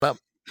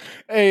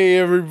Hey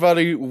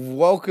everybody,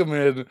 welcome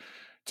in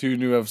to a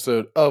new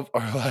episode of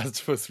our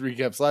Last of Us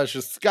recap slash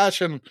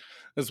discussion.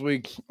 This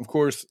week, of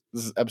course,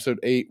 this is episode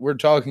 8. We're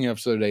talking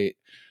episode 8.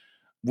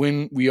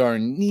 When We Are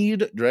in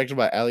Need, directed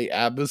by Ali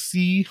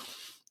Abbasi.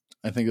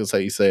 I think that's how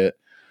you say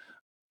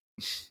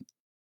it.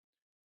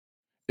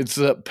 It's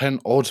the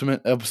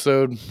penultimate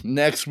episode.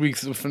 Next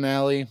week's the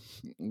finale.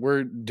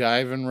 We're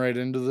diving right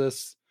into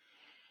this.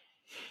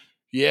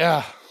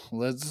 Yeah,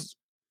 let's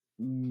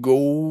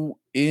go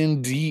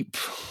in deep.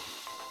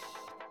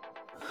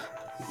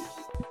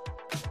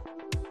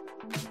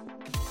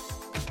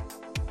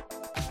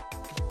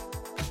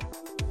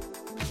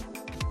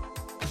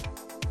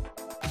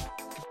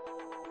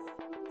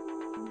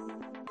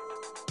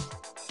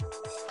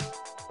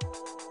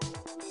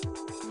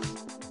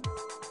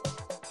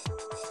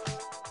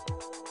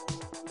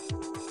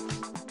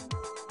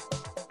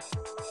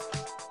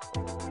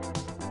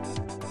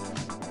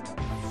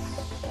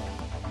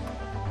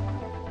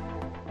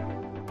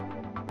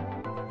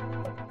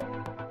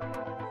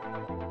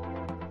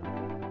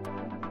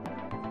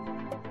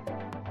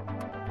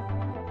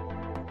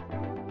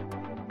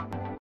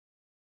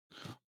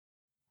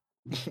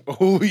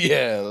 Oh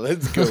yeah,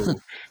 let's go.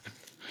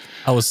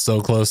 I was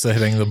so close to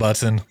hitting the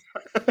button.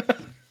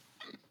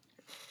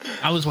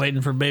 I was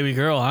waiting for baby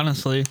girl,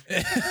 honestly.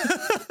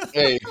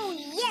 Hey, Oh,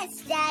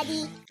 yes,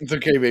 Daddy. it's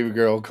okay, baby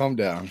girl. Calm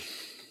down.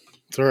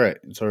 It's all right.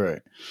 It's all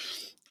right.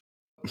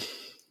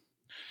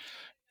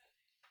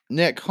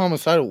 Nick,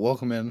 homicidal,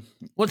 welcome in.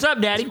 What's up,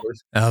 Daddy?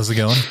 How's it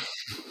going?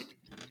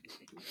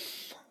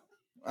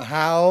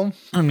 How's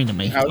I don't mean to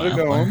make you it laugh,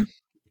 going?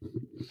 but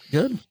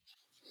good.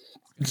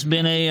 It's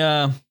been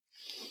a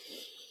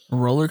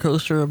roller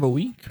coaster of a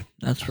week,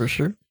 that's for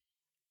sure.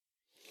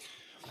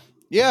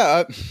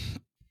 Yeah,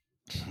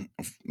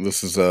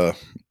 this is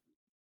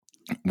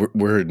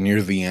we're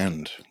near the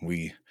end.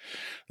 The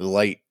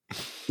light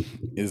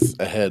is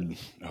ahead.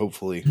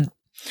 Hopefully,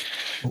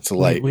 it's a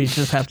light. We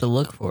just have to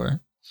look for it.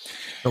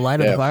 The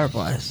light of Yeah. the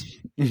fireflies.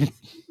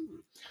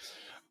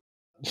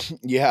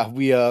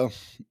 Yeah,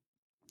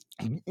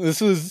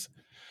 this is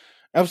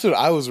episode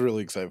I was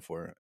really excited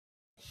for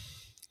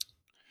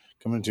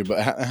coming to.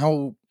 But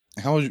how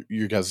was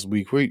your guys'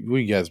 week? What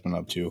you guys been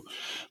up to?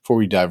 Before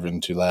we dive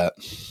into that,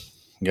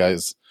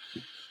 guys,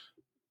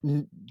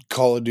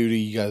 Call of Duty,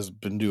 you guys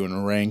been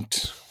doing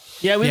ranked.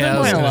 Yeah, we've I been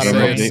was playing a gonna lot of say,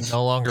 ranked. it's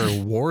no longer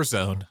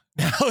Warzone.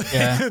 Now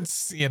Yeah.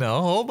 it's, a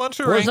whole bunch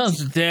of ranked.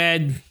 Warzone's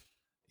dead.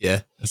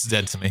 Yeah, it's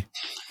dead to me.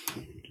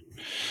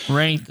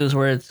 Ranked is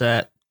where it's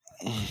at.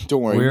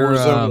 Don't worry, We're,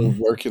 Warzone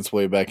will work its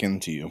way back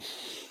into you.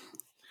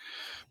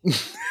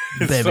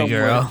 Baby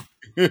Somewhere.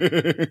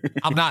 girl.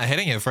 I'm not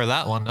hitting it for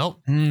that one.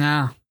 Nope.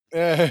 Nah.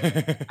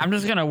 I'm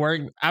just gonna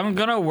work. I'm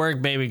gonna work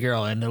baby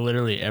girl into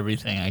literally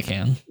everything I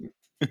can.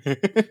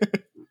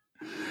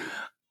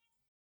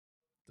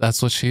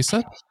 That's what she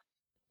said.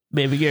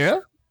 Baby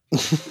girl?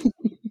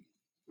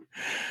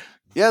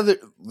 Yeah,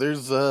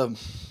 there's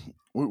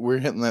we're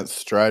hitting that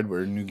stride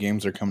where new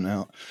games are coming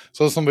out.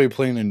 So somebody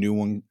playing a new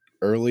one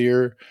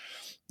earlier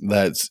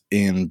that's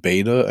in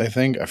beta, I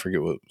think. I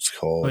forget what it's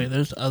called. Wait,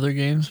 there's other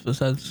games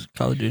besides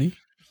Call of Duty?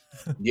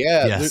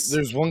 Yeah, Yes.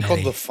 there's one called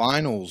Hey. The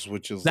Finals,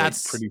 which is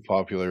That's- like pretty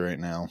popular right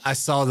now. I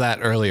saw that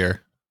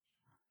earlier.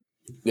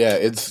 Yeah,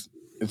 it's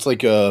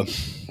like a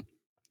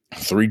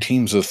 3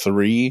 teams of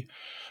 3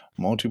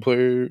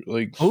 multiplayer,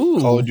 like Ooh.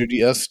 Call of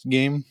Duty-esque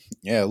game.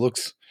 Yeah, it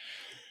looks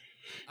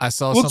I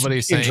saw Looks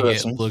somebody saying it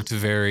interesting. looked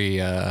very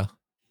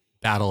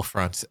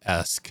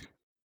Battlefront-esque.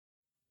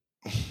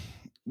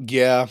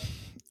 yeah.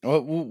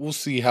 Well, we'll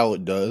see how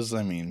it does.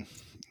 I mean,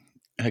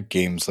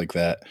 games like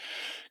that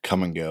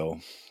come and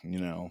go.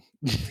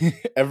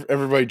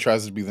 Everybody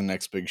tries to be the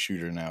next big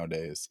shooter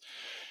nowadays.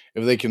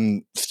 If they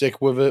can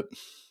stick with it,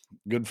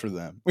 good for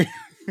them.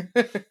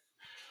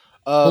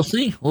 We'll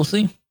see. We'll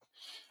see.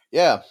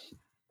 Yeah,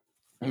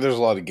 there's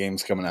a lot of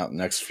games coming out in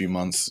the next few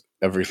months.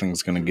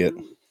 Everything's gonna get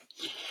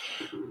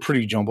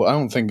pretty jumbled. I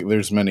don't think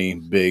there's many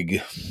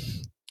big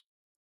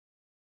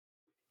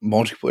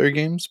multiplayer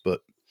games,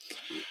 but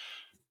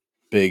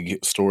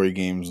big story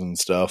games and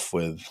stuff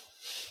with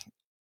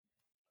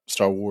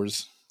Star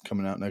Wars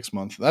coming out next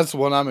month. That's the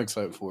one I'm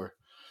excited for.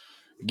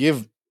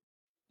 Give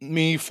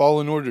me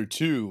Fallen Order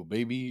 2,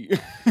 baby.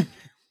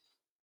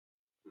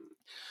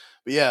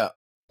 But yeah.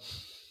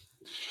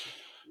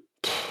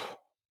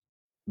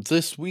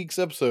 This week's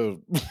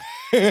episode.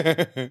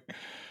 It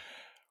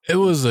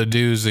was a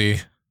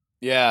doozy.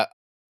 Yeah.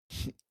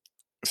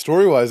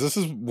 Story-wise, this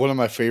is one of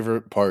my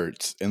favorite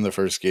parts in the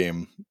first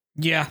game.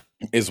 Yeah.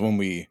 Is when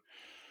we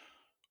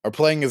are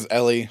playing as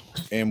Ellie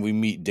and we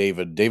meet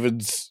David.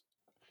 David's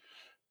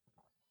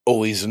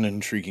always an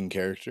intriguing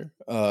character.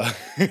 I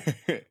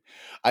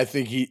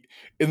think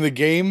in the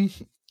game,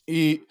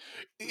 in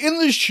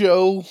the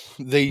show,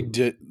 they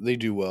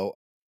do well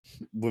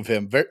with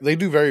him. They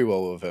do very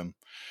well with him.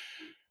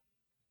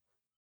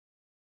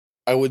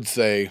 I would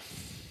say,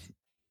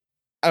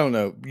 I don't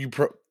know.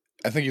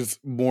 I think it's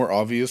more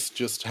obvious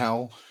just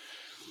how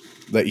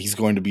that he's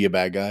going to be a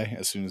bad guy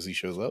as soon as he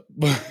shows up.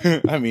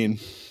 I mean,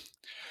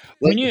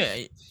 When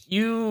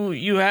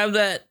you have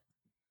that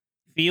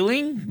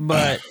feeling,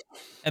 but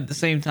at the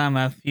same time,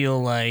 I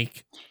feel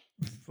like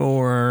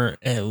for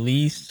at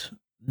least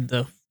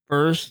the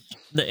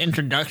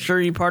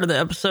introductory part of the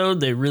episode,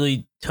 they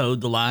really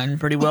towed the line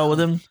pretty well with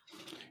him.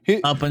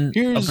 He- Up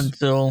here's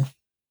until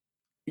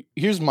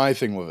here's my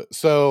thing with it.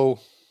 So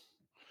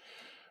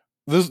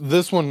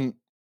this one,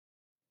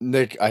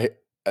 Nick, I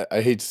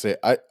hate to say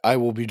it, I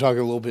will be talking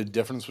a little bit of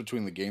difference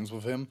between the games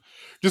with him,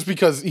 just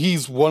because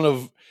he's one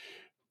of,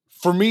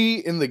 for me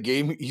in the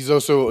game, he's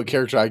also a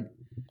character I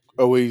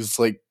always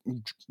like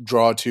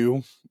draw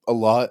to a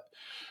lot,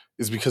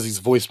 is because he's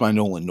voiced by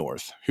Nolan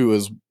North, who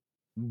is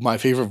my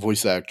favorite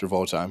voice actor of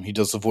all time. He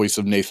does the voice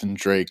of Nathan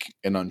Drake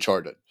in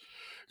Uncharted,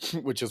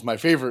 which is my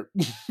favorite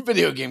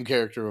video game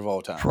character of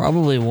all time.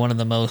 probably one of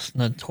the most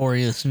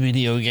notorious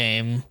video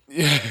game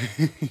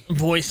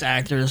voice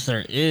actors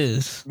there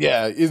is.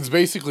 Yeah, it's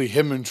basically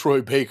him and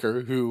Troy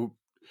Baker, who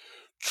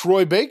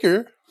Troy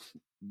Baker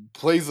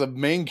plays the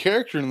main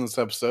character in this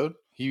episode.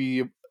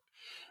 He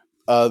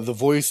the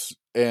voice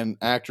and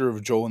actor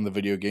of Joel in the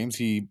video games.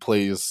 He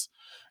plays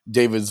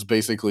David's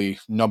basically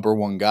number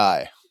one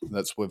guy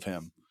that's with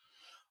him.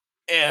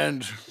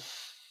 And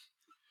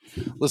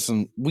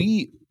listen,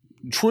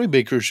 Troy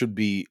Baker should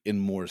be in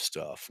more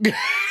stuff.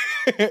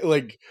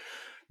 Like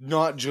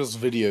not just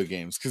video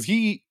games, because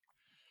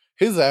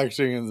his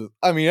acting is,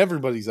 I mean,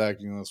 everybody's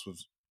acting in this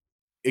was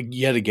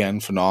yet again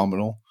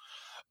phenomenal.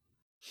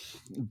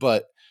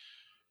 But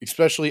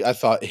especially I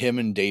thought him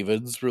and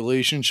David's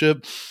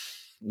relationship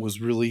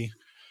was really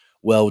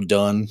well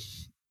done.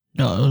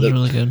 No, it was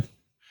really good.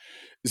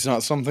 It's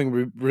not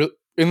something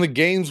in the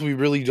games we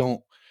really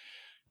don't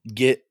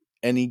get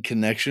any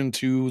connection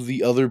to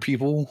the other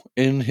people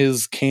in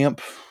his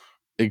camp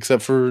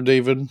except for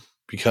David,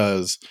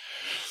 because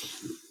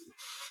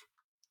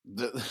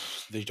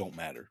they don't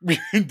matter.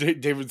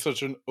 David's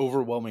such an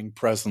overwhelming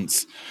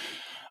presence,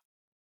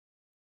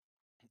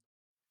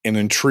 an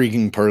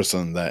intriguing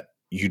person that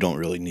you don't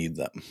really need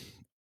them.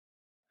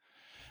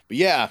 But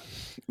yeah,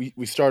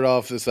 we start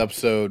off this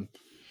episode,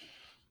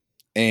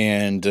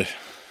 and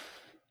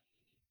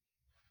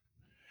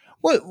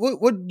where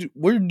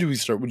do we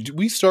start?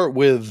 We start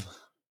with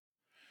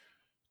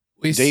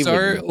David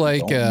start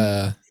like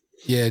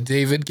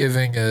David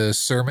giving a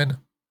sermon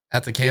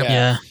at the camp.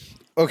 Yeah.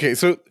 Okay,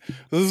 so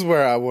this is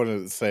where I wanted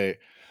to say,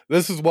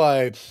 this is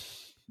why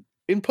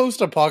in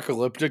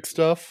post-apocalyptic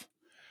stuff,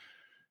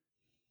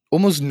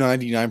 almost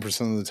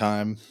 99% of the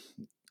time,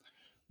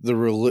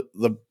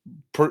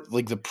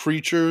 the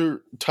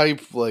preacher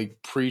type, like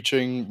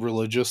preaching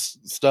religious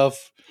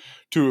stuff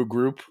to a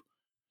group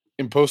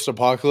in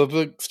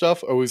post-apocalyptic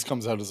stuff always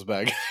comes out as a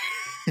bag.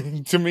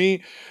 To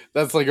me,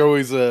 that's like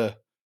always a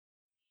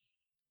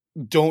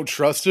don't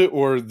trust it,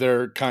 or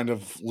they're kind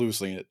of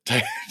losing it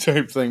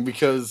type thing,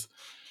 because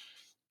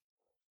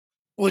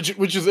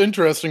which is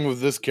interesting with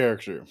this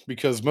character,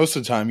 because most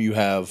of the time you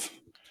have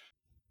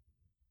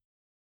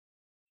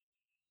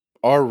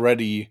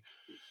already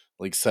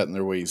like set in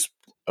their ways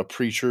a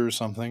preacher or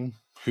something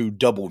who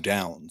double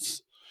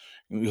downs.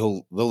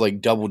 They'll like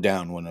double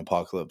down when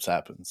apocalypse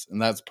happens,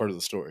 and that's part of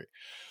the story.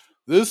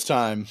 This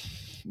time,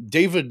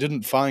 David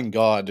didn't find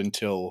God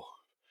until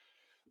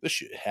this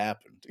shit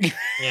happened.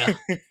 Yeah.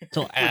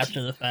 Until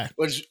after the fact.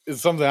 Which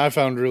is something I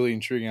found really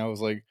intriguing. I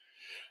was like,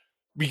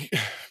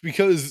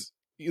 because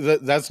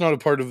that's not a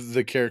part of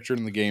the character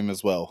in the game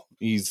as well.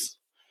 He's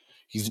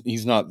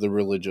not the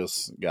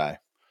religious guy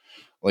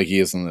like he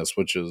is in this,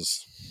 which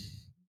is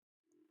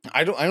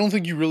I don't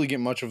think you really get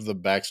much of the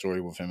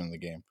backstory with him in the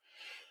game.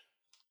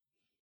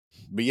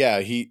 But yeah,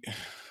 he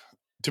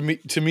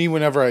to me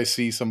whenever I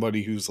see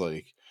somebody who's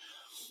like,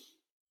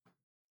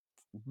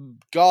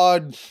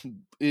 God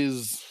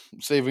is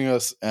saving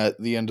us at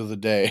the end of the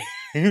day,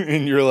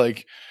 and you're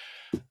like,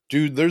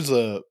 dude, there's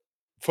a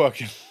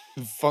fucking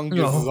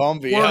fungus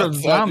zombie Word outside. of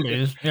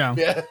zombies. Yeah.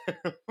 Yeah.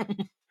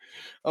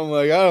 I'm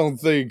like, I don't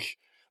think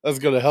that's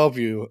gonna help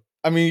you.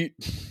 I mean,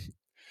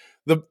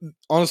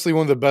 honestly,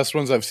 one of the best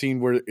ones I've seen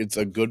where it's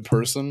a good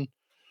person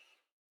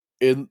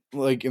in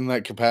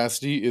that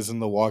capacity is in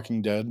The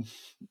Walking Dead.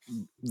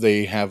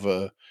 They have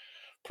a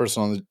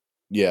person on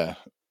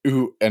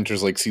who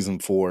enters like season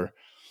 4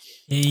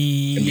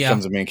 and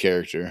becomes a main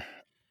character.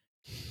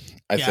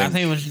 I think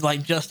it was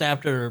like just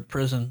after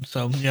prison.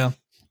 So yeah.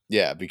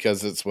 Yeah,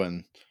 because it's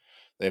when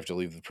they have to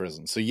leave the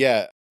prison. So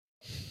yeah,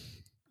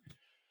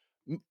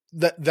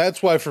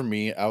 that's why for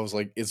me I was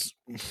like,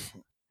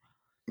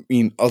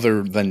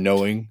 other than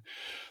knowing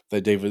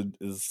that David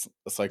is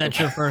a psychopath. That's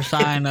your first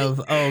sign of,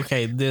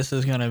 okay, this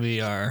is going to be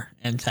our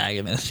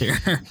antagonist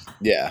here.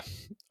 Yeah.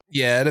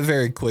 Yeah, I had a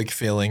very quick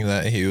feeling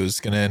that he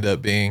was going to end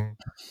up being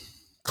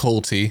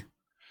culty.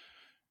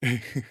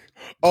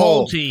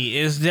 Culty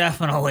is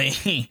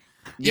definitely.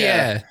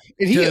 Yeah.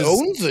 And he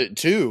owns it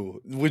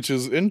too, which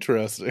is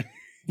interesting.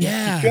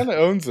 Yeah. He kind of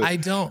owns it.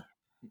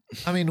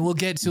 I mean, we'll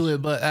get to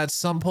it, but at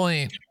some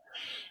point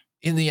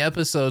in the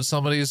episode,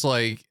 somebody's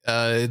like,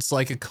 it's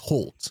like a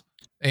cult.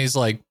 And he's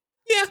like,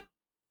 yeah.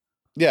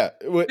 Yeah.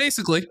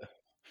 Basically.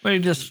 But he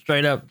just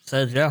straight up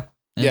says, yeah.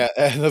 Yeah,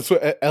 and that's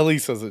what Ellie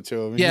says it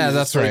to him. Yeah, He's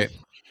that's just like,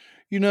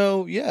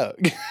 right. yeah,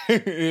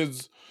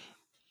 it's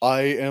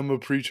I am a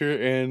preacher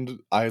and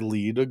I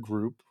lead a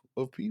group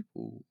of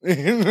people.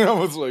 And I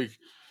was like,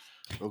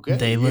 okay.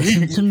 They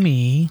listen to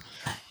me,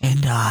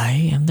 and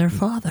I am their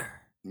father.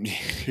 And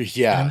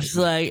Yeah. I'm just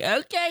like,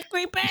 okay,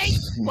 creepy,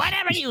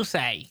 whatever you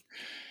say.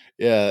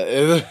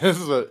 Yeah.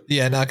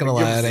 Yeah, not gonna It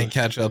lie, I gives didn't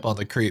catch up on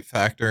the creep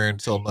factor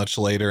until much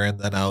later, and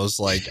then I was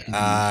like,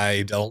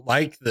 I don't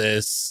like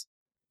this.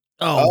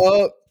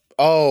 Oh,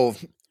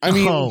 I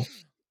mean, oh,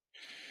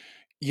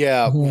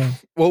 yeah. oh.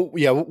 Well,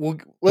 yeah. We'll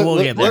get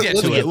there. We'll get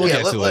to it. We'll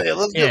get to it.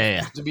 Let's Yeah,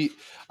 yeah. to be.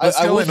 Let's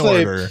I go will in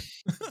say. order.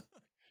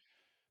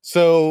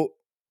 So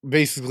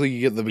basically,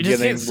 you get the We just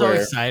beginning get so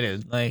where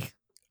excited. Like,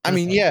 I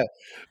mean, yeah.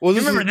 Well, you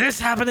this remember is. this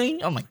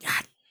happening? Oh my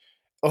god.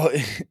 Oh,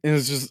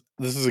 it's just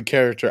this is a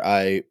character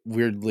I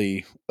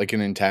weirdly like,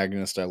 an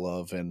antagonist I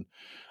love, and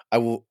I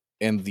will.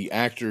 And the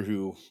actor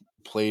who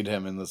played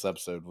him in this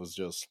episode was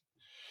just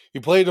he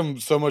played him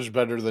so much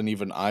better than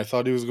even I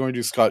thought he was going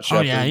to. Scott Oh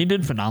Shepherd. yeah, he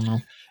did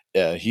phenomenal.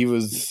 Yeah, he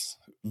was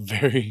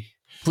very.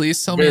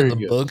 Please tell me in Very the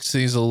good. books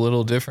he's a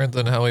little different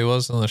than how he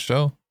was in the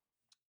show.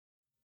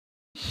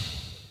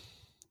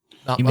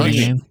 Not You mean the much.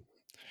 game?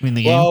 You mean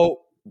the game?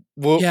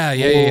 Well,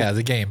 Yeah.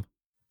 The game.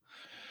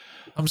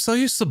 I'm so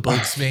used to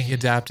books being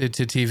adapted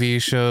to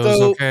TV shows.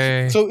 So,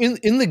 Okay. so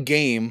in the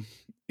game,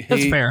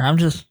 That's fair. I'm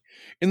just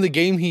in the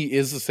game he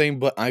is the same,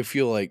 but I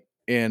feel like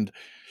and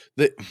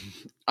the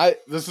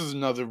this is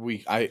another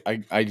week. I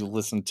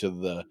listened to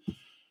the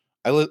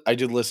I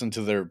did listen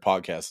to their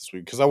podcast this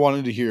week because I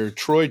wanted to hear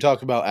Troy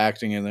talk about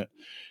acting in it,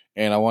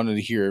 and I wanted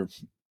to hear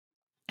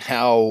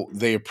how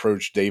they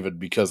approach David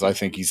because I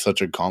think he's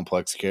such a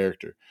complex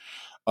character.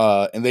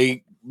 And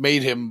they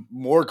made him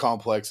more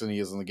complex than he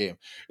is in the game.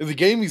 In the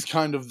game, he's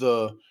kind of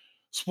the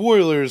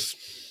spoilers.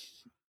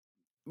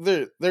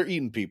 They're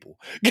eating people.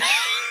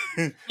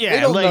 They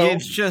yeah, don't like know.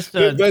 it's just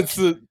a That's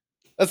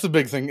the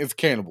big thing. It's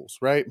cannibals,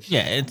 right?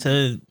 yeah, it's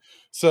a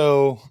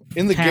So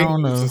in the game,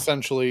 town it's of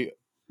essentially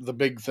the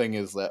big thing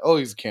is that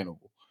he's a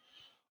cannibal,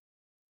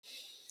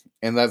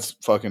 and that's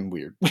fucking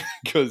weird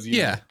because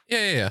Yeah.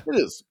 it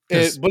is.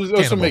 'Cause But it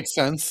also cannibal. makes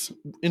sense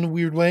in a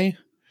weird way.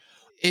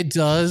 It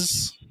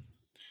does.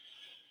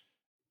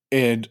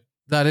 And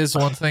That is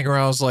one thing where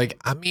I was like,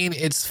 I mean,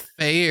 it's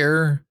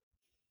fair.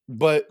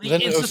 but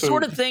then it's also, the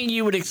sort of thing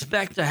you would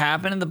expect to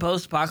happen in the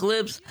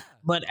post-apocalypse,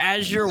 but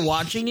as you're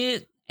watching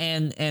it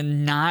and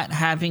not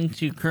having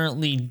to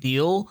currently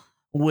deal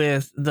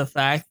with the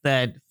fact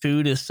that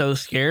food is so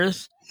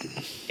scarce,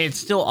 it's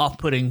still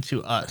off-putting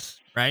to us,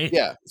 right?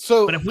 yeah.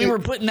 So, But if we were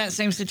put in that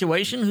same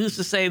situation, who's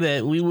to say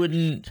that we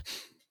wouldn't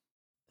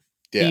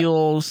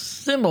feel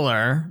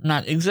similar?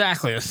 Not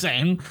exactly the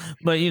same,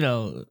 but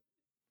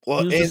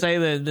well, who's to say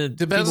that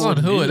Depends people on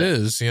wouldn't who do it that?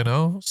 is,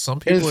 Some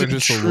people it's are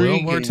just a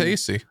little more intriguing.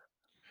 tasty.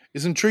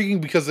 It's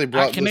intriguing because they Not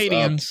brought this up.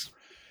 Canadians.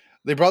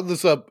 They brought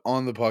this up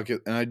on the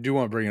podcast, and I do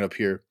want to bring it up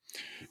here.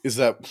 Is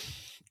that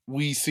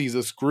we see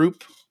this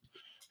group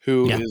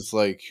who is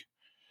like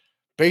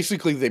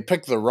basically they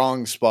picked the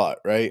wrong spot,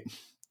 right?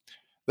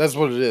 That's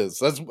what it is.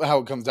 That's how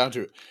it comes down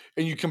to it.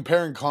 And you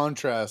compare and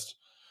contrast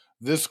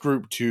this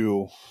group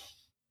to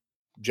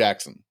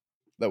Jackson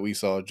that we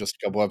saw just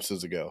a couple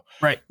episodes ago,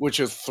 Right. which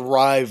is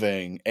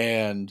thriving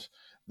and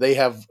they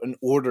have an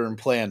order and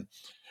plan.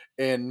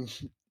 And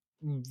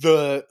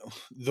the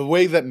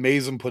way that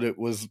Mason put it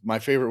was my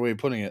favorite way of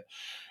putting it,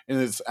 and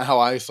it's how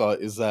I saw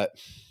it, is that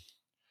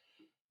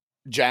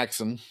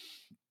Jackson,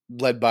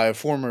 led by a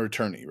former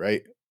attorney,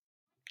 right,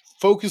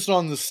 focused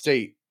on the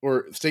state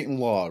or state and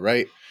law,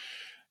 right?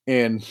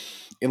 And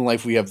in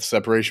life we have the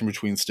separation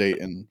between state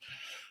and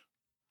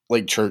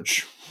like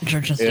church and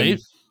and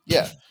state.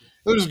 Yeah,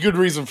 there's a good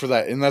reason for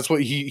that, and that's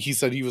what he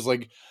said. He was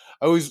like,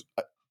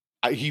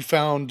 he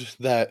found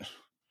that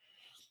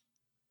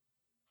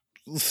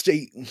the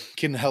state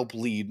can help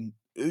lead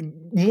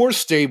more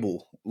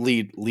stable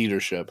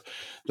leadership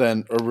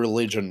than a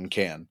religion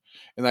can,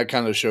 and that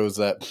kind of shows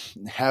that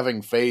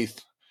having faith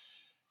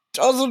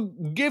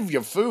doesn't give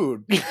you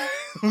food.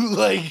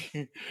 Like,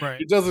 Right.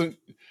 it doesn't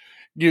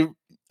give.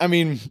 I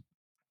mean,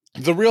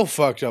 the real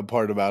fucked up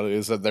part about it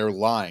is that they're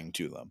lying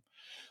to them.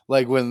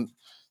 Like when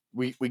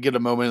we get a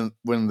moment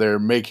when they're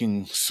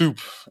making soup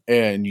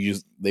and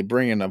they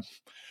bring in a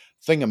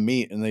thing of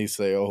meat and they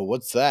say, "Oh,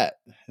 what's that?"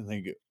 And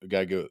the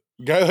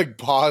guy like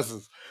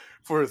pauses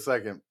for a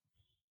second,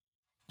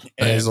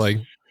 And he's and like,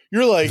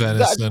 you're like,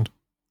 venison.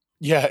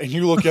 yeah, and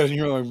you look at it and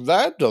you're like,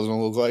 that doesn't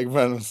look like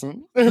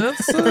venison.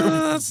 That's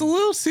a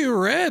little too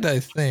red, I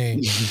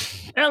think.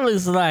 That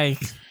looks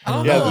like I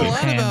don't Yeah, know a the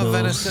lot about handles.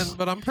 venison,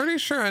 but I'm pretty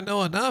sure I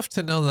know enough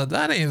to know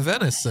that ain't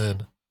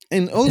venison.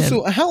 And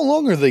also, how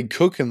long are they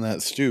cooking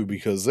that stew?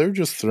 Because they're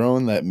just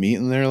throwing that meat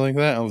in there like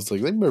that. I was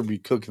like, they better be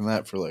cooking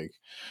that for like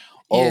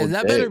all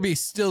that day. better be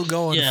still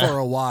going for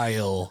a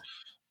while.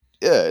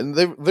 Yeah, and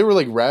they were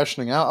like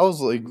rationing out. I was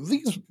like,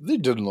 they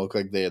didn't look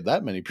like they had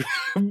that many people.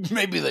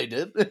 Maybe they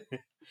did.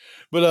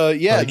 But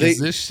yeah, like, is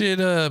this shit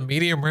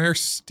medium rare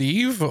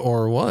Steve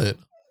or what?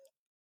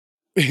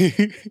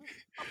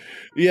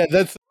 Yeah,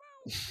 that's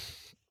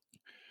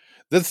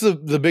That's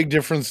the big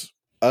difference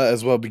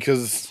as well,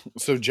 because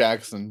so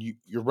Jackson,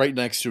 you're right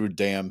next to a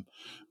dam,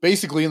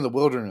 basically in the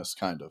wilderness,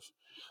 kind of.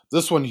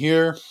 This one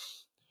here,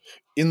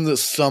 in the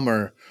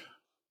summer,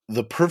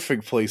 the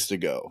perfect place to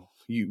go.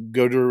 You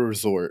go to a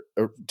resort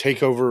or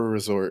take over a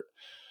resort.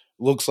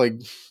 Looks like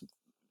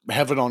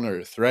heaven on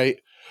earth, right?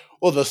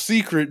 Well, the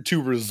secret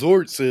to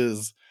resorts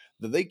is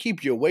that they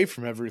keep you away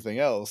from everything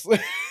else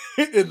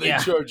and they Yeah.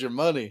 charge you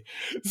money.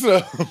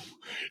 So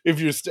if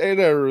you're staying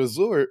at a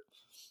resort,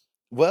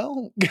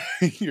 well,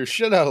 you're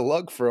shit out of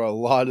luck for a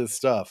lot of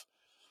stuff.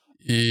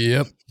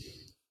 Yep.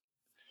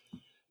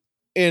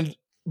 And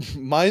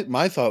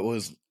my thought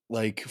was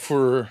like,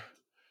 for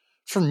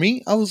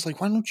me, I was like,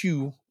 why don't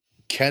you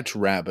catch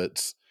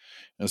rabbits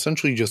and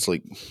essentially just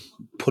like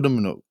put them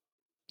in a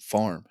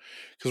farm?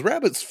 Because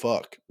rabbits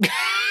fuck.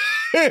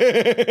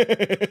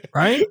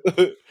 Right?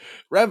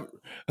 Rabbit.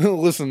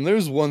 Listen,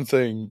 there's one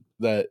thing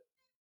that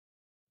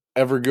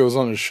ever goes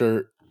on a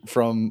shirt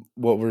from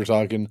what we're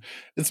talking.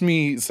 It's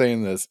me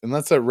saying this, and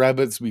that's that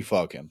rabbits be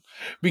fucking,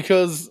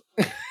 because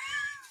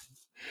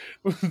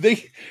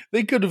they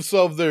they could have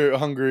solved their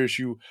hunger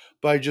issue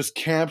by just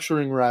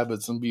capturing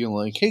rabbits and being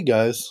like, "Hey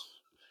guys,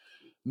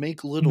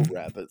 make little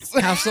rabbits."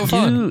 Have some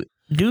fun.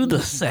 Do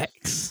the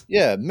sex.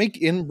 Yeah, make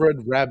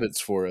inbred rabbits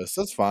for us.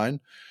 That's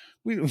fine.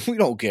 We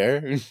don't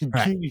care.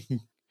 Right.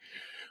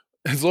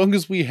 As long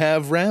as we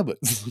have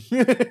rabbits.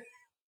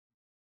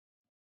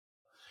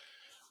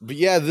 But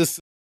yeah, this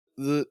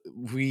the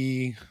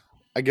we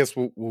I guess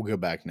we'll go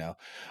back now.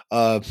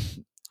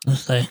 Let's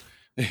say.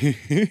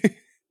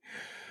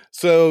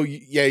 So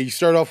yeah, you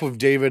start off with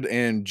David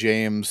and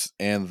James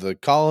and the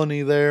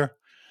colony there,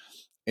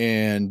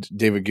 and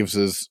David gives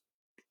his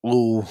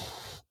little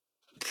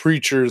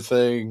preacher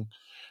thing,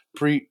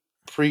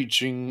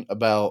 preaching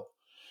about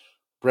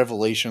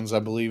Revelations, I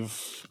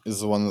believe,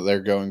 is the one that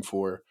they're going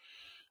for.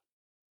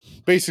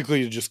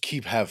 Basically, to just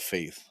have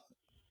faith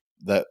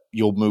that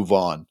you'll move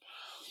on,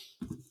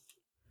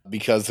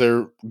 because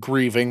they're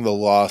grieving the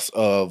loss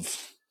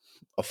of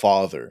a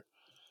father,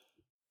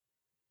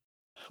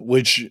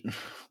 which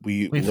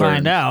we We learn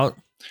find out.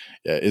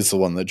 is the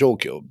one that Joel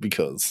killed,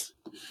 because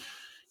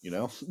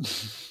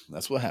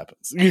that's what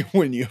happens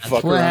when you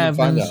fuck what around and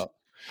find happens. out.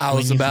 I When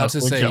was you about fuck to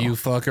with say, Joe. you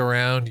fuck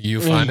around,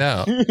 you find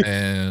out.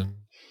 And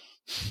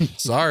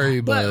sorry,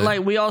 But but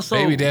like we also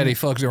baby daddy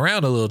fucked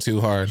around a little too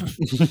hard.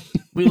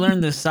 we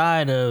learned the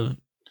side of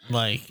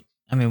like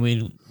I mean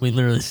we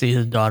literally see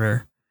his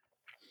daughter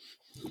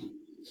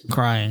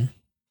crying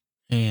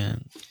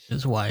and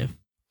his wife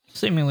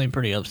seemingly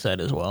pretty upset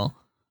as well.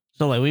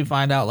 So like we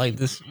find out like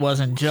this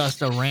wasn't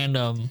just a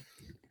random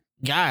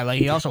guy, like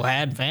he also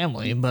had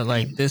family, but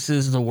like this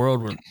is the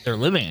world they're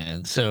living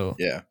in. So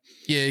Yeah.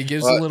 Yeah, it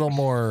gives a Well, little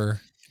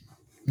more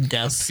depth to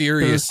the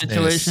seriousness.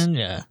 situation,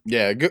 yeah.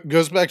 yeah, it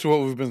goes back to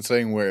what we've been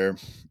saying, where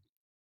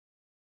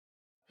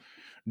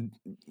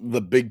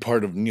the big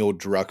part of Neil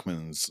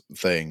Druckmann's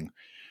thing,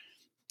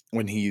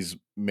 when he's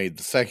made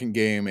the second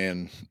game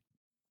and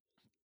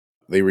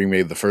they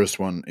remade the first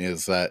one,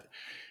 is that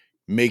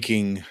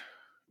making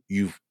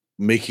you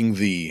making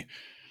the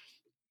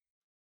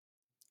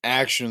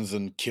actions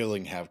and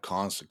killing have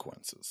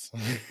consequences.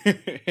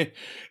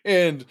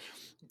 And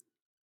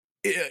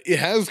it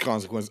has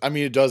consequences. I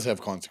mean, it does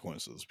have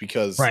consequences,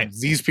 because Right.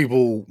 these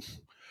people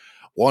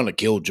want to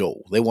kill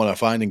Joel. They want to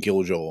find and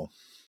kill Joel.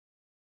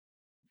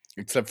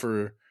 Except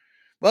for,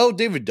 well,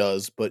 David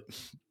does, but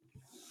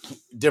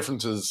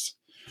difference is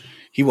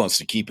he wants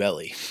to keep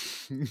Ellie.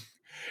 And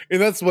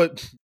that's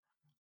what,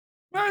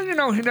 Well,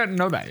 he doesn't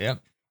know that yet.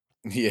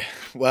 yeah,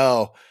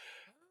 well,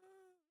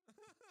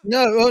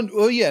 no,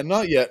 well, yeah,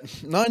 not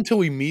yet. Not until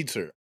we meet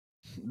her.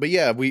 But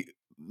yeah, we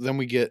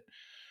get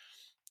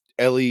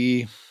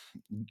Ellie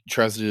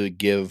tries to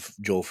give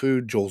Joel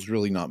food. Joel's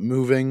really not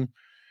moving.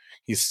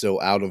 He's still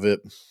out of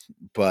it,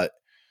 but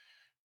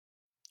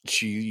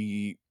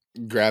she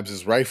grabs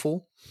his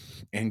rifle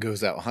and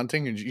goes out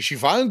hunting, and she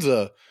finds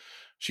a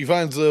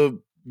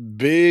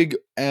big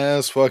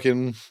ass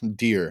fucking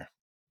deer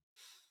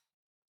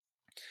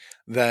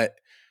that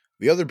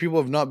the other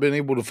people have not been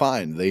able to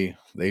find.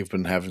 They've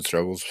been having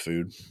struggles with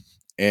food,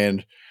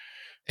 and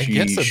And she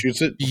gets a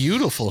shoots it.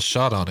 beautiful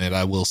shot on it,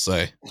 I will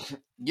say.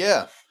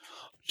 Yeah,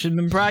 Should have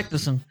been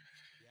practicing.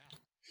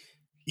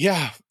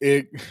 yeah.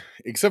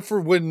 Except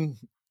for when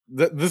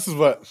this is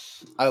what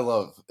I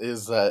love,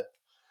 is that,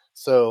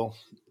 so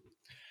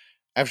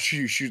after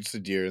she shoots the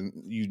deer, and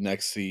you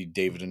next see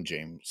David and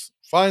James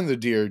find the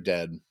deer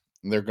dead,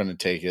 and they're going to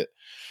take it,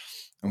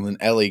 and then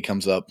Ellie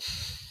comes up,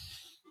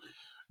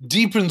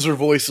 deepens her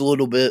voice a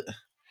little bit.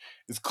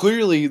 It's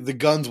clearly the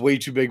gun's way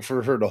too big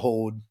for her to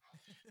hold.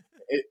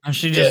 And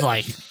she just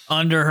like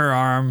under her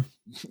arm.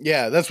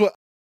 Yeah, that's what.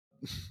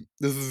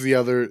 This is the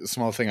other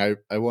small thing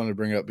I wanted to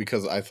bring up,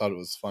 because I thought it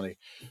was funny,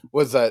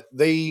 was that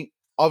they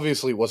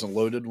obviously wasn't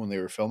loaded when they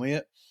were filming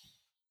it,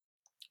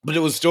 but it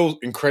was still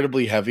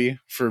incredibly heavy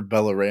for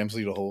Bella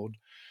Ramsey to hold.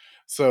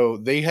 So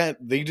they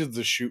did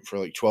the shoot for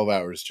like 12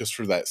 hours just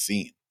for that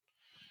scene.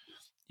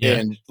 Yeah.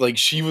 and like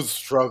she was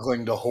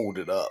struggling to hold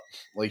it up.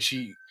 Like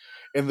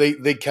and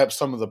they kept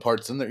some of the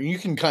parts in there. You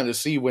can kind of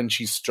see when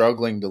she's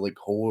struggling to like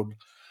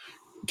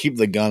keep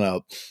the gun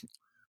up.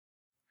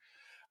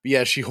 But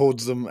yeah, she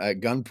holds them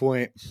at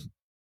gunpoint,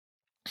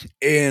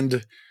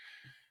 and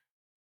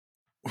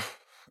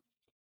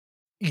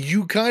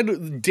you kind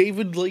of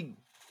David like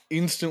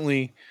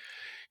instantly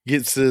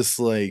gets this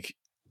like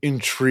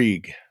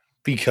intrigue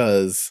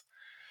because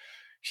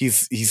he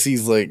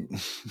sees like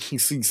he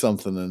sees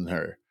something in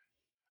her.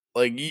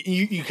 Like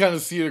you kind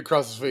of see it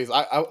across his face.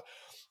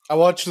 I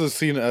watched the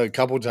scene a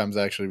couple times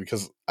actually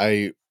because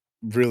I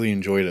really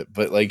enjoyed it.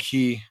 But like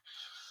he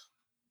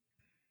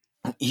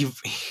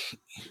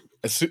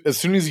as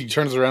soon as he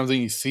turns around and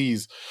he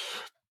sees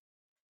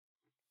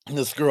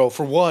this girl,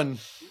 for one,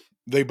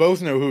 they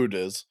both know who it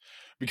is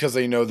because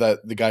they know that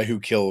the guy who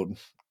killed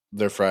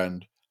their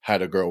friend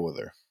had a girl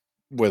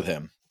with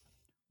him.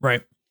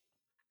 Right.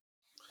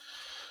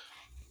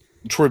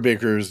 Troy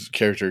Baker's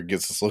character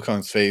gets this look on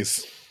his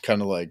face,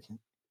 kind of like,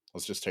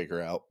 let's just take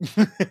her out.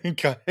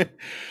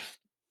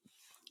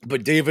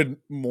 But David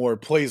Moore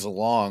plays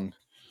along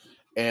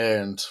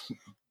and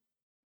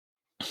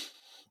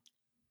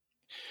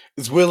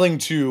is willing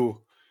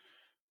to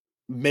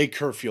make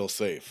her feel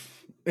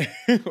safe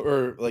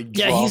or like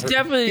Yeah, draw he's her.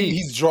 definitely.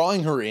 He's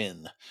drawing her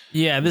in.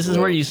 Yeah, this is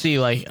where you see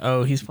like,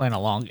 oh, he's playing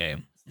a long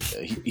game.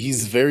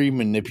 He's very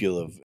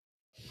manipulative.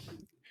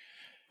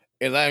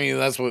 And I mean,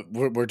 that's what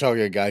we're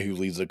talking a guy who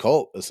leads a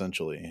cult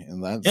essentially.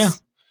 And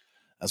that's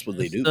what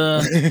they do.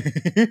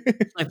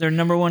 It's like their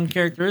number one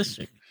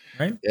characteristic,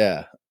 right?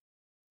 Yeah.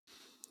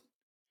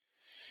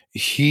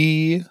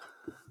 He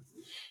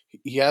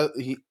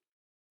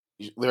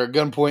they're at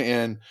gunpoint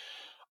and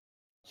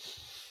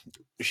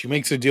she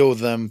makes a deal with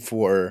them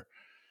for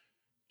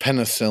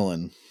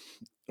penicillin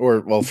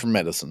for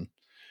medicine.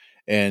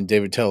 And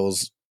David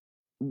tells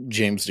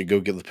James to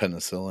go get the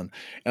penicillin.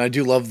 And I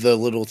do love the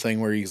little thing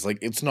where he's like,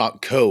 it's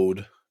not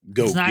code.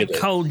 Go It's not get it.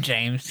 code,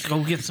 James.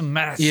 Go get some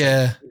medicine.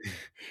 Yeah.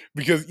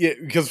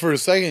 Because for a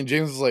second,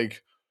 James is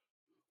like,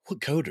 what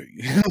code are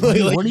you?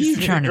 What are you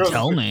trying to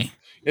tell me?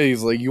 Yeah,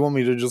 he's like, you want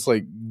me to just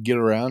like get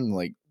around and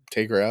like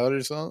take her out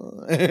or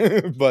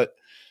something? But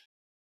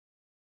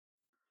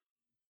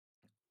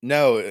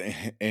no,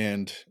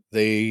 and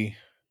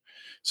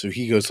so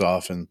he goes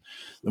off, and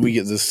then we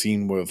get this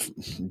scene with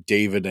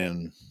David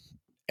and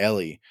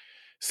Ellie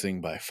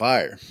sitting by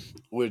fire,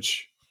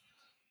 which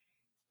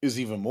is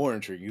even more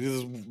intriguing.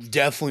 This is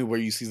definitely where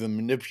you see the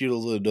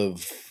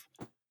manipulative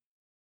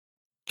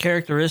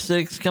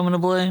Characteristics come into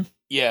play.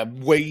 Yeah,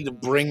 way to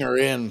bring her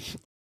in.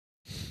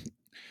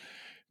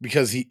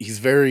 Because he's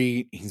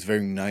very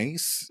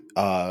nice.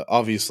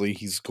 Obviously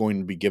he's going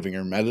to be giving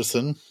her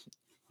medicine,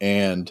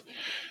 and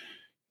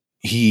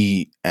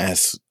he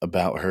asks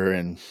about her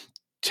and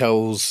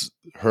tells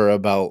her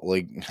about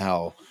like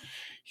how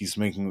he's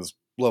making this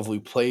lovely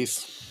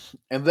place,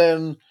 and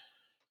then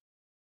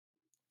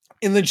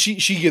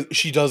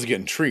she does get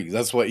intrigued.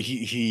 That's what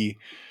he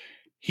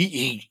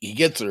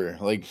gets her,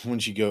 like when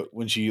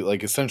she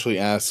like essentially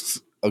asks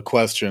a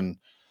question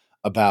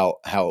about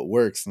how it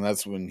works, and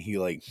that's when he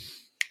like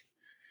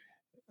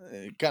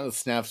it kind of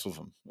snaps with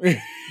him.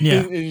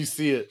 Yeah. And you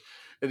see it,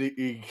 and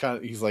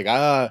he's like,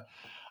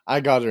 I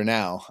got her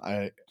now.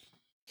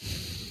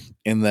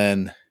 And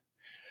then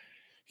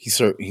he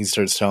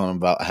starts telling him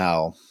about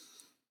how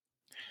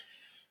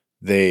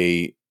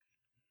they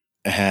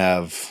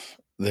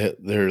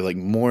they're like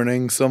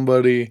mourning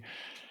somebody,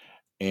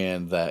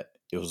 and that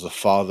it was a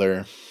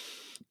father,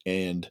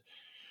 and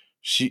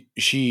she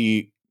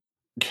she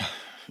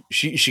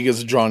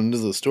gets drawn into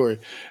the story,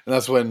 and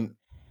that's when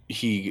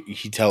he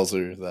tells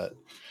her that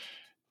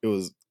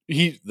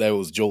that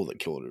was Joel that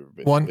killed her.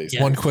 Basically.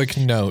 One quick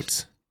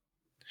note,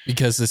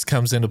 because this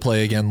comes into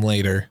play again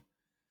later.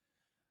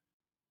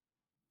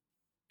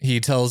 He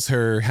tells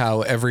her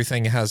how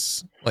everything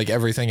happens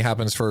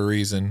for a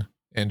reason,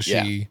 and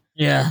she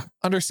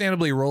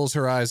understandably rolls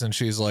her eyes, and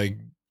she's like,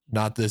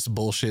 not this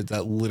bullshit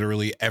that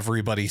literally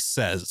everybody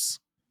says.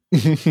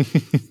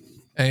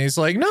 And he's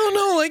like,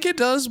 no, like it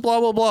does, blah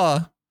blah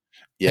blah.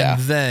 Yeah.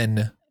 And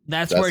then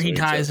that's where he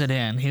ties it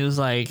in. He was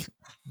like,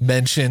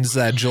 mentions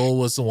that Joel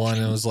was the one,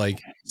 and was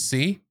like,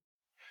 see,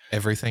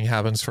 everything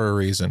happens for a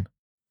reason.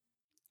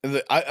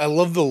 And I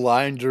love the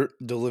line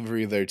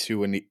delivery there too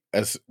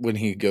when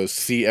he goes,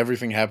 see,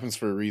 everything happens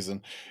for a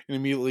reason, and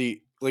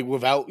immediately, like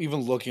without even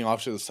looking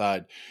off to the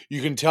side,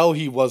 you can tell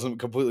he wasn't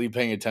completely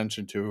paying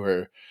attention to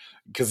her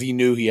because he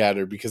knew he had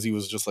her, because he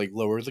was just like,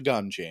 lower the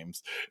gun,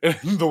 James. And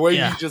the way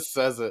he just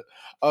says it,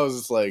 I was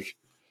just like,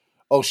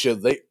 oh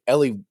shit,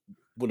 Ellie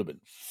would have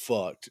been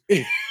fucked.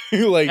 They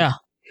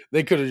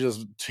could have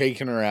just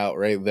taken her out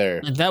right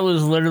there. That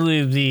was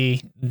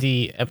literally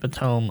the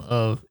epitome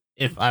of,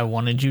 if I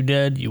wanted you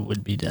dead, you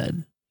would be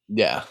dead.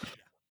 Yeah.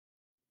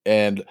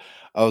 And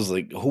I was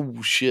like,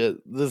 oh shit,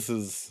 this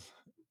is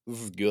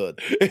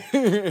good.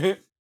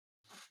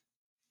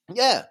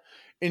 Yeah.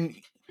 And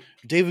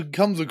David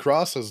comes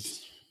across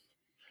as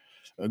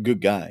a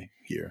good guy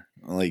here.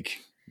 Like,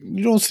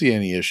 you don't see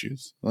any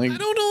issues. Like, I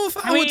don't know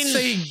if I would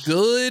say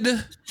good.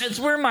 It's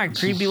where my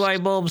creepy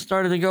light bulb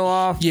started to go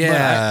off. Yeah.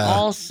 But I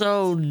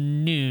also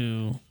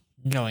knew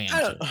going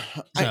into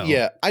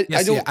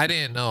it. So. I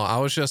didn't know. I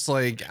was just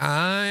like,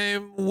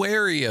 I'm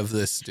wary of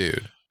this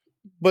dude.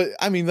 But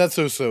I mean, that's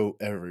also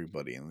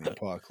everybody in the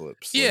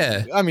apocalypse.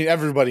 Yeah. I mean,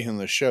 everybody in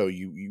the show,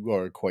 you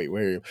are quite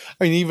wary of.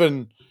 I mean,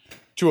 even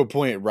to a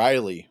point,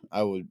 Riley,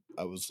 I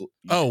was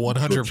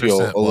 100%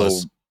 feel a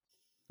little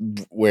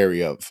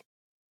wary of.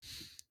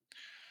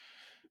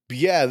 But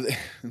yeah,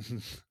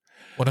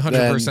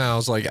 100%. I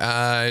was like,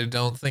 I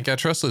don't think I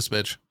trust this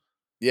bitch.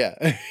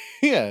 Yeah,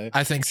 yeah.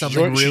 I think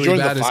something really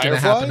bad is going to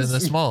happen in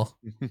this mall.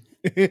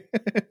 I'm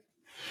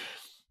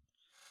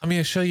going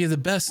to show you the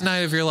best night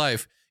of your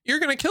life. You're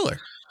going to kill her.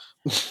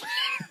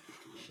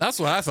 That's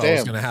what I thought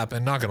was going to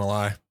happen. Not going to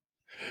lie.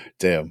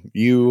 Damn.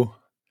 If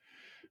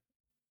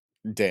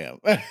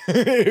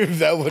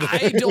that would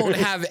I don't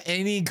have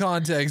any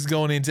context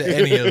going into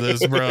any of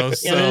this, bro.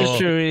 So yeah, that's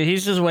true.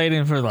 He's just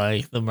waiting for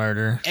like the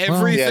murder.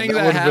 Everything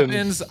that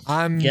happens,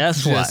 I'm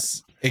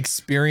just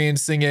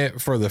experiencing it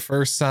for the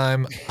first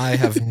time. I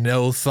have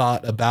no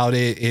thought about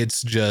it.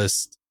 It's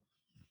just,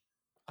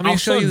 I'm going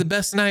to show you the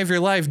best night of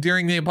your life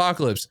during the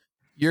apocalypse.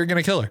 You're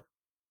going to kill her.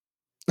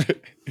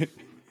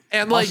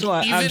 And like,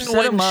 also,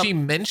 even when she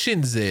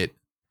mentions it,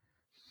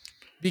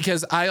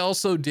 because I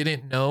also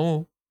didn't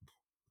know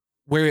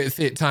where it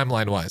fit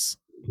timeline wise.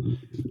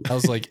 I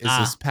was like, is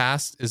this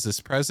past? Is this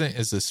present?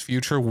 Is this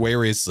future?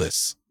 Where is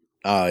this?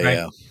 Oh,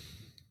 yeah.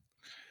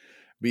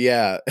 But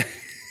yeah.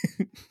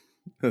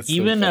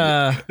 Even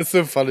it's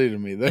so funny to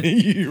me that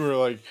you were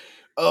like,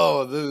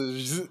 oh,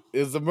 this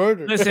is a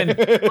murder. Listen,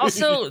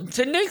 also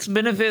to Nick's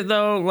benefit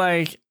though,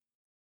 like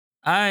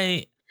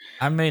I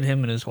made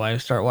him and his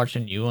wife start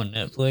watching You on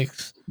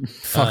Netflix.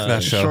 Fuck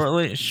that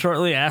show.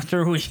 Shortly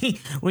after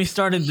we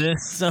started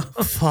this. So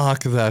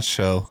fuck that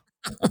show.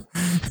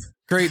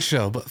 Great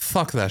show, but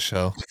fuck that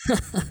show.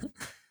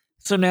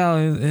 So now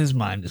his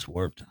mind is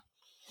warped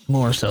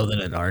more so than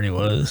it already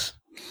was.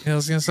 Yeah, I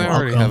was gonna say, I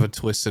already have a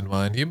twisted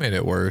mind. You made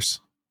it worse.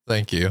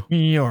 Thank you.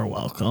 You're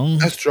welcome.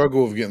 I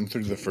struggle with getting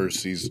through the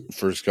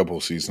first couple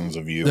of seasons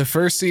of You. The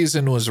first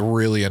season was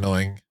really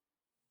annoying.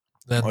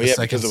 Then the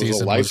second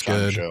season was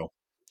good. Show.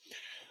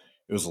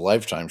 It was a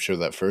Lifetime show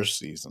that first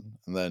season,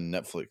 and then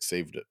Netflix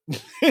saved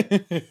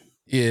it.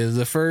 Yeah,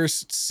 the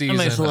first season,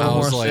 I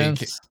was like,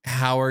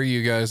 how are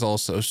you guys all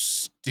so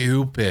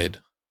stupid?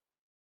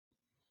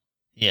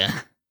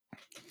 Yeah.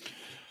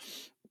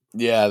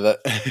 Yeah,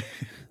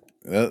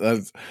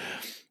 that's...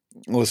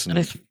 Listen,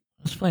 that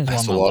explains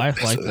why my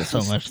wife liked it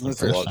so much the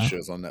first time. A lot of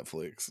shows on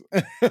Netflix.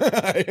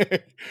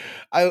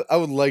 I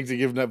would like to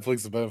give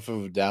Netflix the benefit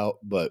of the doubt,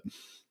 but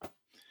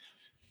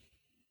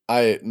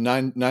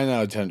 9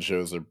 out of 10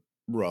 shows are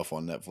rough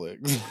on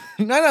Netflix.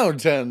 9 out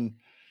of 10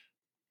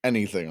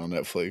 anything on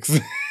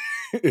Netflix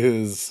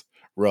is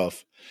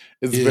rough.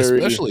 It's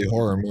especially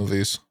horror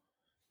movies.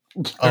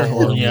 Our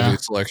horror movie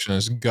selection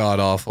is god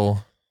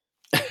awful.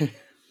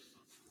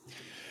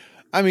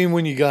 I mean,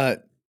 when you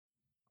have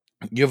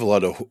a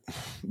lot of,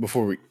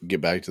 before we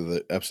get back to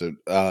the episode,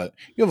 you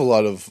have a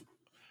lot of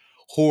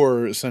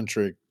horror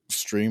centric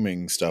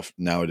streaming stuff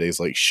nowadays,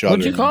 like Shudder.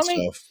 What'd you call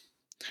me? Stuff.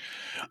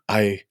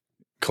 I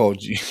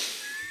called you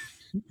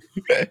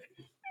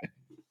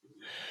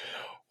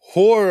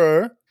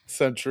horror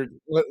centric,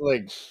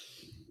 like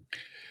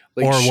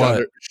or Shudder.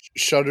 What?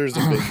 Shudder's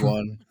a big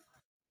one.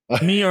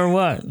 Me or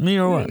what?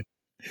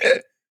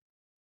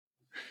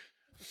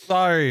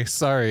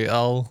 Sorry.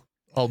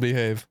 I'll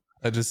behave.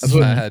 I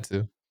had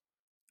to.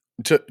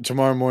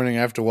 Tomorrow morning,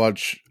 I have to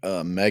watch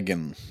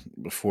Megan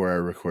before I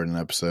record an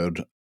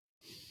episode.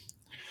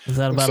 Is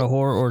that about a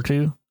horror or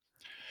two?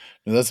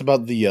 No, that's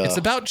about the. It's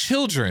about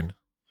children.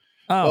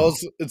 Oh, well,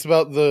 it's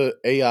about the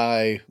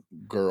AI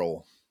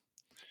girl,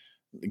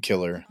 the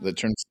killer that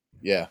turns.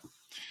 Yeah,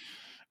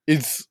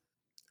 it's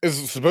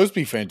supposed to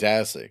be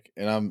fantastic,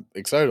 and I'm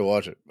excited to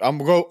watch it. I'm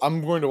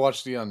going to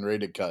watch the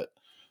unrated cut,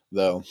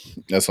 though.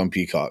 That's on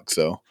Peacock.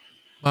 So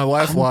my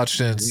wife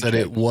watched it and said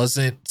it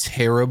wasn't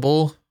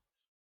terrible.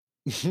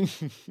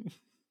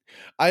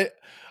 I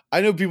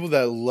know people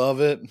that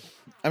love it.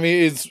 I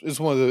mean, it's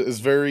one of the. It's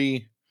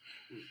very.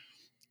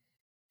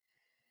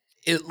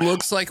 It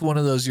looks like one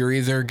of those you're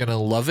either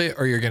gonna love it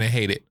or you're gonna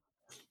hate it.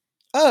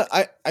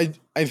 I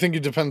think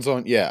it depends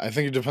on I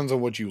think it depends on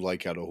what you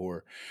like out of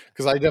horror,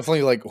 because I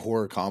definitely like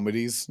horror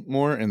comedies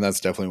more, and that's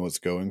definitely what's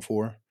going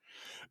for.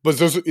 But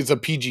it's a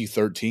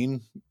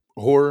PG-13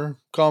 horror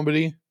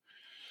comedy,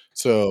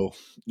 so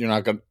you're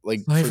not gonna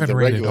like not even the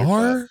regular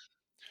horror.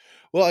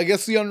 Well, I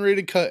guess the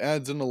unrated cut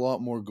adds in a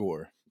lot more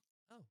gore,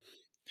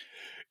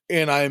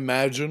 and I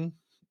imagine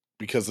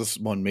because this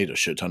one made a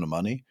shit ton of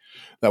money,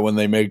 that when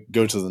they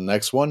go to the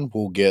next one,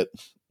 we'll get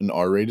an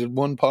R-rated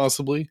one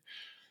possibly.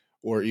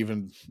 Or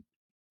even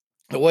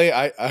the way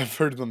I've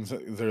heard them,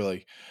 they're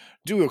like,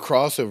 do a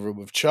crossover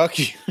with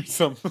Chucky or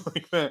something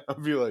like that.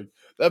 I'd be like,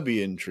 that'd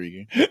be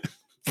intriguing.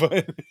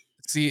 But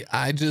see,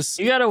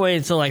 you gotta wait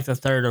until like the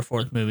third or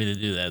fourth movie to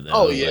do that, though.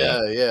 Oh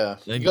yeah.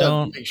 Like, you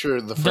gotta make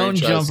sure the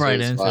franchise don't jump right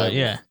into it.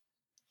 Yeah.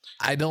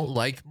 I don't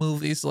like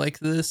movies like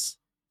this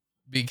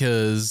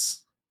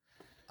because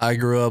I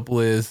grew up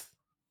with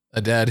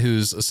a dad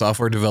who's a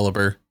software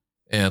developer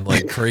and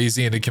like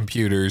crazy into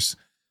computers.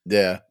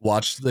 Yeah.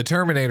 Watched the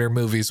Terminator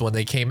movies when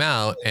they came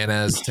out, and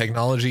as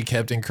technology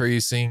kept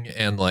increasing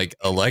and like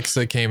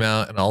Alexa came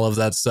out and all of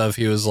that stuff,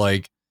 he was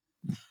like,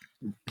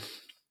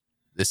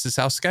 this is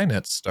how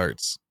Skynet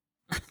starts.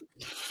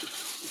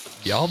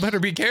 Y'all better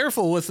be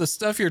careful with the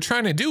stuff you're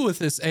trying to do with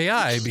this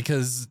AI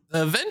because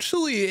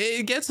eventually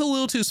it gets a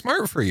little too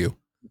smart for you.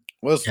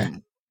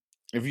 Listen,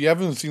 if you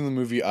haven't seen the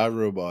movie I,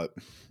 Robot,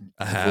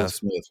 I with have. Will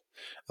Smith,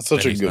 that's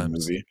such a good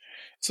movie.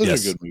 Such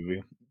a good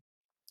movie.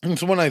 And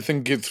it's one I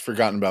think gets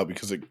forgotten about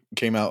because it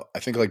came out,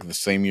 I think, like the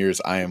same year as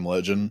I Am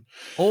Legend.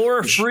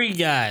 Or Free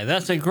Guy.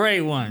 That's a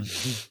great one.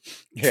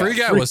 Yeah, Free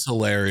Guy was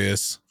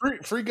hilarious.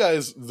 Free Guy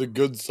is the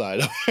good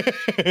side.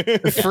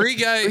 Free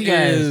Guy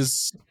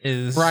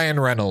is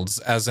Ryan Reynolds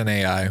as an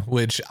AI,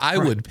 which I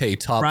would pay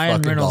top Ryan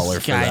fucking Reynolds dollar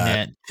for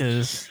that.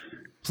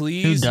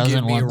 Please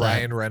give me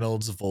Ryan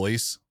Reynolds'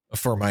 voice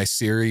for my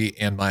Siri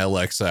and my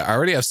Alexa. I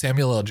already have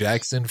Samuel L.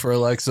 Jackson for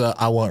Alexa.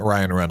 I want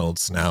Ryan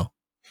Reynolds now.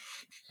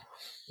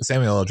 The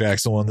Samuel L.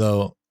 Jackson one,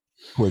 though,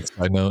 quick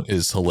side note,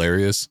 is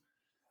hilarious.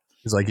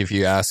 It's like if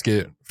you ask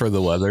it for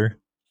the weather,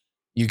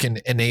 you can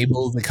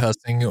enable the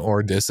cussing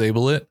or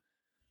disable it.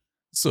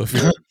 So if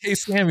you're like, hey,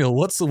 Samuel,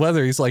 what's the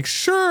weather? He's like,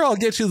 sure, I'll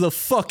get you the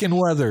fucking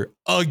weather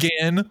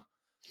again.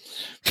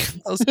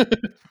 That was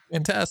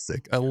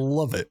fantastic. I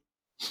love it.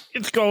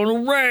 It's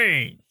going to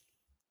rain,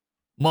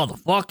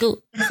 motherfucker.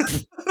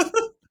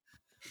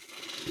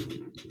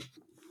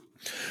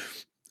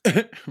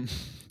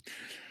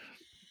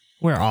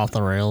 We're off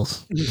the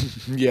rails.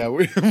 Yeah.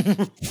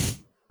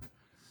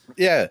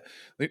 Yeah.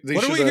 They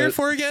what are we here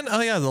for again?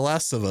 Oh, yeah, The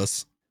Last of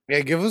Us.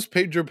 Yeah, give us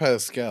Pedro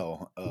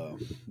Pascal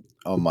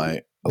on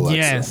my Alexa.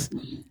 Yes.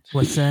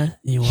 What's that?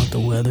 You want the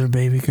weather,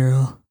 baby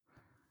girl?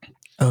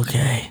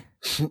 Okay.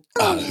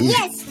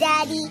 Yes,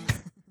 Daddy.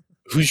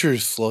 Who's your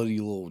slutty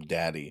little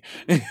daddy?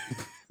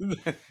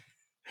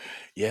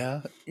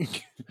 Yeah.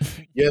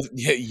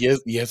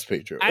 Yes,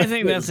 Pedro. I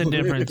think that's a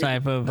different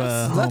type of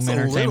home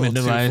entertainment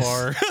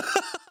device.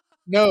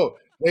 No,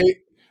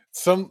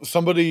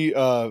 somebody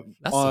that's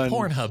on the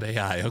Pornhub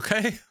AI,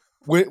 okay?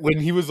 When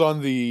he was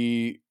on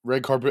the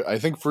red carpet, I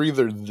think for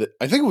either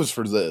I think it was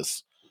for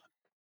this.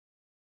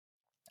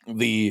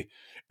 The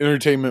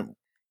entertainment,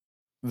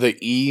 the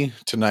E!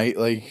 Tonight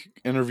like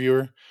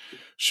interviewer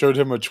showed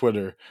him a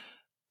Twitter,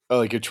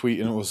 like a tweet,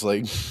 and it was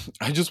like,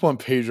 I just want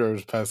Pedro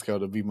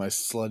Pascal to be my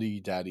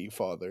slutty daddy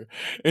father.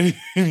 And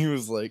he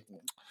was like,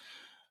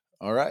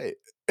 all right,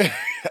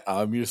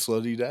 I'm your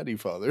slutty daddy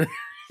father.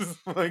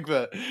 Like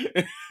that.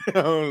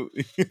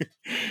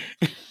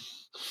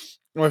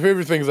 My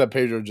favorite thing is that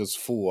Pedro just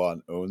full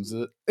on owns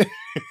it.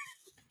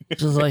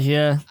 Just like,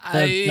 yeah.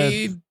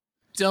 I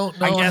don't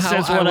know I guess how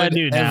that's what I I would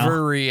do now.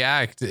 ever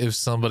react if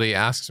somebody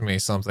asked me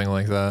something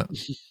like that.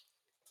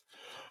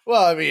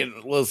 Well, I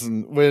mean,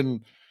 listen,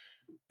 when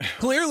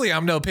clearly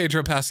I'm no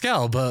Pedro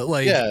Pascal, but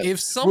like if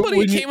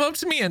somebody came up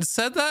to me and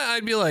said that,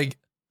 I'd be like,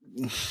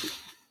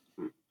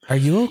 are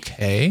you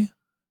okay?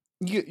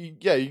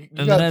 Yeah,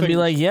 and then I'd be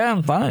like, yeah,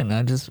 I'm fine.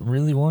 I just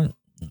really want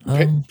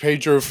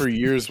Pedro for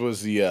years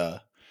was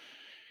the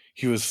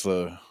he was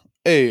the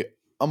hey,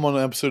 I'm on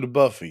an episode of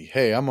Buffy.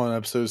 Hey, I'm on an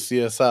episode of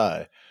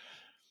CSI.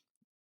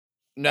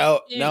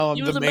 Now I'm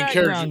the main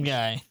character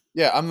guy.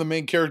 Yeah, I'm the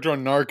main character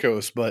on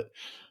Narcos, but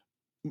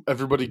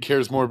everybody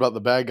cares more about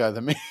the bad guy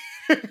than me.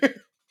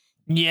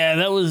 Yeah,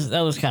 that was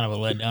kind of a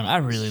letdown. I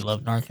really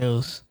love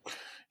Narcos.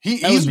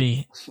 He's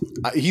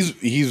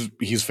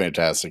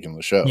fantastic in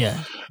the show.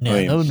 Yeah, I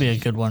mean, that would be a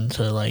good one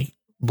to like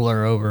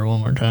blur over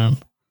one more time.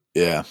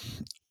 Yeah,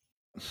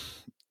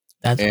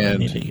 that's what I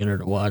need to get her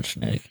to watch,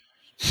 Nick.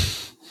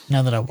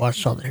 Now that I've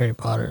watched all the Harry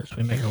Potters,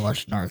 we make her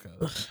watch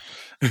Narcos,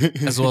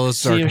 as well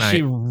as Dark Knight.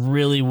 She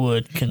really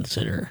would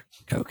consider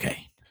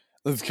cocaine.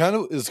 It's kind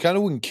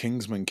of when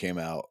Kingsman came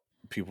out,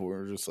 people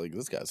were just like,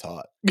 "This guy's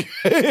hot,"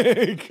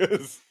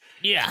 because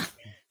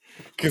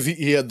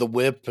he had the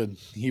whip and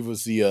he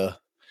was the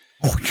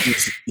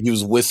he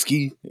was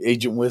whiskey,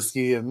 Agent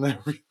Whiskey, and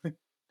everything.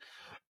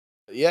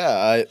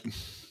 Yeah,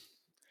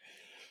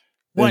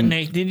 What,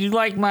 Nick? Did you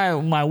like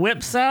my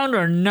whip sound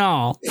or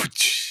no?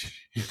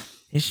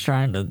 He's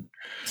trying to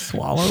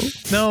swallow.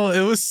 No,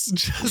 it was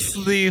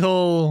just the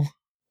whole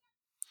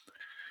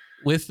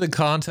with the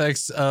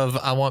context of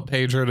I want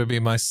Pedro to be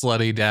my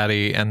slutty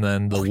daddy, and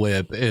then the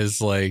whip is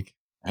like,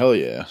 hell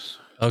yeah.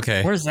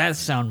 Okay, where's that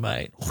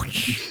soundbite?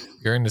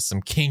 You're into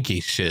some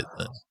kinky shit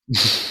then.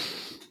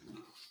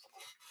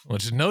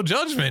 Which no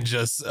judgment,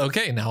 just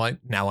okay. Now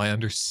I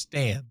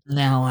understand.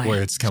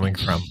 Where it's coming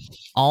from.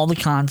 All the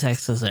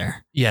context is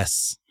there.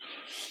 Yes,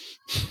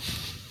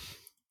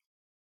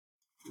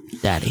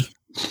 Daddy.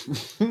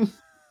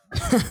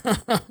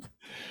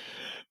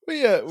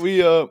 we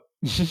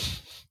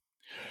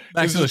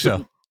back to the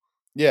show.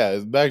 Yeah,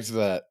 back to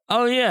that.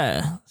 Oh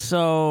yeah.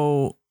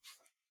 So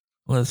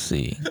let's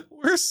see.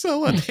 We're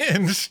so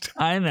unhinged.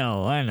 I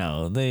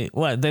know. They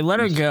let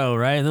her go,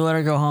 right? They let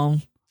her go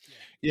home.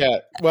 Yeah,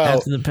 well,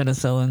 after the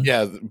penicillin.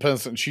 yeah, the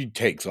penicillin. She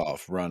takes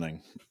off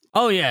running.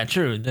 Oh yeah,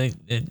 true.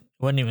 It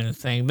wasn't even a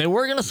thing. They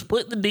were gonna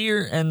split the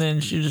deer, and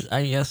then she just,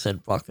 I guess,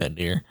 said, "Fuck that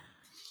deer.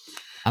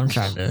 I'm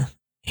trying to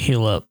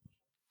heal up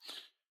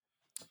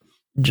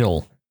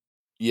Joel."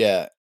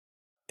 Yeah,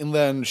 and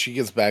then she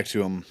gets back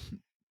to him.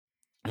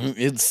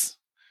 It's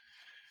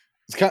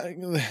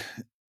kind of,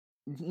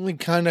 we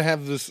kind of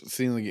have this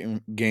scene in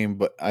the game,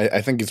 but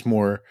I think it's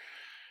more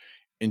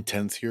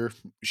intense here.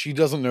 She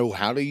doesn't know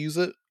how to use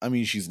it. I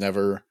mean, she's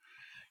never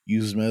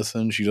used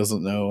medicine. She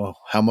doesn't know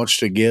how much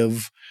to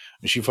give.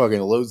 And she fucking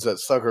loads that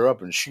sucker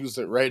up and shoots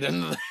it right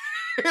in the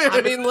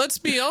I mean, let's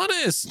be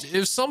honest.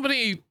 If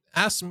somebody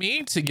asked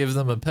me to give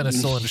them a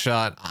penicillin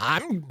shot,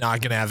 I'm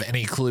not gonna have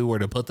any clue where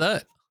to put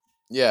that.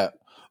 Yeah.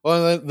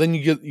 Well, then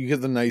you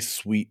get the nice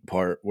sweet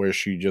part where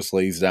she just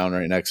lays down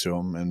right next to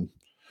him and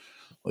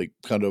like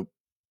kind of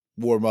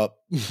warm up.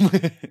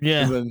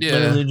 Yeah, And then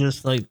literally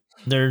just like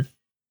they're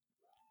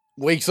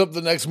wakes up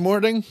the next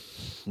morning,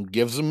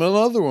 gives him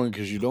another one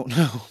because you don't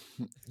know.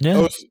 yeah.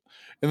 Oh,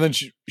 and then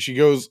she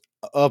goes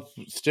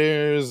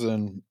upstairs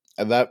and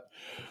at that,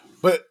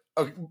 but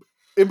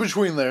in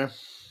between there,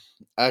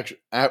 actually,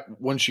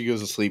 when she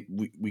goes to sleep,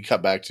 we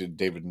cut back to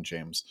David and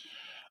James.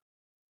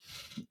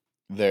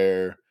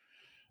 It's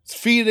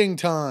feeding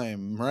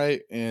time, right?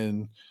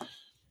 And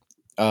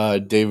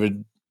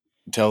David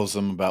tells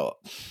them about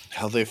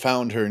how they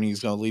found her, and he's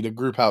going to lead a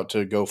group out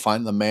to go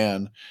find the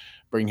man,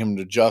 bring him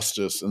to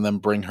justice, and then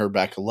bring her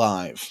back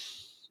alive.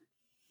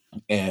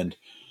 And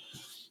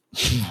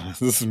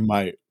this is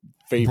my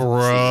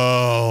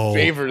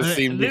favorite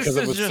scene because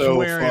it was so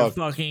where it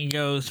fucking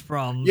goes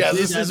from. Yeah,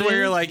 this is where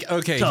you're like,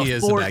 okay, he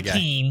is 14. A bad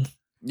guy.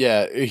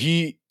 Yeah,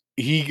 he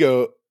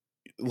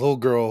little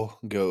girl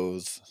who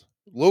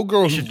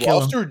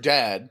lost her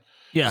dad.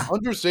 Yeah,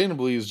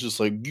 understandably is just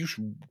like, you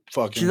should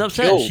fucking. She's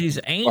upset. She's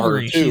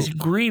angry. She's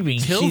grieving.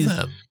 Kill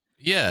him.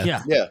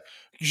 Yeah.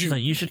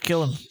 You should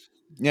kill him.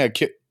 Yeah,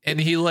 and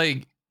he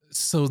like,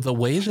 so the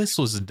way this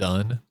was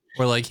done,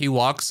 where like he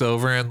walks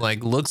over and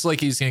like looks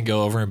like he's gonna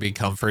go over and be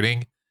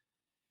comforting,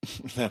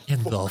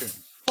 and the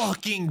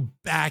fucking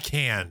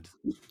backhand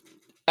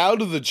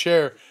out of the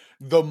chair.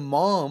 The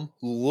mom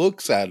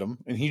looks at him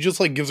and he just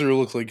like gives her a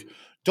look like,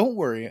 don't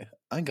worry,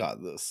 I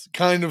got this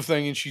kind of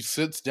thing. And she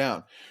sits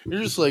down.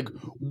 You're just like,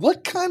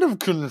 what kind of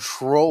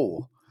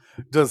control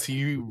does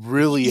he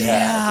really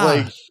have?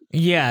 Like,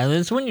 yeah,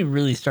 that's when you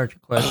really start to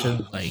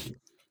question, like,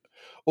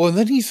 well, and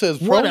then he says,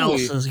 what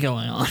else is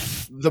going on?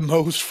 The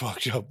most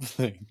fucked up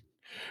thing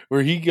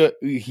where he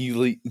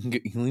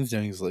leans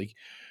down. He's like,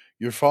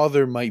 your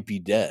father might be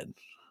dead,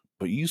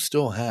 but you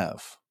still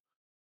have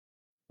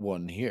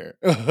one here.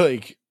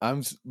 Like,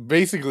 I'm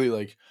basically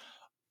like,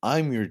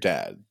 I'm your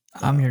dad.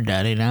 I'm your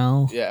daddy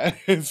now. Yeah,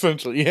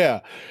 essentially. Yeah.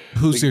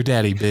 Who's like, your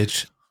daddy,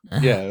 bitch?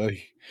 Yeah.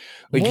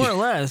 Like more or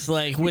less,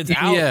 like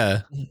without.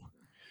 Yeah.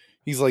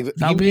 He's like,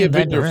 he may have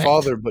been your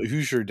father, but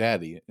who's your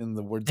daddy? In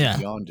the words of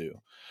Yondu.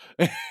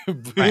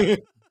 Right.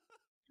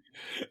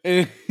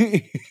 and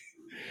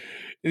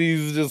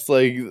he's just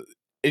like,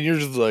 and you're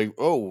just like,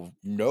 oh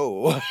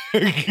no.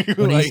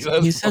 Like,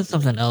 he said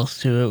something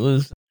else too. It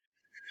was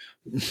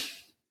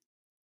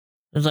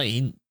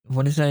like,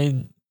 what did he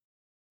say?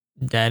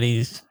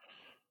 Daddy's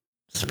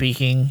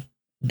speaking,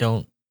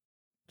 don't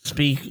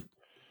speak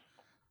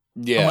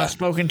unless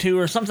spoken to,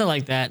 or something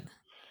like that.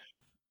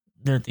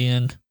 There at the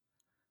end.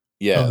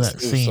 Yeah,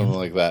 something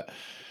like that.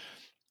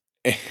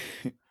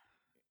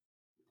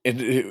 And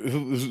it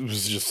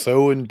was just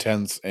so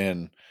intense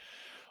and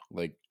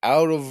like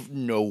out of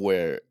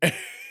nowhere.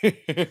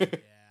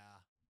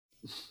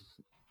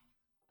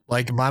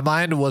 Like, my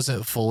mind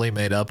wasn't fully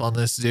made up on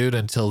this dude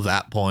until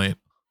that point.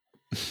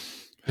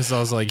 Because I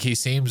was like, he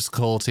seems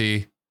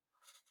culty,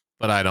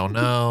 but I don't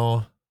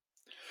know.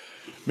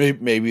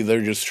 Maybe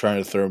they're just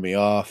trying to throw me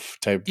off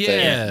type thing.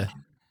 Yeah.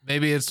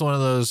 Maybe it's one of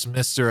those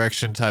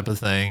misdirection type of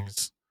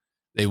things.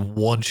 They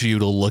want you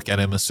to look at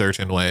him a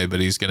certain way, but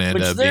he's going to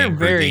end up being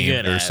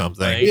redeemed or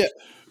something. Right? Yeah,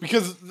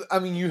 because I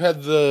mean, you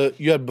had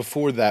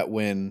before that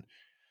when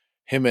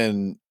you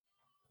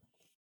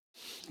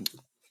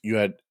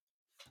had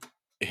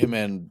him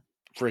and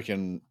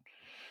freaking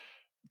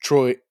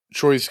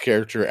Troy's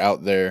character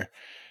out there,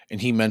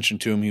 and he mentioned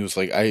to him, he was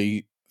like,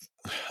 I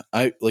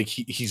like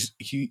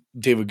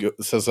David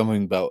says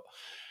something about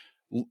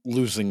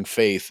losing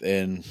faith,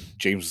 and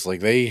James is like,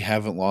 they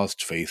haven't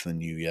lost faith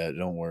in you yet,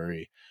 don't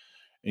worry.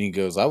 And he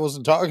goes, I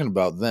wasn't talking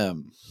about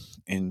them.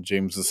 And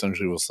James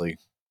essentially was like,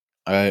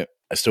 I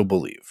still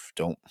believe,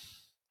 don't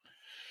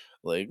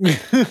like.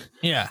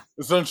 Yeah,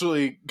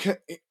 essentially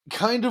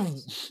kind of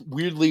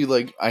weirdly,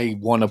 like, I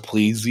want to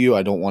please you,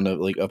 I don't want to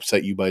like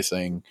upset you by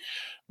saying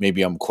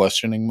maybe I'm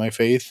questioning my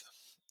faith.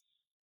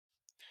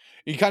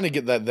 You kind of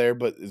get that there,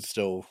 but it's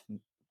still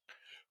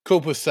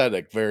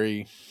copacetic,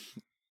 very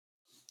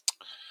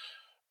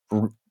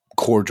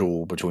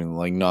cordial between,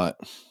 like, not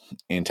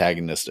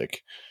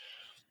antagonistic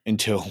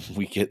until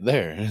we get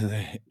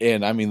there.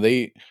 And I mean,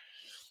 they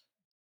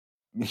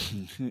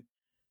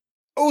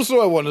also,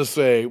 I want to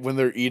say, when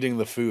they're eating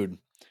the food,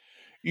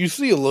 you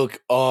see a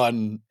look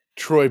on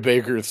Troy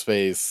Baker's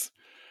face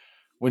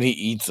when he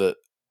eats it,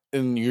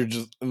 and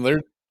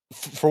they're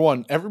for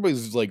one,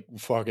 everybody's like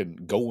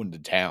fucking going to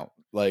town.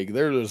 Like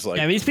they're just like,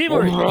 yeah, these people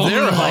are "Oh, eating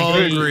they're like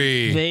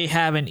hungry." they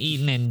haven't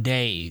eaten in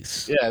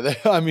days. yeah,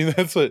 I mean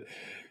that's what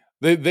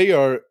they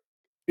are.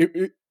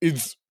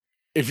 It's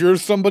if you're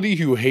somebody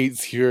who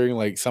hates hearing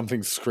like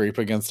something scrape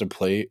against a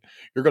plate,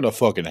 you're gonna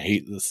fucking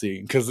hate the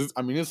scene because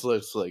I mean it's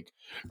just like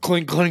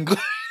clink clink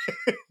clink.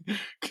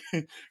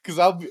 Because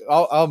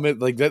I'll admit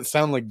like that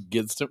sound like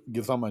gets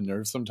on my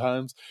nerves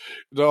sometimes.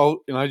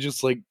 And I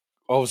just like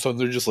all of a sudden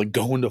they're just like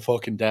going to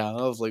fucking down.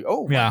 I was like,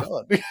 oh my Yeah.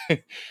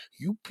 god,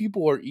 you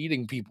people are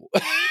eating people.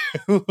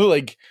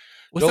 Like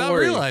don't Without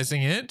worry.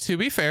 realizing it, to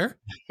be fair.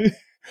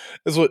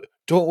 That's what.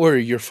 Don't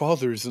worry, your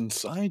father's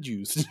inside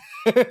you.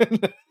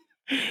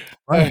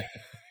 Right.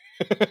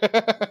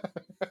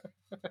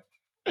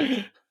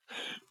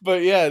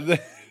 But yeah,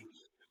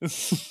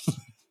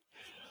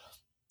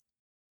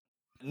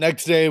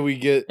 next day we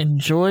get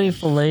Enjoy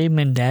filet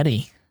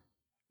mignon.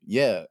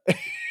 yeah.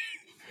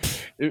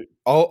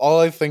 All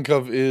I think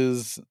of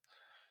is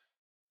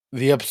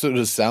the episode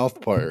of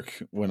South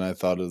Park when I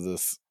thought of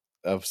this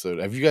episode.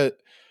 Have you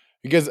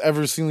guys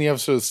ever seen the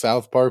episode of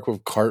South Park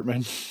with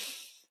Cartman?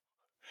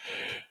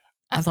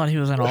 I thought he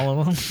was in all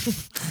of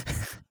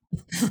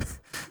them.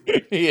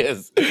 He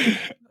is.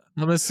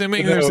 I'm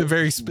assuming No. there's a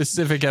very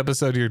specific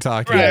episode you're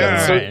talking Right,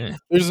 about. So right.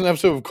 there's an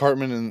episode of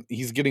Cartman and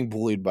he's getting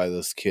bullied by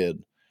this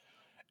kid.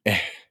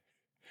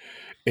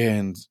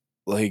 And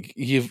like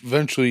he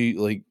eventually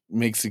like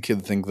makes the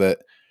kid think that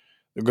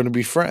they're going to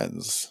be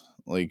friends.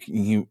 Like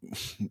he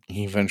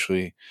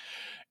eventually,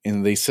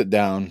 and they sit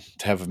down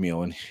to have a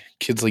meal, and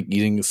kid's like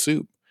eating a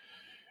soup.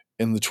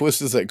 And the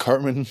twist is that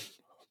Cartman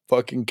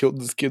fucking killed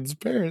this kid's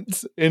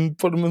parents and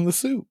put them in the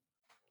soup.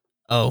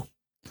 Oh,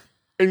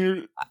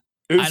 And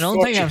I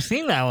don't think I've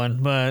seen that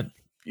one, but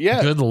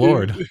yeah, Good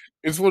Lord.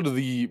 it's one of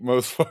the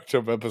most fucked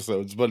up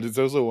episodes, but it's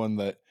also one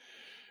that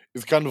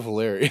is kind of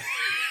hilarious.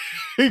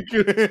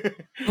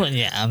 well,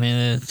 yeah, I mean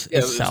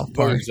it's South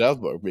Park.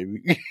 South Park,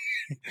 baby.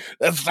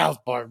 That's South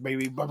Park,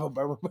 baby.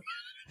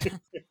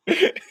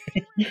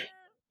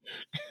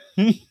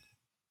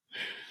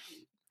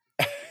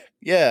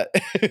 Yeah,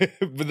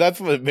 but that's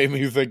what it made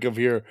me think of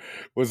here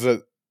was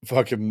that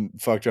fucking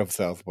fucked up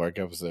South Park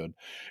episode.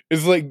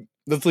 It's like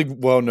that's like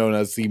well known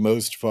as the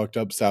most fucked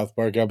up South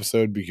Park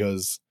episode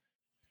because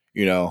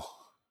you know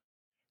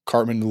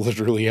Cartman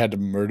literally had to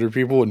murder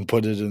people and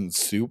put it in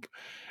soup,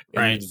 and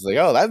you're Right. just like,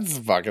 oh, that's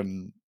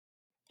fucking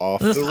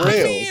off This- the I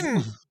rails.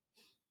 mean,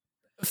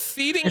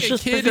 feeding It's a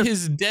just kid because-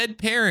 his dead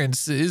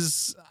parents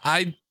is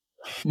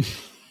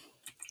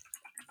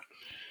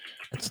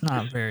It's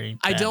not very.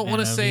 I don't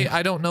want to Batman of say you.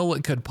 I don't know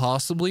what could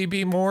possibly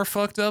be more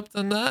fucked up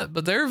than that,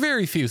 but there are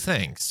very few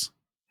things.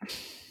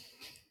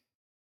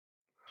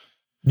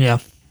 Yeah.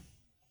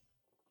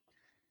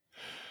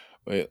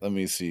 Wait, let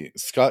me see.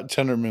 Scott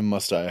Tenorman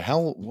Must Die.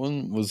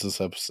 When was this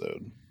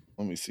episode?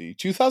 Let me see.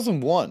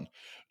 2001.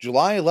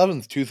 July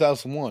 11th,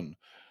 2001.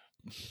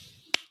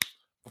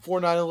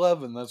 Before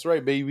 9/11. That's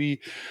right, baby.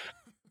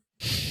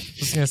 I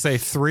was gonna say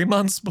 3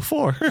 months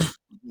before.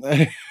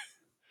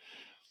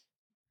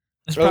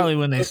 It's probably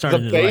when they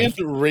started. The band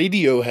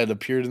Radiohead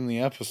appeared in the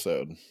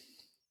episode.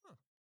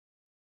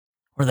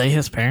 Were they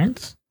his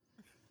parents?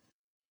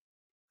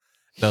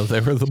 No, they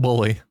were the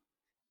bully.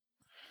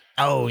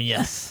 Oh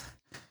yes,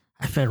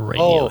 I said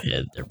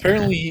Radiohead. Their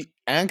Apparently, parents. he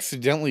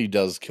accidentally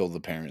does kill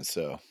the parents,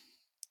 so.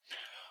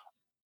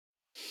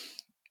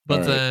 But All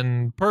right.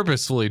 then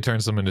purposefully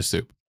turns them into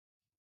soup.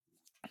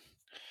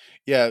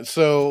 Yeah,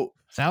 so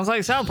Sounds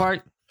like South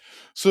Park.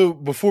 So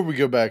before we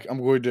go back, I'm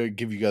going to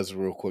give you guys a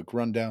real quick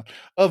rundown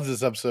of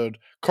this episode.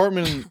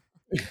 Cartman's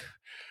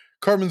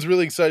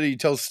really excited. He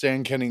tells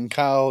Stan, Kenny, and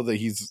Kyle that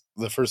he's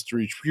the first to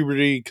reach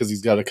puberty because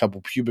he's got a couple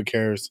pubic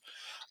hairs.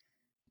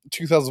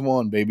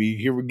 2001, baby.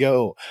 Here we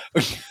go.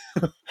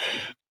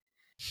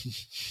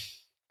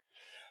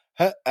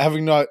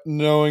 Having not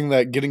knowing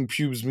that getting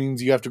pubes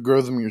means you have to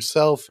grow them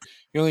yourself.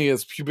 He only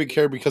has pubic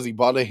hair because he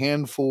bought a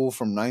handful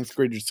from 9th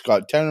grader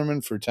Scott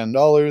Tenorman for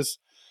 $10.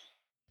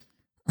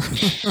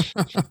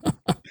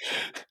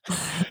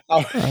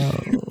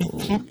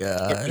 Oh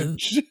god.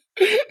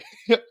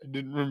 I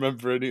didn't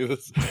remember any of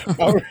this.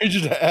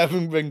 Outraged at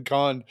having been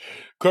conned,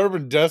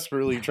 Cartman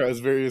desperately tries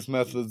various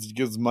methods to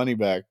get his money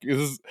back. This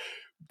is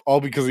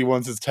all because he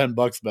wants his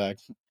 $10 back.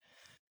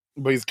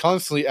 But he's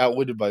constantly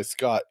outwitted by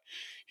Scott.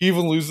 He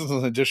even loses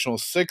an additional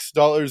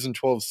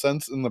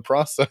 $6.12 in the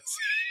process.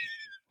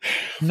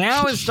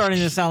 Now it's starting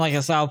to sound like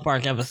a South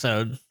Park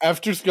episode.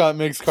 After Scott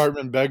makes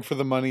Cartman beg for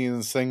the money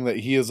and saying that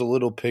he is a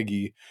little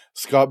piggy,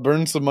 Scott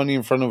burns the money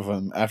in front of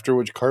him, after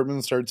which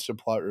Cartman starts to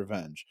plot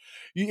revenge.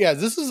 Yeah,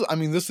 this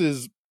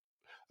is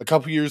a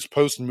couple years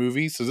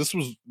post-movie, so this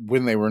was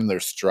when they were in their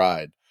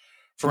stride.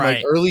 From like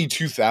Right. early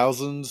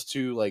 2000s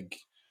to like,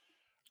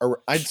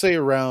 I'd say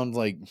around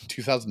like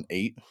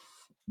 2008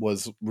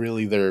 was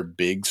really their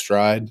big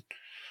stride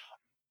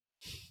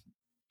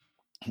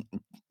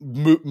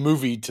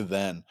movie to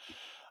then.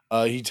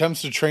 He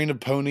attempts to train a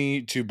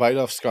pony to bite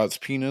off Scott's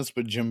penis,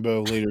 but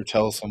Jimbo later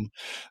tells him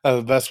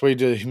the best way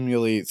to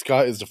humiliate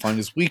Scott is to find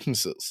his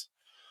weaknesses.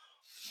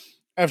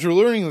 After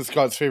learning that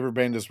Scott's favorite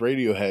band is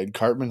Radiohead,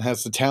 Cartman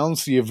has the town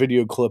see a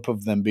video clip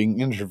of them being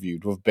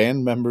interviewed, with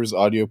band members'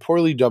 audio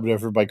poorly dubbed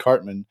over by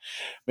Cartman,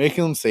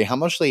 making them say how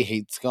much they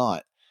hate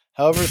Scott.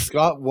 However,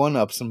 Scott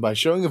one-ups him by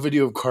showing a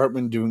video of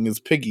Cartman doing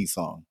his Piggy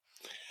song.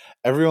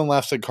 Everyone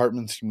laughs at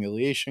Cartman's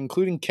humiliation,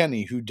 including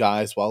Kenny, who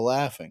dies while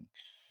laughing.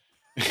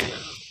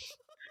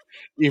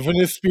 Even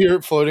his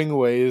spirit floating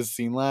away is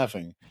seen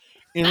laughing.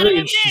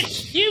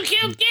 Enraged, you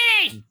killed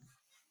Kenny!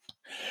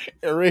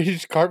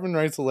 Enraged, Cartman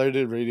writes a letter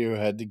to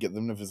Radiohead to get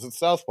them to visit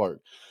South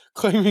Park,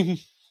 claiming,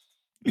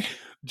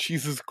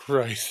 Jesus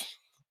Christ,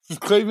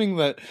 claiming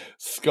that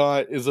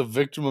Scott is a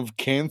victim of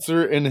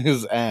cancer in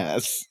his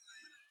ass.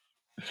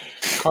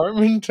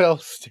 Cartman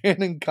tells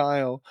Stan and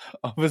Kyle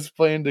of his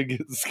plan to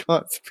get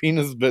Scott's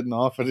penis bitten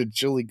off at a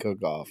chili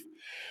cook-off,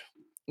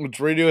 which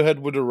Radiohead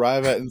would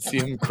arrive at and see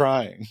him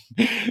crying,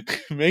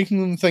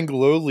 making them think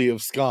lowly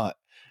of Scott.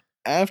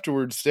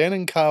 Afterwards, Stan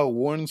and Kyle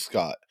warn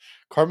Scott.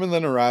 Cartman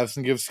then arrives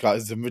and gives Scott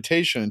his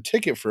invitation and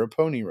ticket for a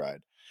pony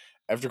ride.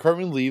 After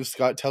Cartman leaves,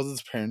 Scott tells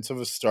his parents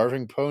of a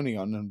starving pony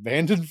on an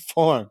abandoned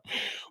farm,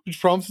 which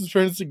prompts his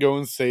parents to go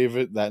and save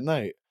it that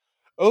night.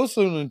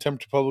 Also, in an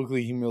attempt to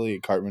publicly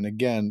humiliate Cartman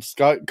again,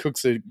 Scott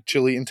cooks a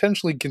chili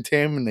intentionally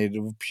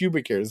contaminated with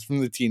pubic hairs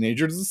from the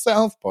teenagers of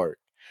South Park.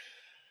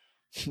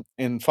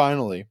 And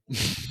finally,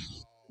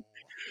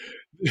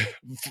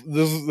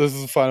 this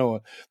is the final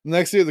one. The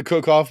next day at the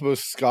cook-off, both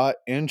Scott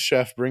and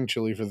Chef bring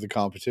chili for the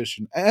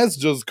competition, as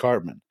does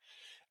Cartman.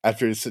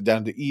 After they sit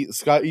down to eat,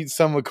 Scott eats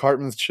some of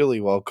Cartman's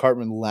chili while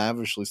Cartman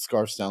lavishly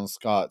scarfs down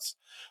Scott's,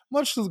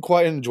 much to the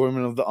quiet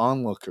enjoyment of the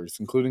onlookers,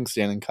 including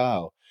Stan and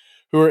Kyle,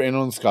 who are in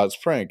on Scott's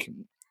prank.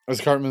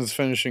 As Cartman is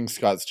finishing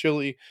Scott's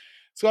chili,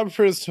 Scott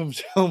prepares to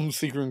tell him the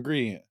secret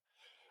ingredient.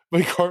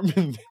 But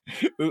Cartman,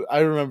 I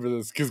remember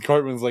this because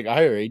Cartman's like,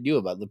 I already knew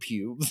about the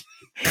pubes.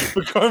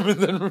 But Cartman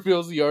then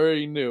reveals he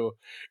already knew,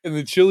 and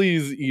the chili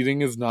he's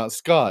eating is not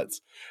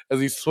Scott's, as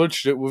he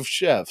switched it with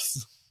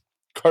Chef's.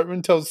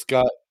 Cartman tells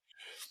Scott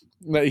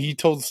that he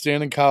told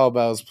Stan and Kyle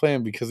about his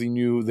plan because he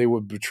knew they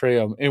would betray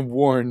him and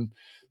warn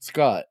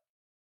Scott.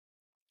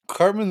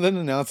 Cartman then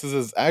announces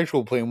his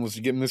actual plan was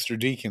to get Mr.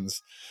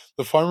 Deakins,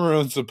 the farmer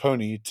owns the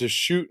pony, to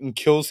shoot and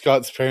kill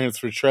Scott's parents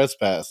for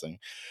trespassing,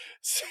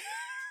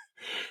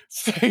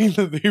 saying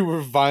that they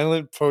were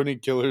violent pony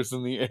killers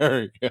in the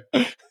area.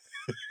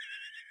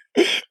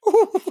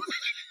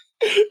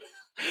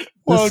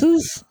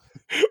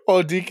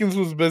 While Deakins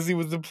was busy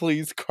with the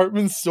police,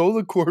 Cartman stole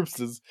the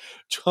corpses,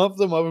 chopped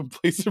them up, and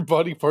placed their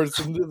body parts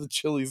into the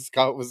chili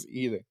Scott was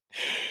eating.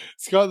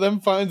 Scott then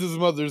finds his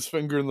mother's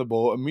finger in the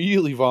bowl,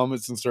 immediately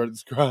vomits, and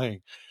starts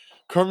crying.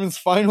 Cartman's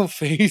final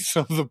phase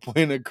of the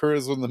plan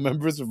occurs when the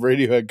members of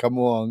Radiohead come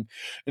along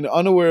and,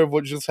 unaware of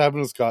what just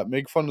happened to Scott,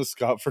 make fun of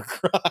Scott for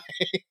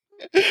crying.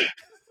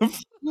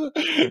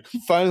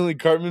 Finally,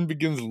 Cartman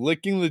begins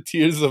licking the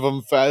tears of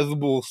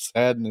unfathomable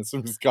sadness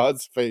from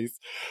Scott's face,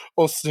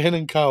 while Stan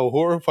and Kyle,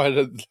 horrified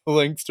at the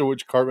lengths to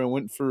which Cartman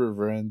went for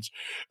revenge,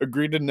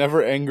 agree to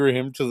never anger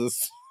him to the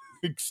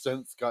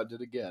extent Scott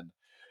did again.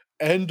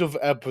 End of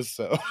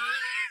episode.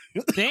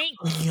 Thank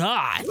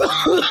God.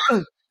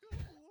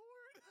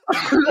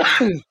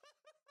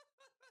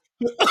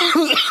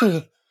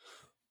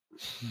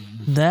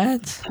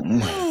 That.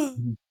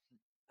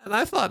 And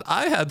I thought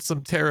I had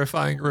some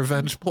terrifying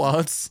revenge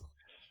plots.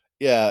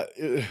 Yeah.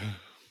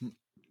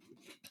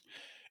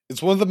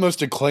 It's one of the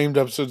most acclaimed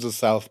episodes of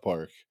South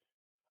Park.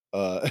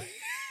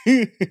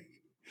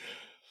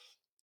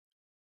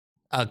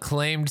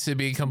 Claimed to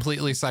be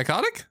completely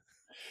psychotic?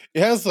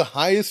 It has the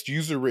highest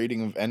user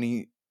rating of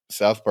any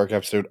South Park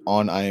episode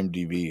on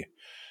IMDb.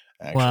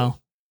 Actually. Wow.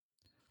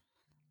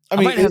 I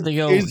mean, might have to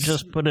go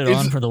just put it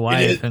on for the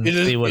wife and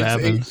see what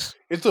happens.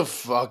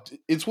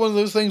 It's one of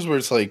those things where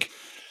it's like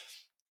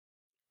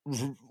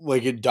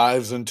it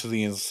dives into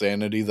the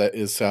insanity that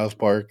is South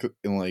Park,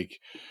 and like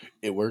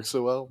it works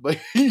so well. But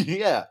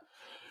yeah,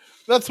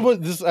 that's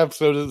what this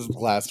episode of The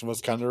Last of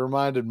Us kind of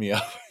reminded me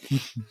of.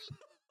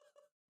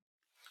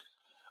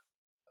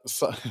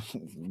 So,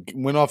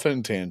 went off on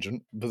a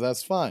tangent, but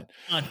that's fine.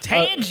 A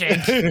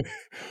tangent?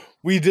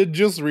 We did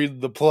just read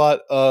the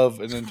plot of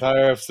an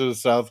entire episode of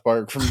South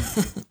Park from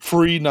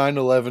pre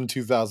 9/11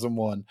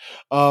 2001.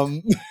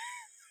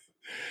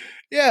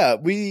 Yeah,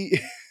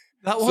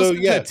 that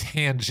wasn't a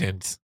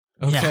tangent.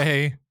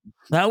 Okay, yeah.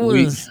 That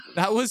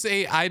was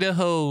a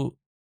Idaho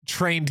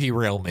train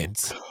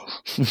derailment.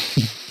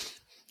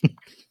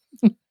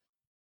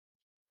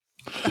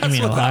 I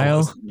mean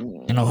Ohio?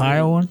 An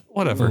Ohio one?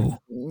 Whatever.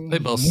 Ooh. They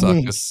both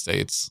suck as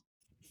states.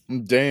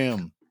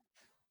 Damn.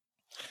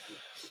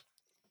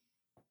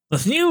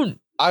 With you,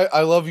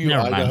 I love you,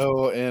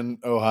 Idaho and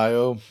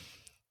Ohio.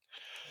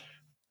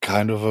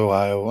 Kind of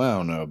Ohio. I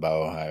don't know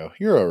about Ohio.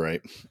 You're all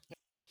right.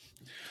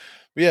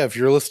 But yeah, if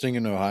you're listening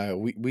in Ohio,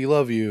 we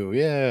love you.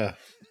 Yeah.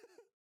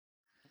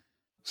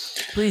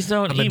 Please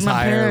don't eat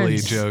my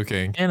parents.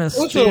 Joking. In a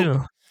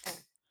stew.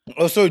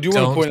 Also, I do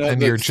want to point out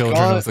send that your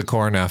children of the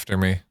corn after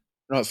me.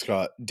 Not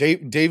Scott.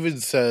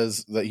 David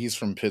says that he's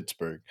from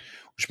Pittsburgh,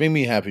 which made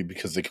me happy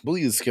because they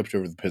completely skipped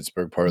over the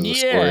Pittsburgh part of the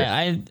story.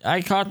 Yeah,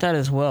 I caught that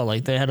as well.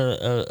 Like they had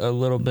a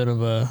little bit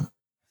of a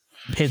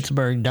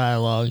Pittsburgh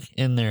dialogue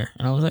in there,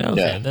 and I was like,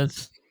 okay,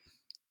 that's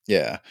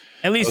At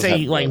least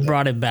they like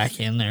brought it back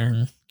in there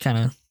and kind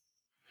of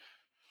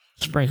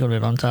sprinkled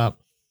it on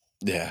top.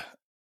 Yeah.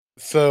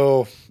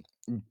 So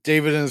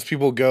David and his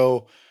people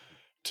go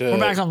to. We're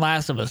back on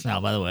Last of Us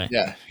now, by the way.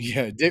 Yeah.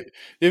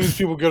 David's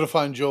people go to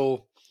find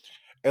Joel.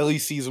 Ellie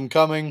sees him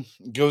coming,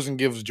 goes and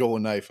gives Joel a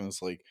knife, and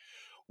it's like,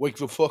 wake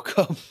the fuck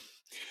up.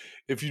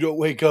 If you don't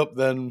wake up,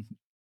 then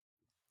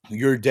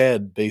you're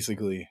dead,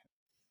 basically.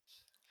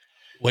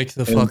 Wake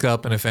the fuck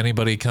up, and if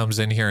anybody comes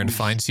in here and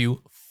finds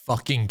you,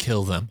 fucking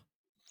kill them.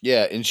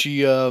 Yeah, and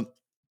she I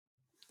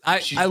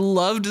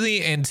loved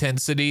the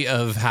intensity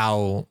of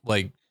how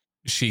like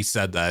she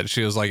said that.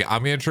 She was like,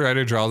 I'm gonna try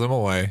to draw them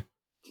away.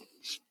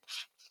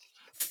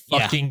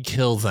 Fucking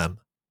kill them.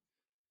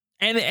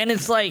 And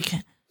it's like,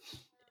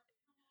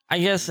 I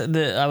guess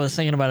I was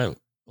thinking about it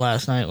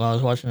last night while I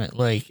was watching it.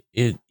 Like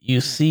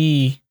you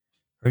see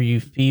or you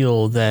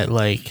feel that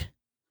like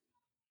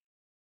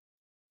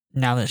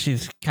now that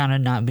she's kind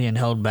of not being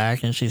held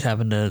back and she's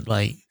having to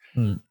like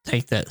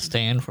take that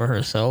stand for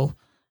herself,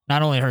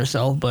 not only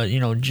herself but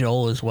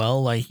Joel as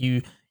well. Like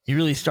you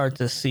really start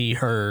to see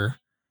her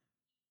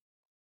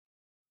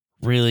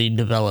really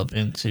develop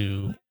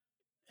into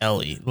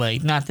Ellie.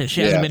 Like not that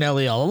she hasn't been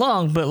Ellie all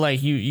along, but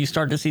like you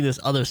start to see this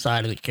other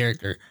side of the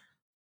character.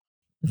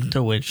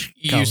 To which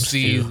you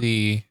see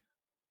the.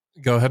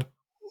 Go ahead.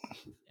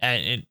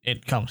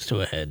 It comes to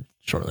a head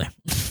shortly.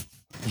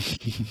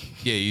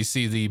 Yeah, you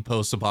see the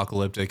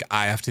post-apocalyptic.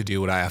 I have to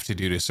do what I have to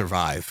do to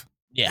survive.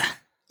 Yeah.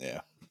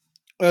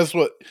 That's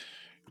what.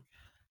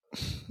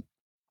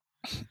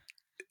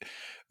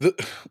 The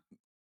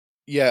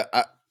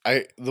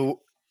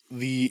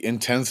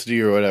intensity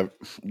or whatever.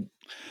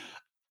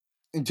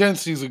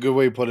 Intensity is a good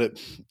way to put it.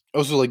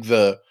 Also, like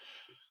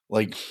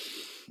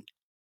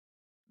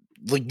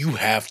you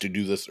have to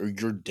do this or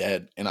you're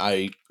dead and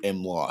I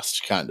am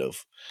lost, kind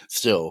of.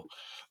 Still,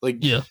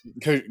 like,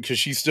 because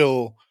she's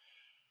still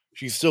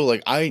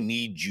like, I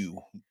need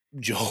you,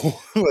 Joe.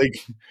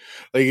 like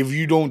if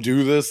you don't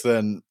do this,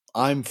 then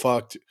I'm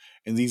fucked,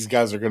 and these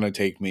guys are gonna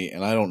take me,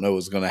 and I don't know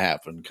what's gonna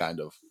happen,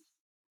 kind of.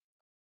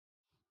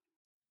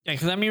 Yeah,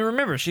 because I mean,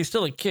 remember, she's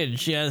still a kid.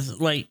 She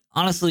has, like,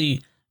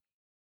 honestly,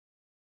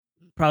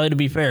 probably to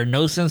be fair,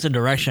 no sense of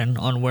direction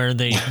on where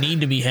they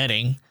need to be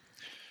heading.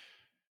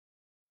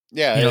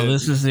 Yeah,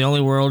 this is the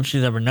only world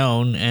she's ever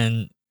known,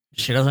 and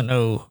she doesn't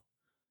know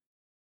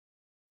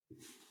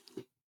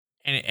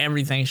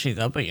everything she's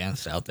up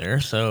against out there.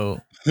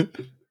 So,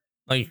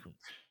 like,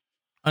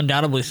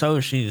 undoubtedly so,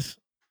 she's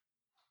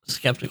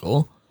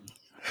skeptical.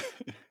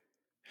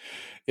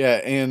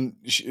 Yeah, and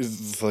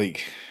she's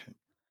like,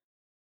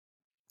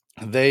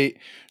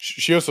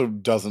 she also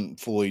doesn't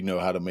fully know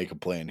how to make a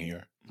plan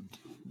here.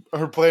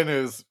 Her plan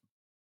is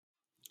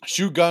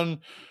shoot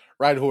gun,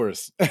 ride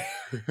horse.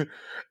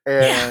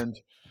 And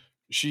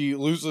she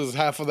loses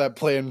half of that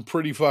plan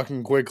pretty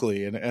fucking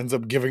quickly and ends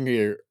up giving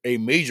her a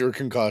major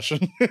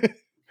concussion.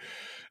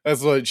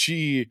 That's what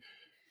she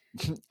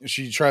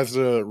tries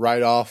to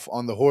ride off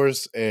on the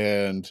horse,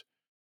 and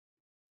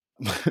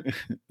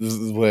this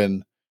is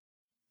when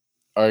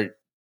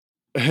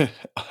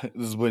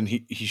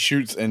he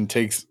shoots and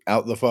takes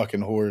out the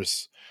fucking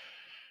horse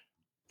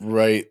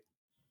right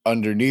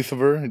underneath of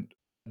her.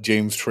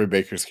 James Troy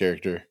Baker's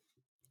character.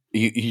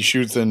 He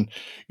shoots and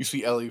you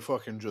see Ellie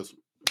fucking just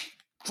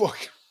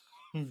fuck.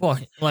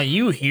 Like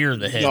you hear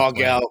the head knock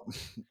out.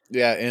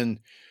 Yeah, and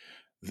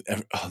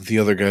the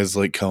other guys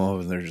like come up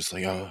and they're just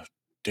like, oh,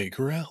 take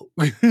her out.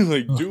 Like,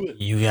 do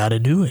it. You gotta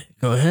do it.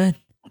 Go ahead.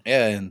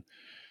 Yeah, and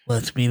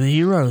let's be the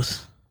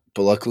heroes.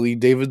 But luckily,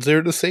 David's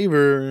there to save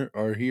her,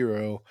 our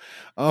hero.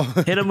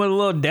 Hit him with a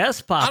little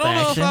death pop action. I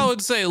don't know if I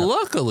would say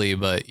luckily,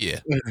 but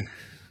yeah.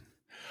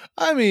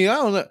 I mean,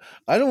 I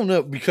don't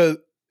know because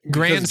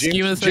grand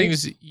scheme of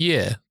things,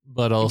 yeah.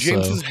 But also,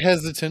 James is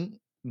hesitant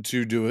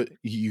to do it.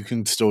 You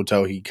can still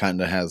tell he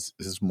kind of has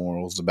his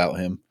morals about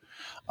him,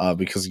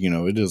 because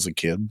it is a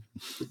kid.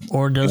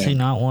 Or does he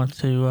not want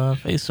to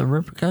face the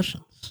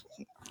repercussions?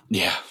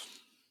 Yeah.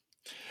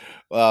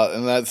 Well,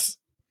 and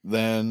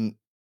then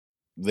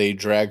they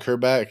drag her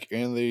back,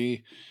 and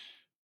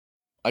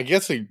I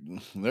guess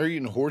they're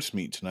eating horse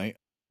meat tonight.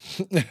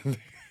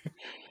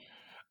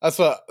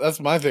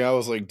 That's my thing. I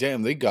was like,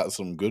 damn, they got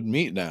some good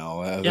meat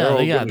now. Yeah,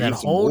 they got that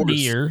whole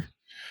deer,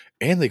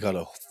 and they got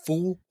a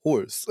full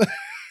horse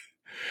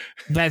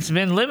that's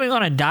been living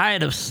on a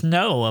diet of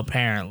snow.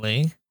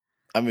 Apparently,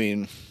 I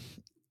mean,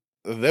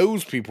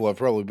 those people have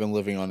probably been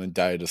living on a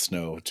diet of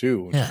snow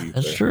too. Yeah,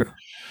 that's true.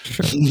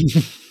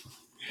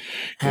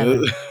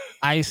 Having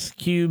ice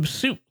cube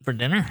soup for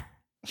dinner.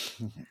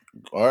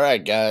 All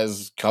right,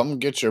 guys, come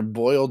get your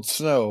boiled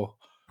snow.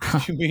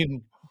 You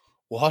mean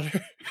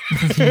water?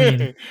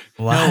 No,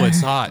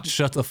 it's hot.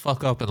 Shut the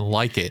fuck up and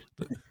like it.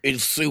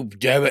 It's soup,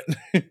 damn it.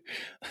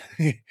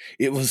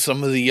 It was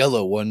some of the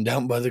yellow one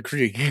down by the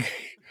creek.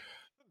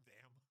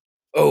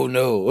 Oh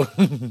no.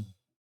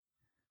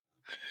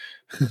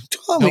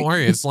 Tommy. Don't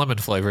worry, it's lemon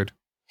flavored.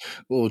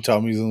 Little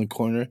Tommy's in the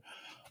corner.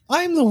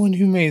 I'm the one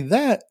who made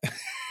that.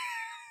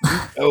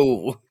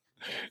 Oh.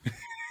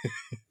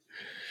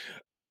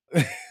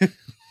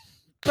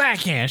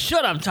 Backhand.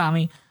 Shut up,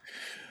 Tommy.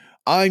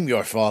 I'm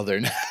your father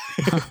now.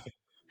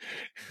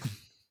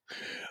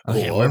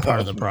 Okay, we're part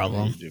of the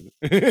problem.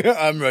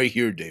 I'm right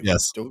here, David.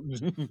 Yes.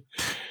 Don't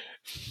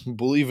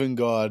believe in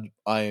God.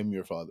 I am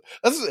your father.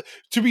 That's,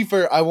 to be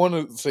fair, I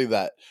want to say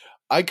that.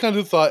 I kind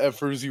of thought at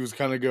first he was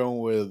kind of going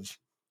with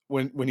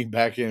when he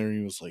backhanded,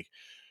 he was like,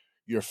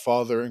 "Your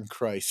father in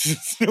Christ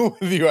is still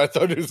with you." I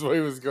thought is what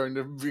he was going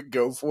to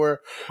go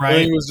for. Right. And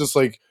then he was just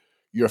like,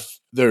 "You're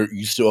there.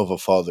 You still have a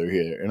father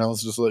here," and I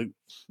was just like,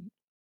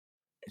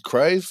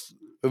 "Christ."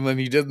 And then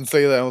he didn't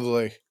say that. I was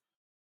like,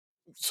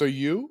 "So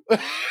you?"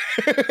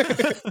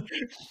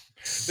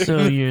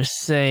 So you're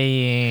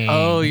saying?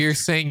 Oh, you're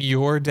saying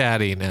your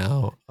daddy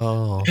now.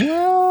 Oh,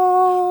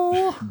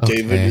 Well,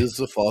 David okay. is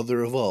the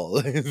father of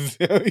all.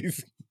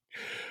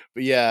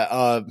 But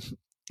yeah,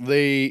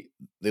 they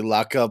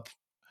lock up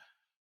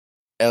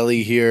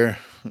Ellie here,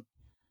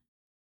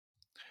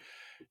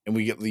 and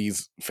we get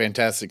these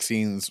fantastic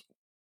scenes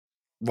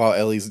while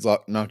Ellie's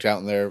knocked out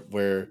in there,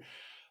 where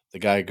the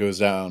guy goes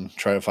down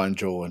try to find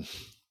Joel. And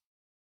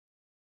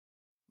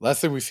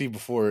last thing we see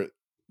before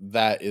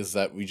that is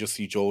that we just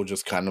see Joel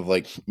just kind of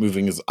like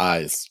moving his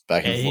eyes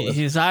back and forth.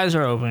 his eyes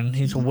are open.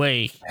 He's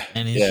awake,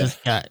 and he's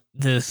just got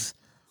this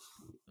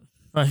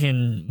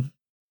fucking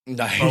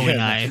Bowie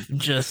knife,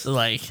 just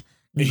like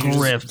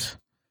gripped.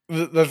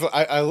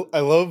 I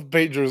love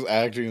Pedro's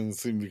acting in the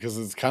scene because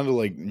it's kind of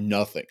like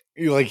nothing.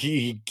 Like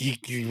he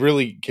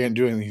really can't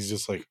do anything. He's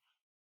just like,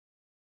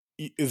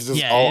 it's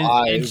just all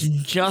eyes.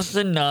 It's just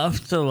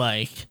enough to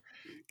like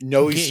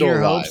He's still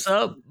your alive. hopes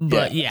up,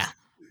 but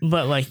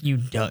but like you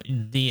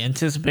don't. The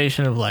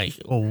anticipation of like,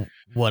 oh,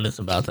 what is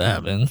about to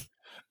happen?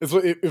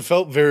 It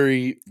felt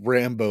very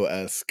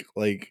Rambo-esque,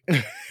 like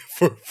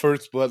for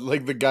First Blood.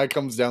 Like the guy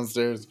comes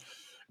downstairs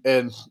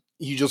and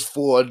he just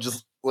full on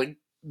just like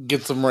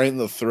gets him right in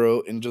the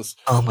throat and just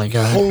oh my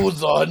god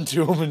holds on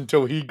to him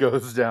until he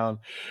goes down,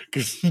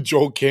 because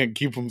Joel can't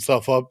keep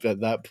himself up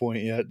at that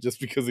point yet, just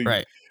because he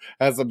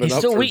hasn't been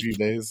up for a few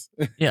days.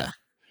 Yeah.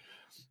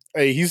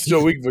 Hey, he's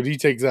still weak, but he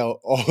takes out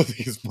all of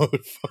these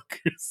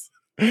motherfuckers.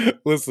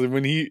 Listen,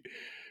 when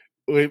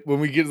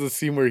we get to the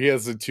scene where he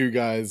has the two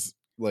guys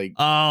like,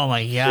 oh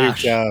my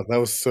gosh, yeah, that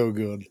was so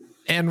good.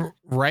 And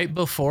right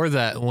before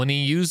that, when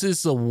he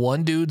uses the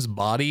one dude's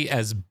body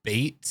as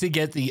bait to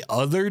get the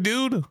other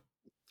dude,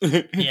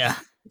 yeah,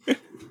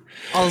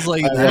 I was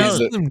like,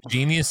 that's some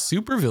genius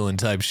supervillain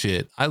type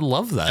shit. I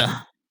love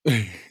that.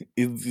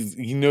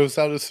 He knows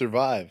how to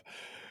survive.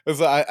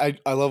 So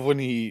I love when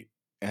he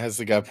has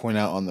the guy point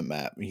out on the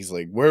map. He's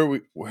like,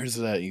 where's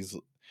it at? He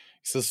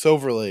says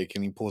Silver Lake,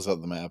 and he pulls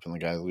out the map, and the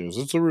guy goes,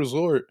 it's a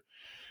resort.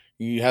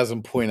 He has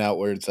him point out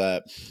where it's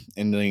at,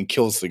 and then he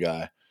kills the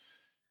guy.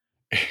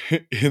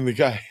 And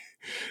the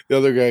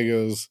other guy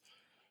goes,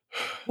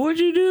 what'd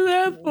you do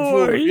that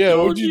for?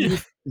 What'd you do?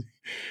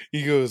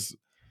 He goes,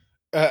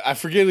 I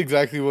forget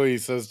exactly what he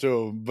says to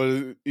him,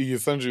 but he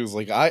essentially was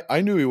like,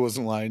 I knew he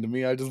wasn't lying to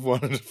me. I just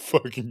wanted to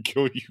fucking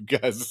kill you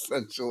guys,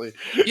 essentially.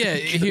 Yeah,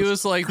 he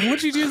was like,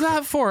 what'd you do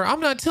that for? I'm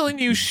not telling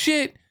you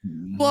shit.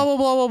 Blah, blah,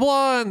 blah, blah,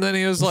 blah. And then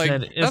he was like,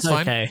 that's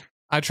fine.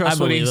 I trust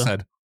what he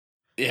said.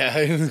 Yeah.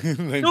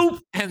 And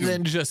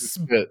then just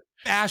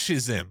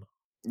bashes him.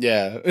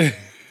 Yeah.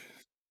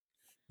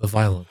 The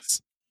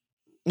violence.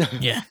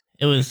 Yeah,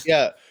 it was.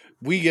 Yeah,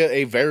 we get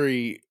a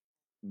very,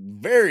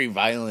 very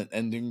violent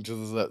ending to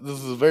this. This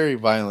is a very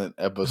violent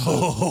episode.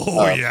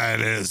 Oh, yeah,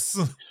 it is.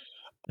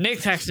 Nick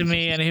texted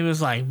me and he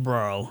was like,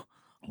 bro,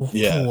 what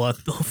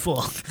the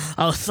fuck?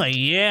 I was like,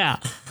 yeah.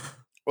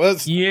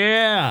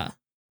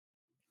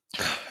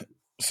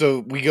 So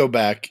we go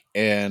back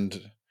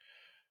and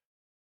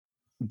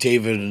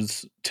David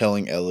is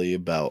telling Ellie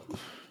about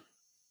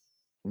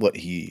what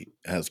he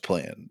has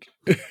planned.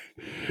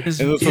 His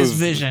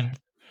vision.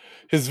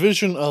 His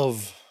vision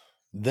of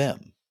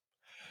them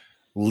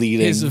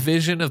leading. His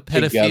vision of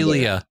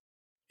pedophilia.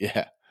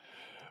 Together.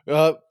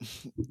 Yeah.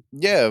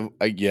 Yeah,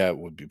 it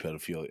would be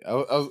pedophilia.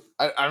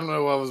 I don't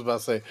know what I was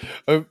about to say.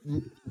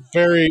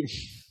 Very,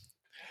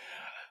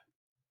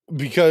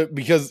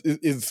 because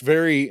it's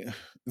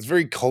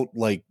very cult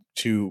like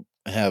to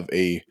have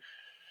a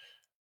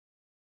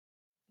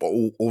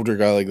older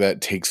guy like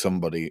that take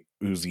somebody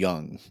who's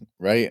young,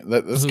 right?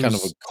 That's kind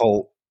of a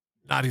cult,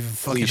 not even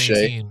fucking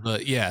cliche. 18,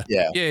 but yeah.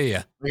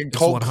 Like a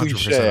cult 100%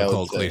 cliche, a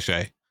cult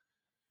cliche.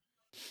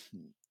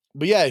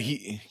 But yeah,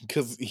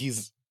 because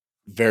he's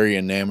very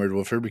enamored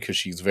with her, because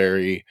she's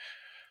unlike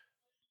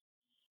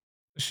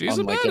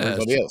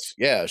everybody else.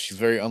 Yeah, she's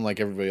very unlike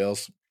everybody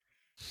else.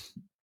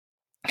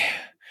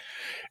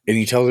 And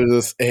he tells her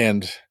this,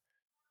 and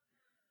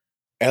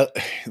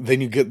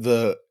then you get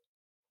the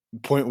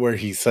point where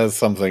he says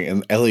something,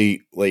 and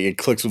Ellie, like, it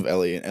clicks with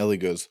Ellie, and Ellie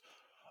goes,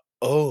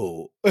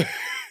 oh,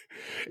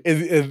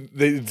 and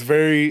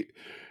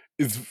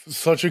it's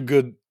such a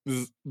good.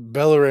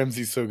 Bella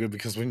Ramsey's so good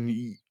because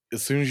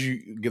as soon as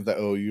you get that,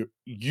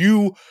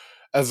 you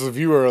as a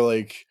viewer are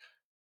like,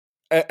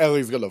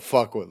 Ellie's gonna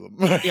fuck with him.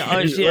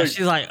 Yeah, she's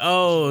like,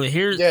 oh,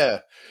 here's yeah,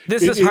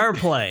 this is her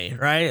play,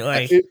 right?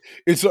 Like,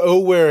 it's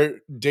where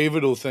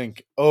David will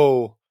think,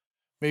 oh,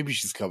 maybe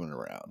she's coming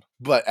around,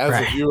 but as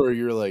a viewer,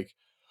 you're like,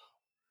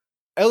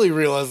 Ellie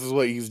realizes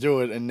what he's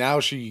doing, and now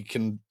she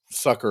can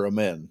sucker him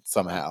in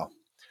somehow.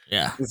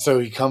 Yeah. And so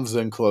he comes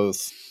in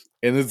close,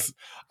 and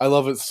I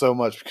love it so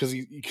much because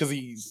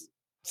he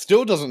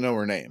still doesn't know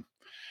her name.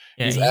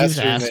 Yeah, He's asked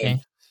her name.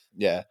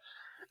 Yeah,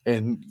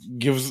 and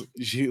gives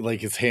she like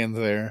his hand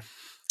there,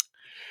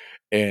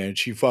 and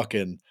she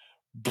fucking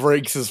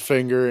breaks his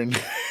finger and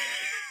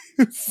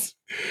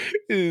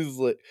is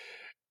like,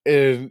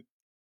 and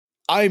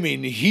I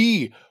mean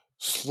he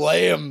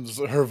slams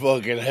her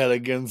fucking head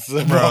against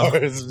the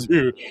bars,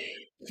 dude.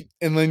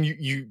 And then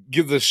you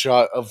get the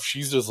shot of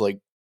she's just like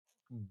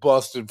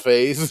busted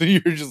face, and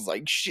you're just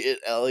like, shit,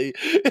 Ellie.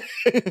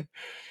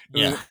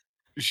 Yeah.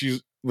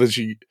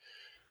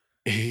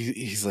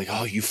 He's like,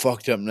 oh, you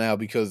fucked up now,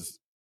 because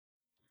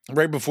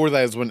right before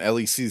that is when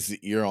Ellie sees the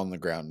ear on the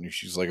ground, and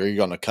she's like, are you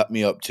gonna cut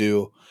me up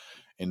too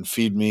and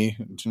feed me?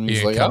 And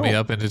he's like, cut me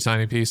up into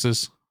tiny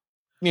pieces.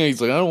 Yeah,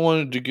 he's like, I don't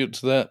want to get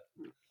to that.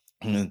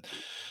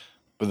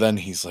 But then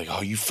he's like,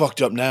 oh, you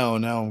fucked up now,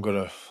 and now I'm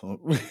gonna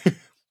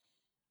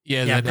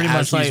yeah, then pretty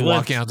as much he's like,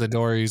 walking out the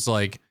door, he's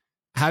like,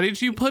 how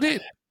did you put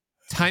it?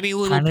 Tiny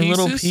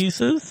little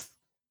pieces?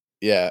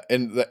 Yeah,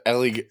 and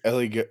Ellie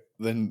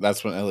then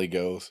that's when Ellie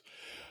goes,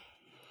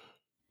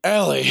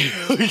 Ellie.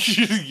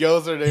 She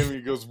yells her name, and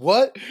he goes,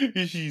 what?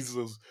 She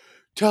says,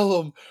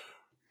 tell him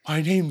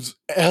my name's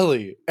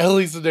Ellie.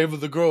 Ellie's the name of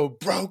the girl who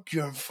broke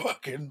your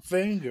fucking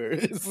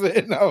fingers.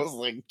 And I was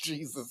like,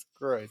 Jesus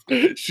Christ.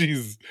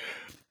 She's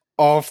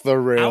off the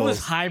rails. I was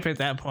hype at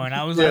that point.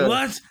 I was like,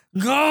 let's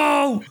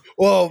go.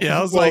 Well, yeah,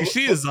 I was like,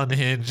 she is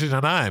unhinged,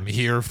 and I'm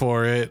here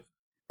for it.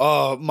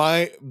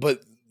 But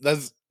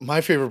that's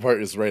my favorite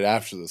part is right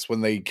after this, when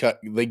they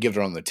give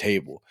her on the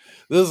table.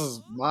 This is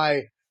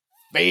my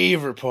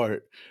favorite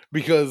part,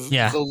 because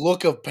the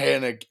look of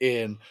panic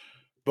in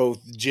both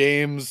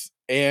James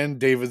and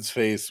David's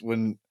face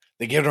when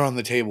they get her on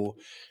the table.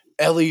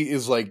 Ellie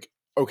is like,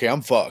 okay,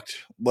 I'm fucked.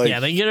 Like, yeah,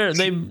 they get her.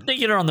 They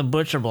get her on the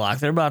butcher block.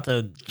 They're about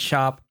to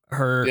chop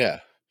her. Yeah,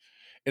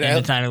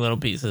 into tiny little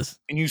pieces.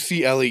 And you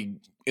see Ellie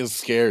is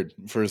scared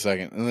for a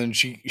second, and then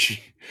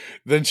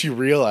she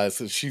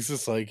realizes, she's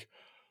just like,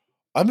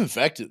 I'm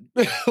infected.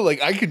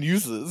 Like, I can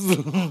use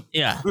this.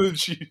 Yeah.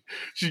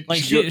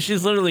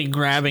 She's literally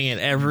grabbing at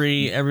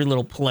every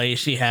little play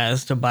she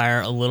has to buy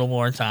her a little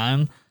more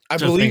time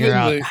to figure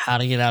out how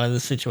to get out of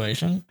this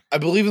situation. I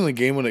believe in the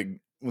game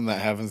when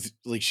that happens,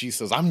 like, she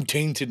says, I'm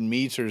tainted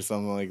meat or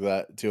something like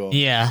that to him.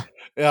 Yeah.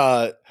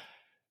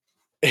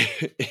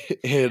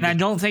 And I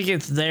don't think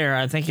it's there.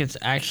 I think it's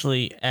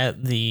actually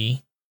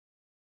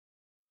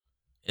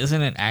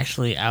isn't it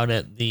actually out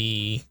at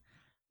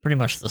pretty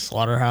much the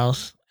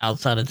slaughterhouse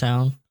outside of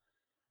town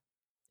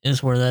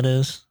is where that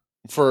is.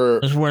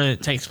 Is where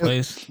it takes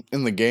place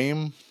in the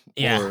game.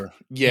 Yeah.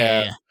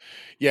 Yeah.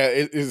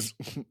 It is.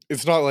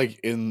 It's not like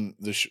in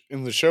the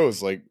show.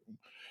 It's like,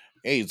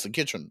 hey, it's a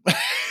kitchen.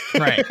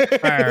 Right.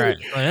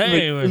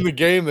 Hey, in the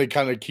game, they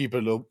kind of keep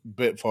it a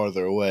bit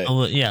farther away. A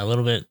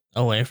little bit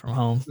away from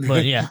home.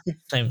 But yeah,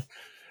 same.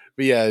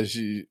 But yeah,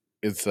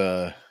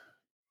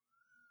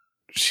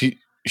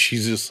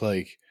 she's just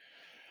like,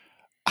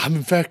 I'm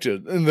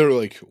infected, and they're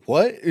like,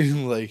 what?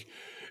 And like,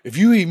 if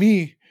you eat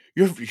me,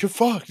 you're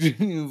fucked.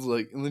 And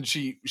like, and then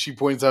she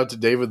points out to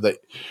David that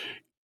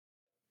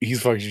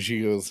he's fucked. And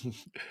she goes,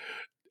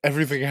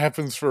 everything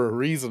happens for a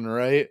reason,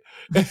 right?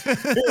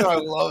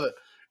 I love it,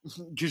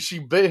 because she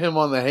bit him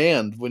on the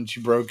hand when she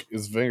broke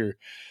his finger,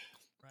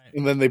 right?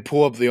 And then they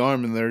pull up the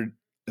arm, and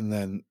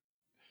then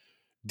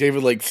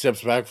David like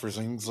steps back for a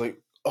second. He's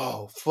like,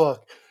 oh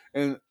fuck!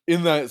 And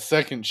in that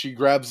second, she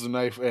grabs the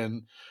knife,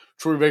 and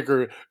Troy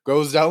Baker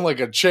goes down like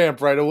a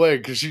champ right away,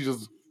 because she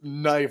just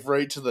knife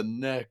right to the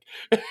neck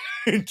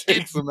and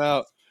takes him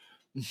out.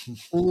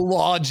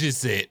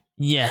 Lodges it.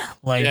 Yeah,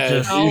 like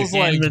just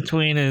in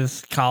between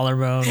his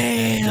collarbone.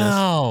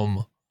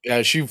 Damn.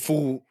 Yeah, she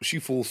full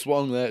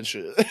swung that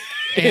shit.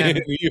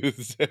 And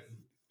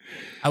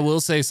I will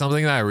say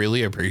something that I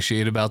really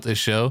appreciate about this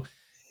show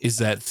is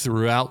that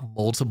throughout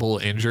multiple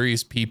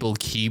injuries, people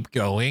keep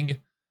going.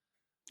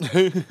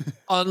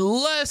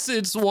 Unless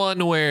it's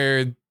one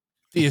where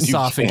the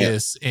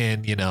esophagus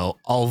and,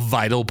 all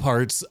vital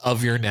parts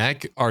of your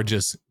neck are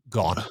just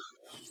gone.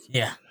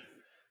 Yeah.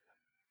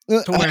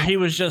 To where he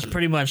was just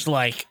pretty much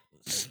like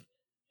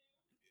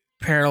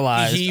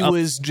paralyzed. He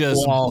was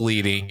just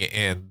bleeding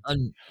and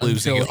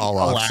losing all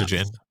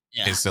oxygen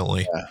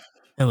instantly. Yeah.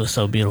 It was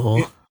so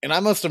beautiful. And I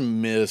must have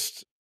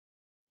missed,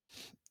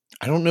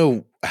 I don't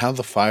know how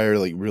the fire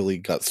like really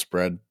got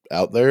spread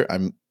out there.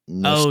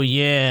 Oh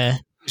yeah.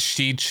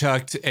 She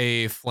chucked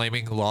a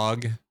flaming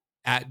log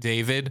at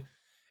David,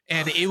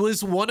 and it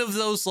was one of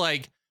those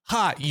like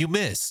ha, you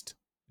missed.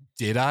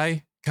 Did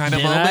I? Kind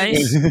of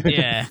moment.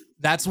 Yeah.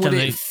 That's what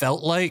it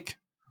felt like.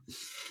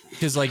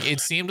 Because like it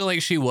seemed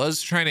like she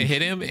was trying to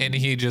hit him and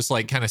he just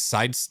like kind of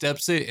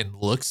sidesteps it and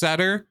looks at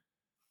her.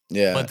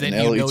 Yeah. But then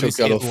you notice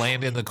it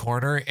land in the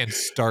corner and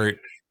start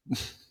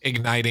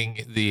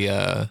igniting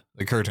the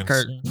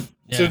curtains.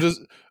 Yeah. So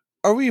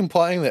are we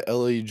implying that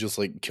Ellie just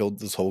like killed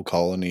this whole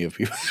colony of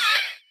people?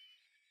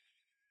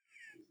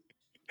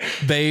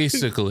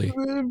 Basically,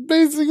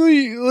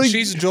 like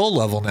she's Joel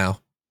level now.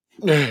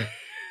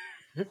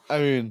 I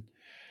mean,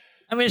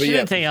 she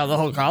didn't take out the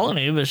whole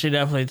colony, but she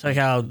definitely took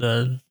out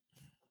the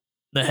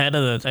head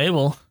of the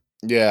table.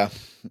 Yeah.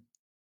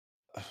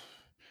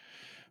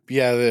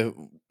 Yeah,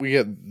 we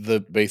get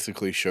the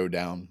basically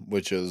showdown,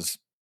 which is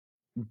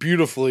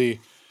beautifully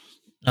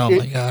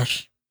my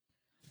gosh,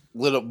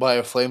 lit up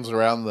by flames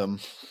around them,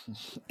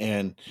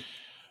 and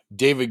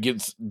David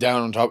gets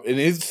down on top, and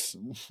it's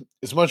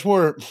much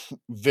more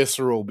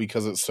visceral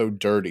because it's so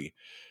dirty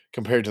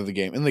compared to the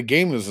game. And the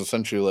game is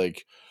essentially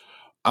like,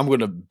 I'm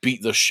gonna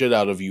beat the shit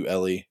out of you,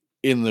 Ellie.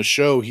 In the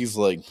show, he's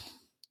like,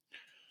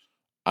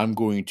 I'm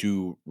going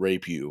to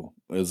rape you,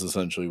 is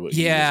essentially what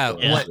he was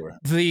going for.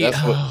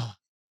 That's what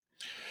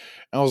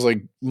I was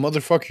like,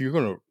 motherfucker, you're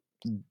gonna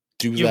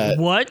do that.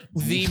 What?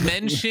 The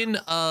mention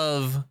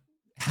of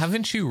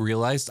haven't you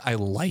realized I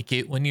like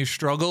it when you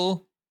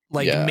struggle?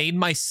 Like made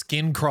my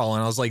skin crawl,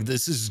 and I was like,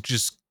 this is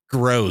just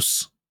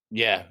gross.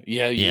 Yeah.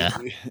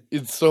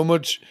 It's so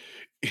much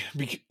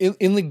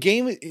in the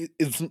game.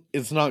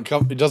 It's not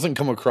it doesn't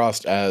come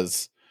across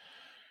as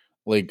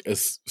like a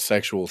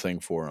sexual thing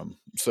for him.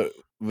 So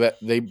that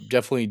they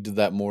definitely did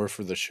that more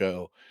for the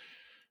show,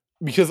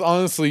 because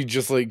honestly,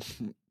 just like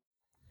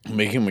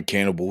making him a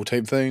cannibal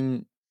type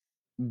thing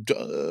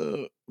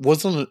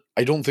wasn't.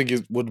 I don't think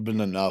it would have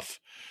been enough.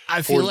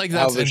 I feel like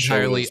that's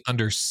entirely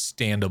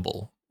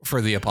understandable for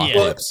the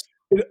apocalypse.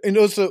 Yeah. And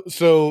also,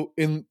 so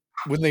when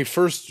they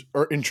first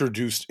are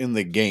introduced in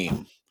the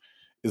game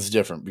is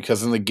different,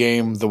 because in the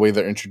game, the way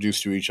they're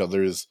introduced to each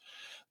other is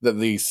that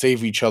they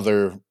save each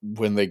other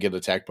when they get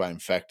attacked by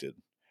infected.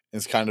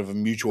 It's kind of a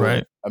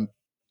mutual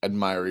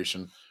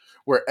admiration,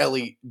 where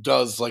Ellie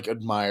does like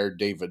admire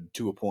David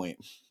to a point.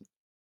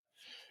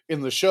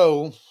 In the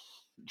show,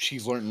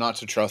 she's learned not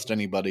to trust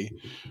anybody.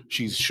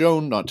 She's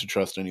shown not to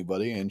trust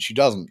anybody, and she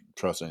doesn't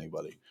trust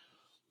anybody.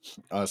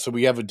 So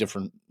we have a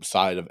different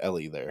side of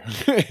Ellie there.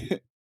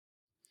 But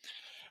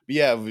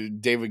yeah,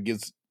 David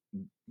gets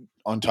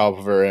on top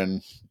of her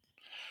and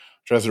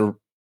tries to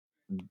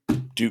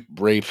do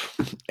rape,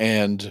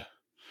 and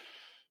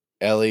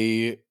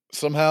Ellie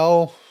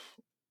somehow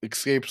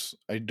escapes.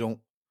 I don't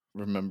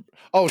remember.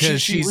 Oh,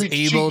 she's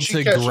able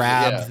to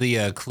grab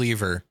the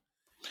cleaver.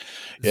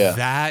 Yeah,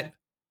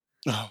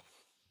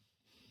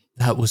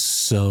 that was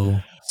so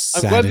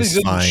satisfying. I'm glad they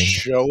didn't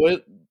show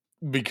it,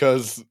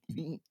 because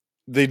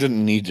they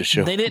didn't need to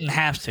show. They didn't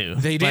have to.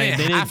 They didn't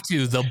have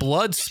to. The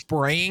blood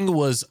spraying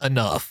was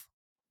enough.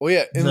 Well,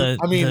 yeah,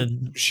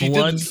 she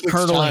did it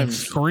 6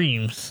 times.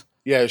 Screams.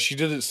 Yeah, she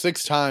did it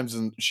 6 times,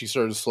 and she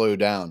started to slow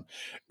down,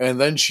 and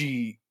then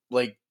she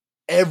like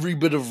every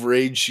bit of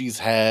rage she's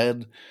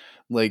had,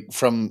 like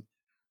from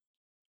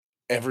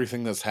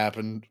everything that's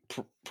happened,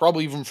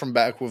 probably even from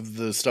back with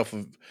the stuff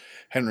with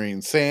Henry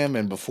and Sam,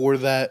 and before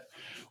that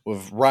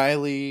with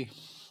Riley,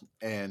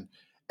 and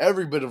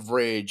every bit of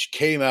rage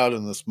came out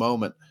in this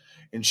moment,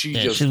 and she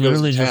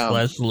literally just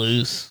lets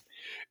loose.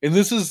 And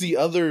this is the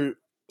other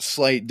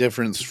slight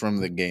difference from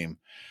the game,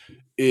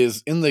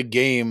 is in the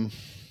game,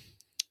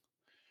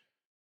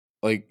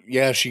 like,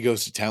 yeah, she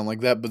goes to town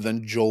like that, but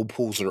then Joel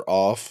pulls her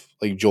off.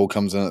 Like, Joel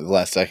comes in at the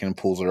last second and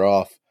pulls her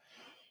off.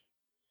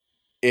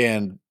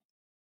 And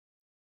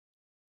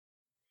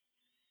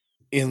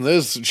in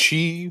this,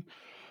 she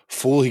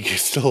fully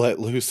gets to let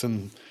loose,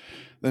 and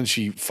then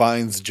she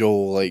finds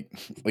Joel, like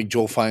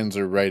Joel finds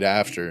her right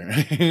after.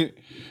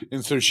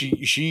 And so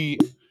she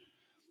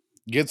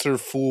gets her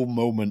full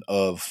moment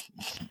of,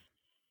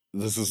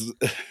 this is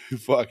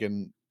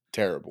fucking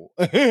terrible.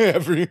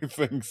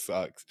 Everything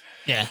sucks.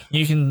 Yeah,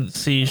 you can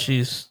see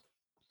she's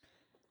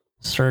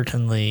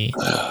certainly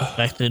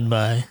affected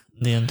by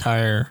the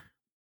entire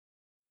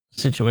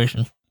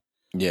situation.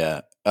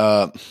 Yeah.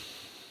 Yeah.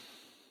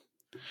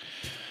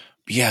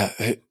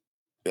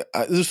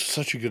 This is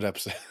such a good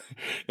episode.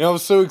 I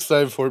was so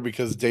excited for it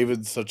because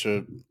David's such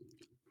a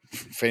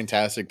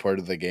fantastic part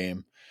of the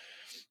game.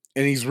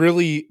 And he's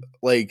really,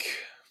 like,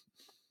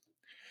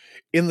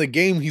 in the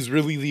game, he's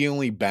really the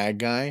only bad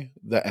guy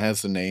that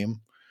has a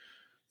name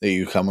that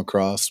you come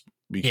across,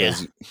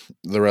 because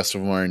the rest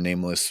of them are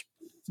nameless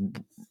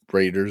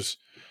raiders.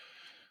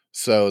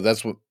 So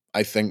that's what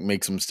I think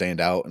makes him stand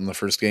out in the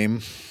first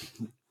game.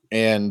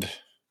 And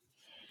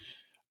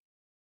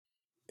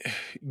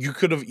you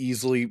could have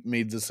easily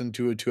made this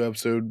into a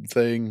 2-episode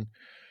thing.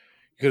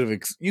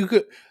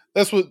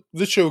 That's what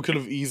this show could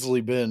have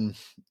easily been,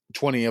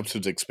 20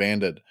 episodes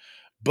expanded.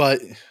 But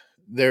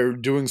they're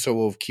doing so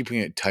well of keeping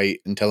it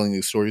tight and telling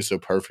these stories so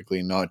perfectly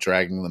and not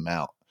dragging them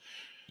out.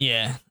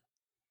 Yeah.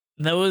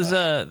 That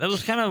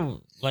was kind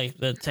of like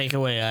the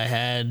takeaway I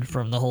had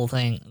from the whole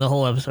thing. The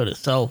whole episode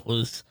itself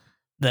was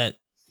that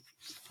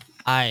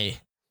I,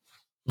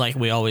 like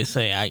we always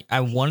say, I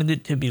wanted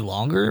it to be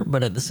longer,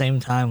 but at the same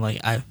time,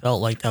 like I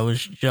felt like that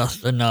was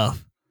just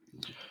enough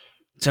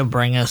to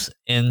bring us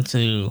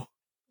into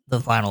the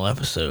final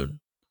episode.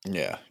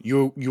 Yeah,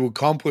 you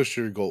accomplished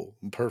your goal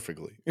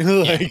perfectly.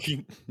 Like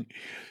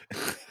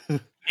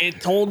it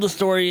told the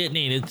story it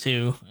needed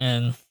to,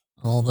 and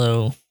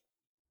although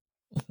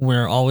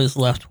we're always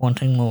left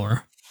wanting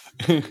more.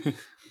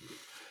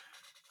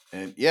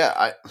 And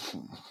yeah,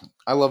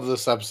 I love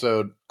this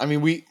episode. I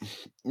mean, we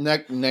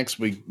next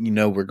week,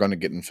 we're going to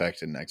get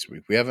infected next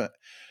week. We haven't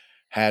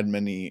had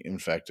many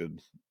infected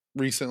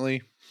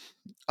recently,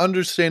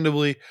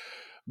 understandably,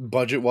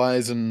 budget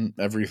wise and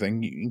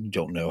everything. You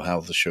don't know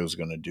how the show's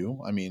going to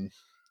do. I mean,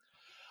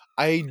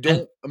 I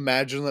don't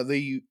imagine that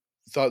they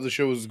thought the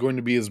show was going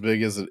to be as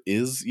big as it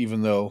is,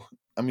 even though,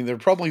 I mean, there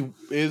probably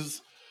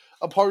is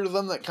a part of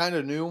them that kind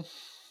of knew,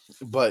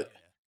 but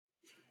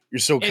you're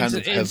still kind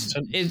of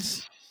hesitant.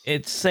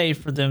 It's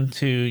safe for them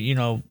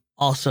to,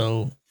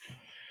 also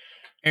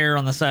err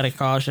on the side of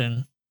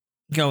caution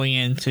going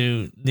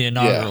into the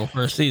inaugural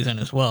first season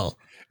as well.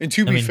 And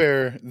to be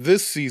fair,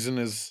 this season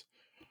is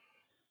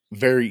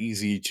very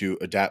easy to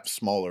adapt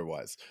smaller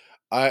wise.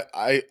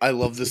 I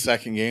love the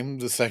second game.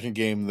 The second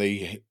game,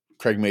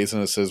 Craig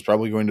Mazin says is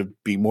probably going to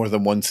be more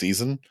than one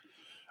season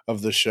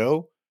of the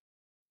show.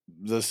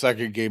 The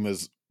second game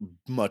is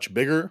much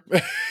bigger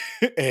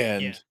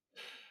and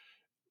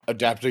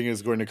adapting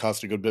is going to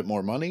cost a good bit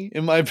more money,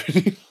 in my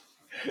opinion.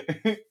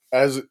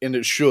 And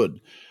it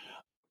should.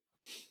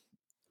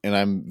 And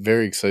I'm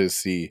very excited to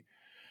see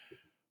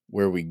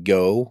where we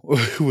go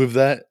with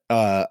that.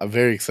 I'm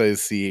very excited to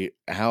see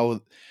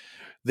how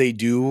they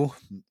do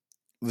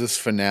this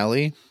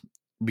finale,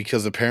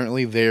 because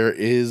apparently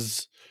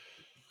there's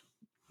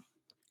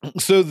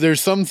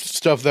some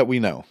stuff that we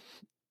know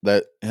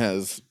that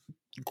has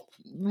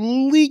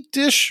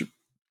leaked-ish.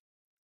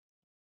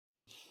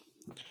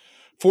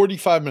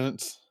 45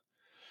 minutes.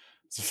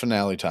 It's a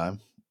finale time.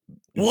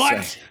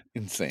 What?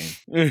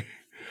 Insane.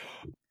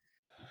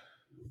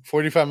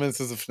 45 minutes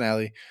is the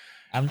finale.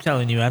 I'm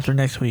telling you, after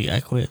next week,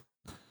 I quit.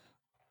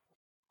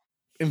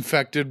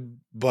 Infected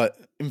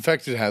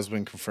has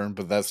been confirmed,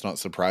 but that's not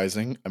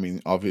surprising. I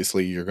mean,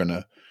 obviously you're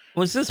gonna.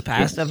 Was this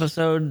past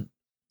episode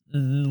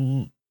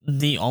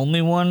the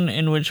only one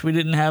in which we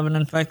didn't have an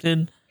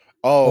infected?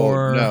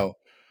 Oh, no.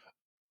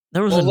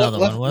 There was another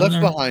one, wasn't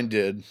Left there? Behind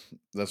did.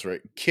 That's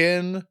right.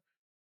 Kin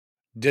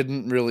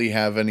didn't really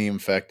have any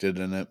infected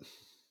in it.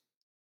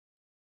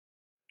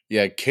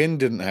 Yeah, Kin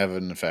didn't have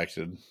an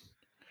infected.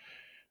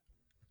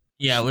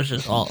 Yeah, it was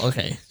just all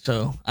okay.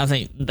 So I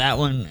think that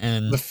one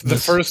and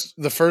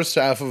the first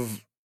half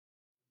of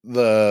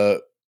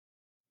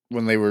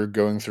when they were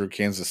going through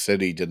Kansas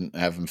City didn't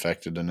have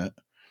infected in it.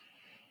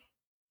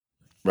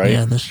 Right?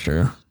 Yeah, that's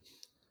true.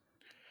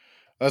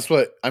 That's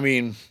what I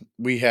mean.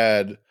 We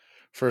had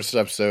first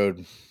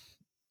episode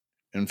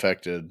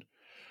infected,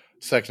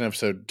 second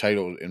episode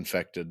titled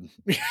infected.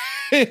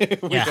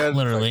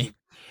 Literally. Infected.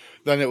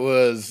 Then it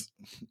was.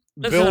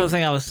 That's another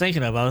thing I was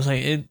thinking of. I was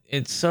like,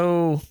 it's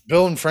so.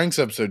 Bill and Frank's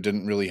episode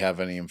didn't really have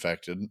any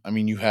infected. I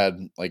mean, you had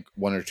like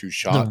one or two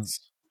shots.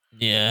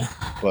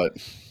 But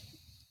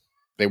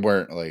they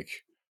weren't like,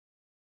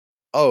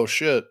 oh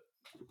shit,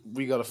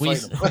 we gotta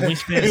fight him. We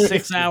spent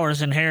 6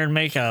 hours in hair and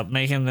makeup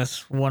making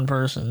this one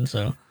person.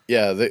 So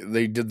yeah,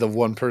 they did the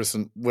one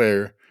person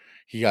where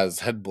he got his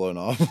head blown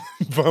off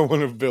by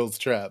one of Bill's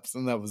traps,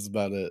 and that was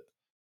about it.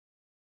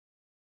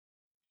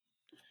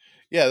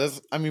 Yeah,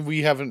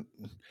 we haven't,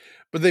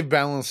 but they've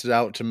balanced it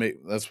out to make.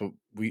 That's what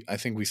I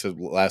think we said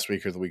last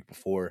week or the week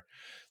before.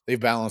 They've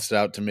balanced it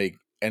out to make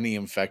any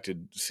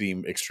infected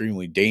seem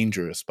extremely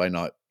dangerous by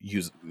not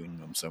using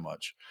them so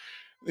much.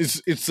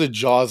 It's the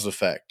Jaws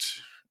effect.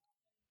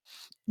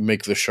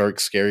 Make the shark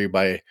scary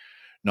by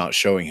not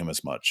showing him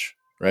as much,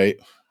 right?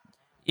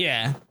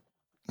 Yeah,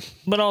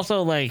 but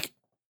also like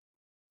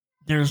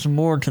there's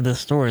more to this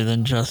story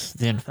than just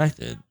the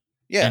infected.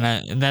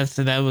 Yeah, and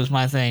that was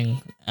my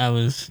thing. I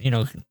was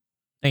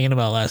thinking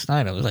about last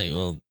night. I was like,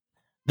 well,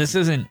 this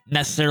isn't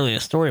necessarily a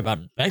story about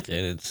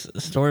infected. It's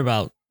a story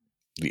about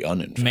the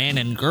uninfected man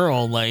and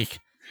girl like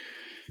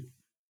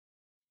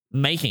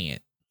making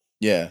it.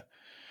 Yeah,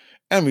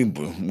 I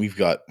mean, we've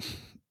got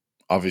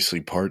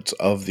obviously parts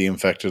of the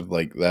infected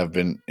like that have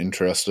been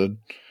interesting,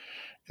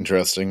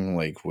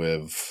 like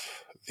with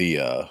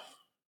the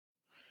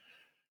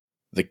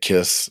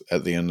kiss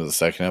at the end of the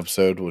second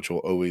episode, which will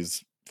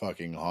always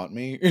fucking haunt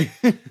me.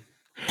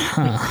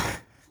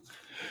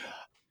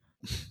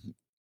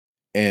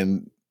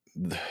 And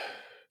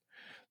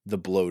the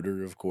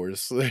bloater, of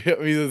course. I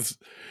mean,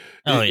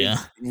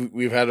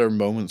 we've had our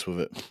moments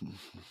with it,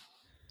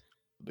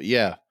 but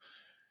yeah.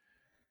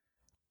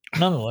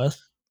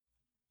 Nonetheless,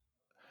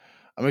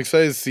 I'm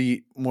excited to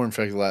see more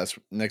infected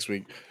next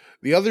week.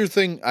 The other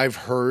thing I've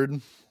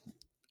heard,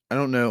 I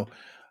don't know,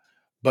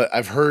 but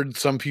I've heard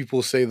some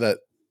people say that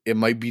it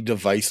might be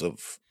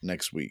divisive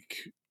next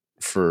week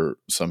for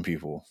some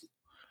people.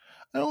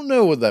 I don't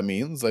know what that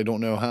means. I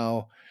don't know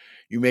how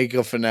you make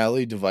a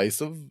finale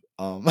divisive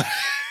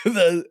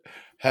that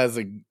has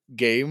a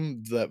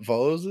game that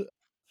follows it.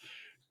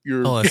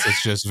 Unless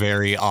it's just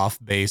very off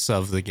base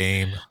of the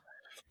game.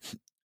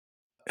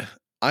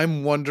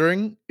 I'm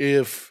wondering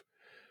if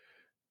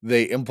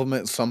they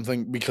implement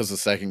something, because the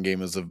second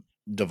game is a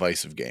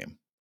divisive game.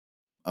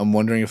 I'm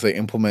wondering if they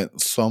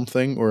implement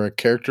something or a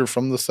character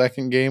from the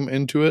second game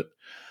into it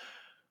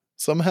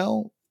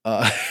somehow.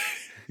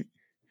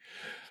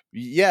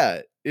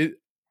 Yeah,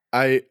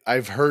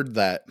 I've heard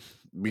that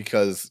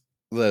because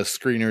the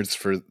screeners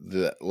for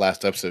the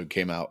last episode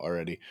came out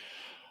already.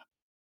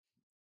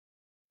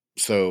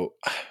 So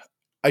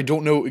I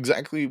don't know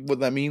exactly what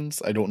that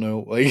means. I don't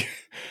know like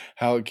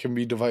how it can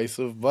be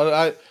divisive,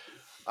 but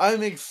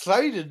I'm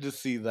excited to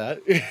see that.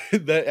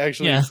 That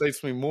actually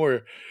excites me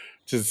more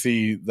to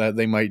see that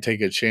they might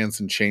take a chance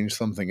and change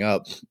something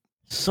up.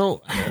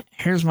 So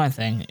here's my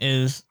thing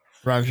is,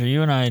 Roger,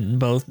 you and I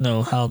both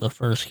know how the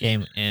first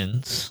game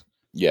ends.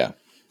 Yeah.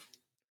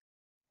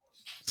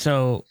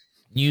 So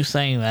you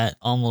saying that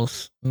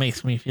almost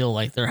makes me feel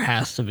like there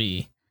has to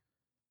be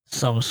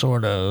some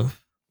sort of,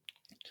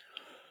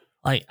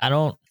 like, I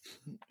don't.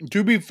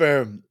 To be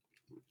fair,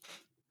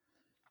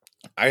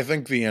 I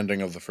think the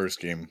ending of the first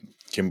game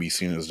can be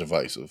seen as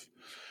divisive.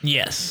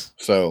 Yes.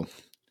 So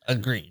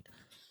agreed.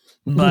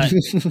 But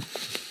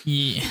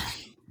yeah.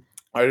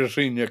 I just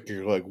see Nick,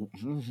 you're like,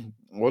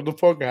 what the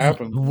fuck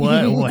happened?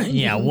 What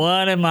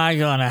am I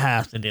gonna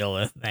have to deal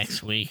with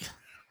next week?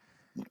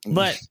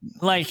 But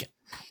like,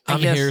 I'm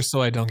here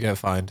so I don't get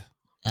fined.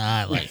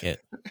 I like it.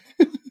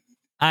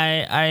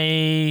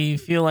 I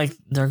feel like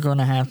they're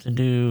gonna have to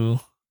do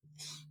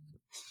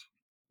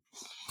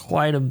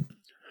I don't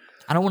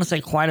want to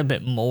say quite a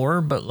bit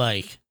more, but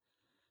like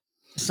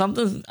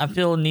something I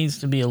feel needs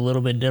to be a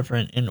little bit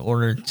different in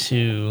order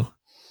to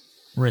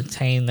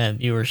retain that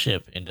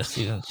viewership into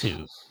season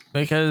 2.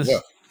 Because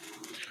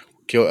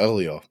kill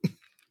Elio.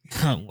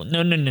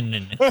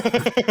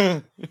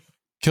 No.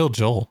 Kill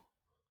Joel.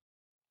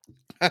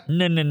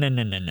 No.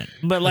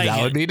 But like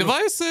that would be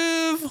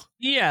divisive.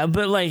 Yeah,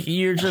 but like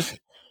you're just.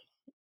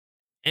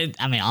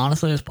 I mean,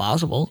 honestly, it's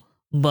possible,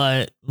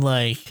 but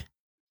like,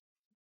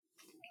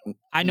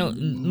 I know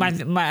my.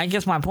 I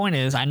guess my point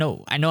is, I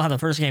know how the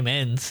first game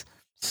ends.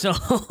 So,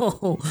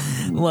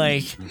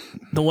 like,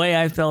 the way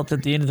I felt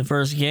at the end of the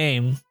first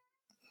game,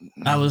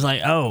 I was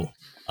like, oh,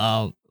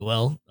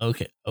 well,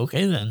 okay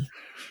then,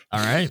 all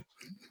right,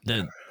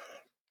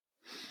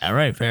 all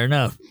right, fair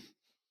enough.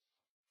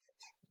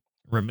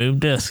 Remove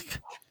disc.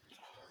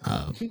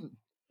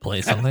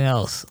 Play something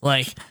else.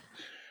 Like,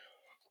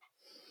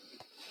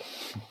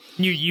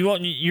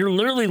 you're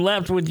literally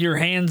left with your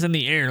hands in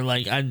the air,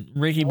 like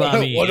Ricky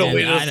Bobby. What a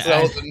way to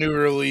sell the new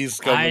release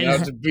coming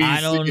out to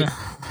PC.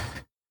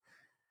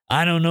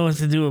 I don't know what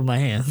to do with my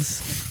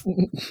hands.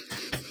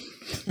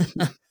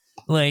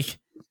 Like,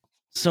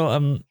 so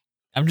I'm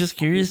just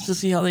curious to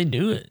see how they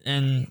do it,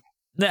 and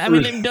I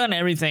mean they've done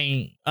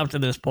everything up to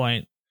this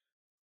point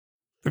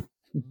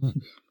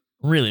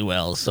really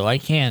well, so I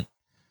can't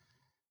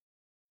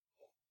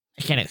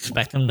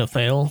expect them to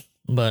fail,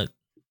 but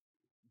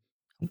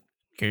I'm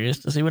curious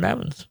to see what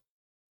happens.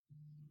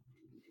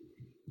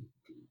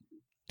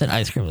 That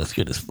ice cream looks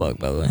good as fuck,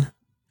 by the way.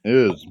 It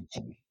is.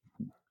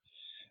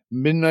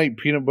 Midnight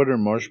peanut butter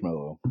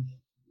marshmallow.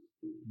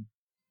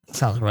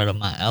 Sounds right up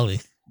my alley.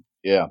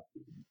 Yeah.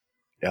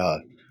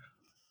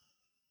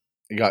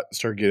 It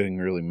started getting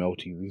really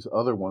melty. These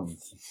other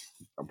ones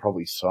are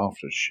probably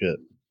soft as shit.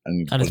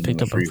 I just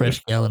picked up a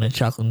fresh gallon of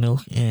chocolate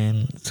milk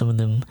and some of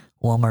them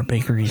Walmart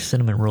Bakery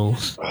cinnamon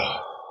rolls.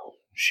 Oh,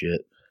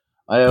 shit.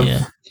 I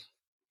have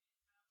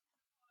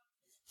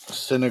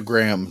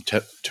Cinnamon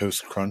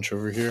Toast Crunch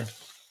over here,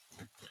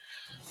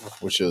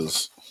 which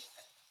is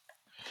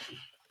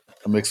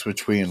a mix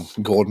between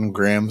Golden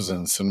Grams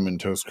and Cinnamon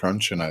Toast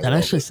Crunch, and that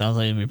actually sounds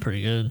like it'd be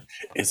pretty good.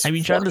 Have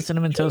you tried the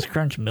Cinnamon Toast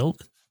Crunch milk?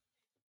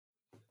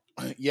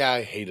 Yeah,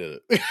 I hated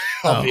it.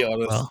 I'll be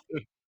honest. Well,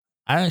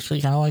 I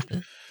actually kind of liked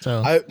it.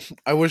 So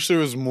I wish there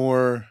was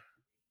more.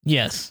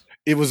 Yes,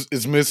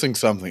 it's missing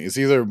something. It's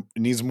either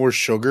it needs more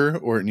sugar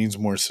or it needs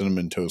more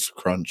Cinnamon Toast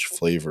Crunch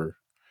flavor.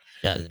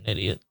 Yeah, an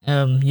idiot.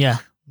 Yeah,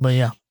 but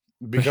yeah,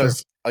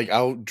 because like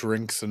I'll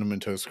drink Cinnamon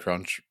Toast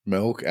Crunch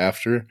milk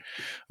after.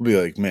 I'll be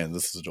like, man,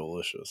 this is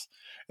delicious,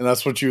 and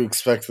that's what you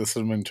expect the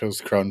Cinnamon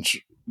Toast Crunch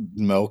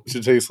milk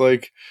to taste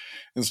like.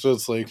 And so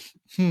it's like,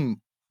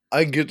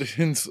 I get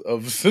hints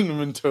of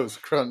Cinnamon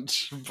Toast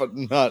Crunch, but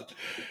not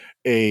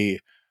a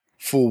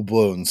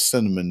full-blown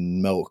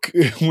cinnamon milk,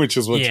 which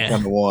is what you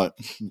kind of want.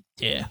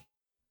 Yeah.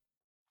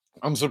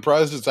 I'm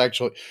surprised it's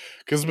actually,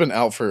 because it's been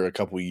out for a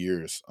couple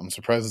years. I'm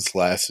surprised it's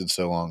lasted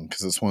so long,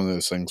 because it's one of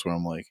those things where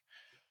I'm like,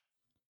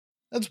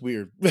 that's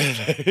weird.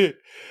 The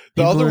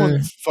other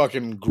one's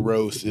fucking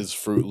gross is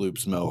Fruit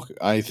Loops milk.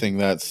 I think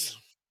that's...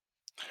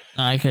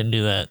 I couldn't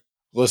do that.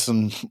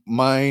 Listen,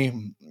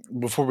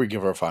 before we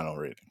give our final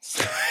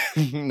ratings,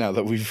 now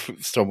that we've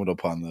stumbled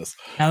upon this.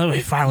 Now that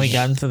we finally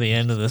gotten to the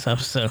end of this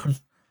episode.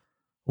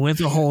 with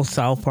the whole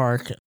South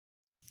Park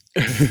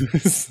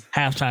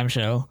halftime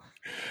show.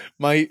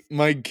 My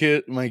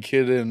kid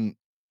and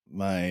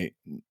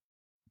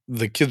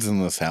the kids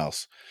in this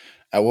house.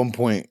 At one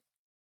point,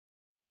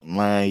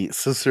 my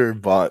sister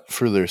bought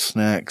for their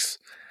snacks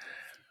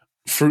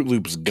Fruit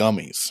Loops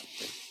gummies.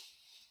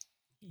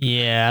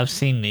 Yeah, I've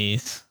seen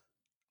these.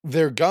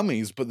 They're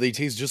gummies, but they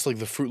taste just like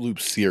the Fruit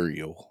Loops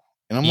cereal.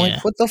 And I'm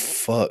like, what the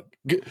fuck?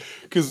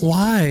 Because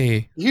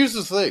why? Here's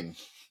the thing.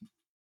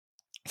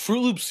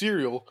 Fruit Loops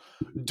cereal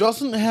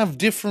doesn't have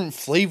different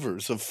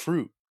flavors of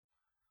fruit.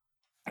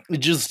 It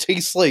just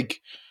tastes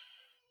like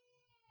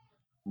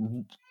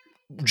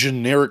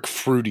generic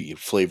fruity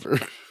flavor.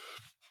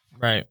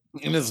 Right.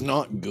 And it's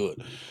not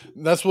good.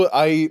 That's what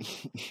the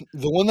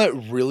one that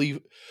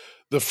really,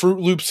 the Fruit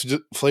Loops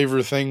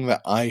flavor thing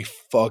that I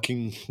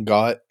fucking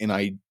got and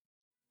I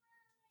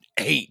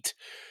hate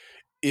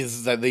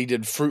is that they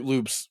did Fruit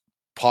Loops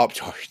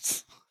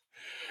Pop-Tarts.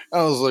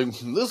 I was like,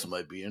 this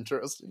might be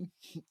interesting.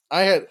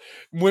 I had,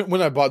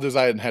 when I bought those,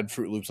 I hadn't had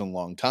Fruit Loops in a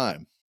long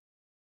time.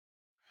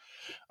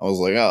 I was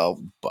like,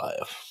 I'll buy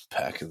a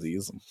pack of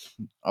these.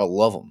 I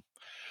love them.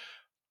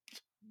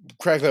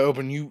 Crack that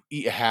open, you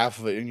eat half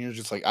of it, and you're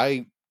just like,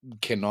 I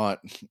cannot,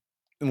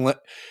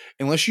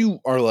 unless you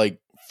are like,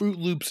 Fruit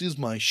Loops is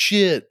my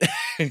shit.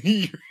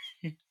 you're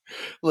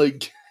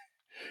like,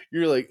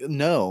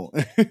 no.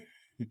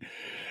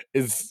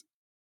 it's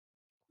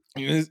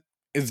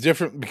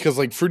different because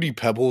like Fruity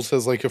Pebbles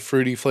has like a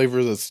fruity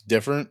flavor that's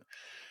different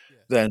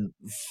than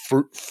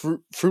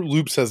Fruit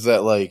Loops has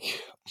that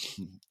like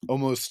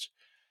almost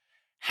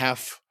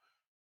half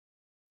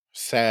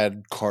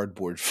sad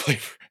cardboard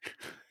flavor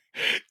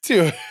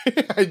too.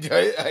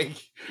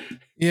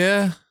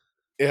 Yeah.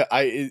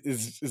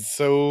 It's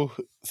so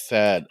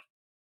sad.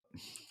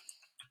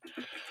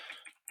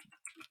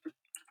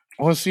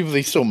 I want to see if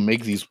they still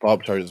make these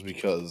Pop-Tarts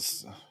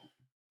because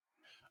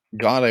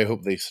God, I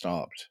hope they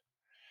stopped.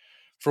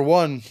 For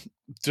one,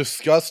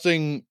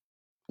 disgusting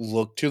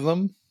look to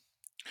them.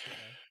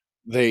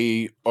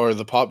 They are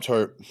the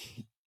Pop-Tart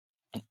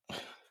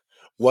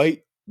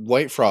white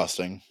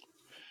frosting,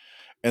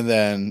 and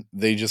then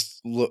they just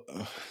look.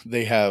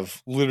 They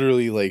have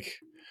literally like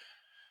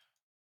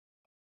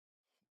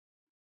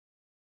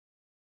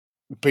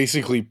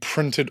basically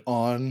printed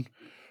on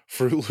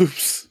Fruit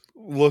Loops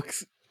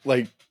looks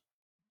like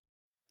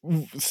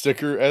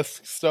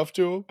sticker-esque stuff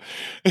to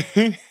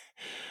them.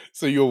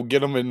 So you'll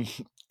get them and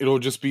it'll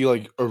just be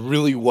like a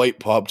really white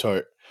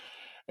Pop-Tart,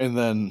 and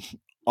then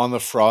on the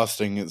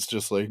frosting it's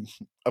just like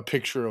a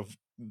picture of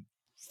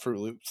Fruit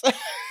Loops.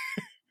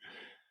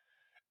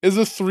 It's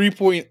a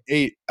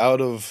 3.8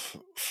 out of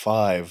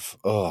 5.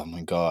 Oh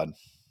my god.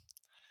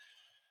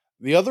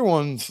 The other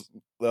ones,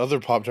 the other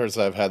Pop-Tarts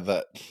I've had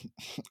that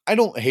I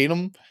don't hate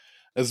them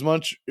as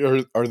much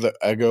are the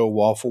Eggo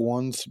waffle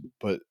ones,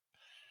 but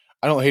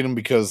I don't hate them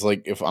because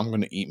like if I'm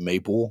going to eat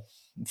maple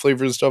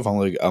flavored stuff,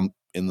 I'm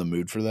in the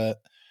mood for that.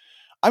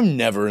 I'm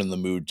never in the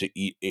mood to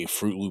eat a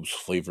Fruit Loops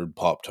flavored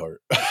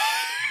Pop-Tart.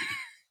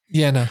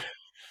 Yeah, no.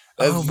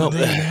 But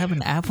they have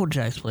an Apple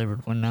Jacks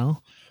flavored one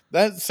now.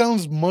 That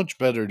sounds much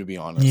better, to be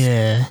honest.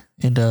 Yeah,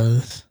 it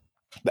does.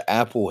 The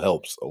apple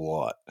helps a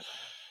lot.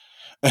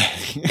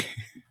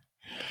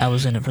 I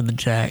was in it for the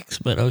Jacks,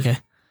 but okay.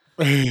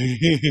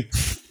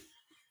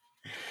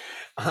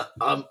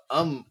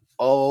 I'm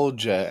all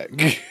Jack.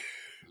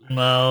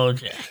 No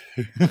Jack.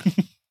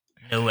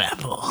 No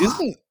apple.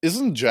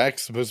 Isn't Jack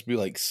supposed to be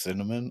like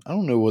cinnamon? I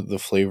don't know what the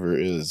flavor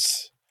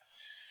is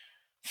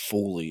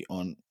fully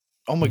on.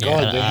 Oh my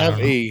god, they have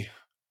a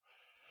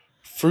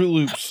Fruit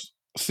Loops.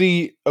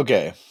 See,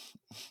 okay.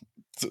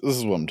 This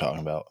is what I'm talking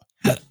about.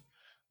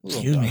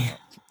 Excuse me.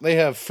 They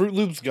have Fruit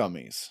Loops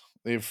gummies.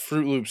 They have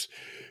Fruit Loops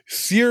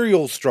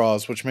cereal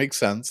straws, which makes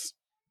sense.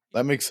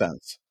 That makes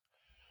sense.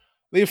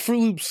 They have Fruit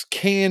Loops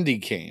candy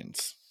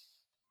canes.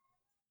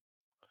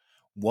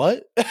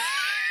 What?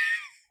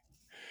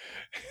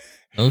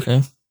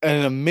 Okay.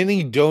 And a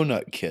mini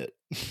donut kit.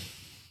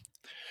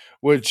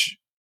 Which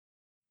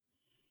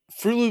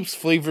Fruit Loops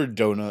flavored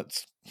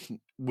donuts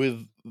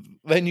with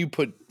then you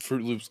put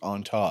Fruit Loops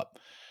on top.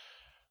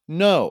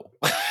 No.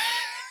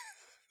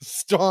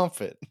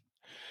 Stop it.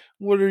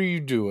 What are you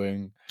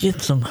doing?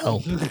 Get some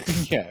help.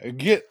 Yeah,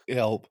 get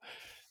help.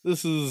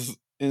 This is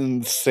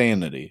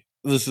insanity.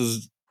 This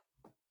is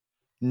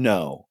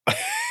no.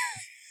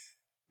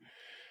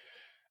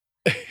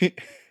 I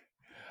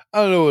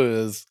don't know what it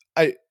is.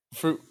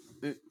 Fruit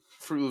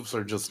Loops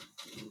are just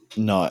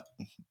not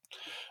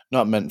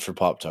meant for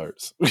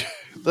Pop-Tarts.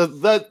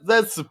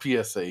 That's the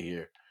PSA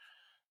here.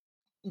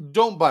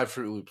 Don't buy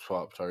Fruit Loops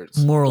Pop-Tarts.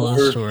 Moral of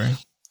the story.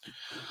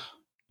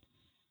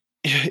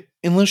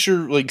 Unless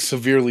you're like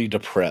severely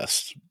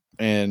depressed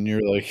and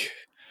you're like,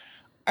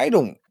 I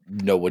don't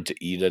know what to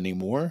eat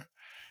anymore,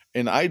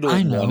 and I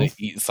don't want to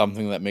eat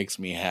something that makes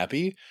me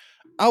happy.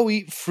 I'll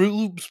eat Fruit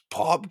Loops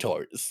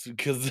Pop-Tarts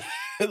because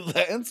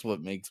that's what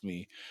makes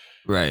me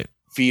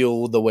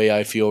feel the way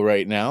I feel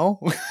right now.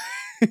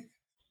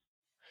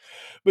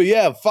 But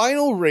yeah,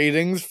 final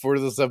ratings for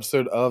this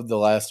episode of The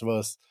Last of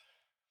Us.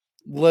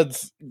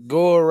 let's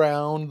go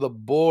around the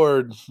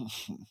board.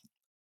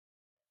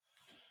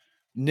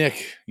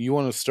 Nick, you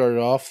want to start it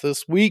off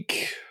this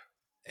week?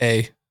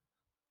 A.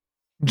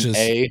 Just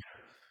A.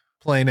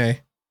 Plain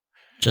A.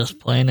 Just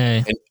plain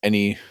A.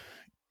 Any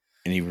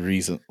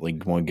reason?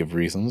 Like, want to give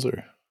reasons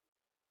or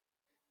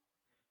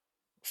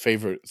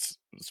favorites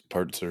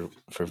parts or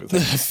favorite The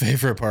things?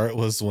 favorite part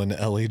was when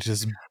Ellie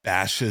just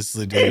bashes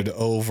the dude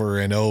over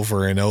and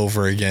over and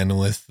over again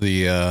with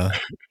the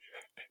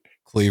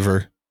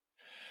cleaver.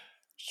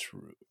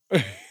 True.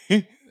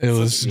 It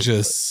was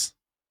just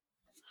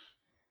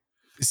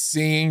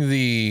seeing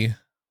the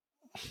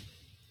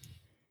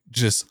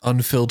just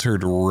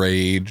unfiltered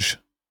rage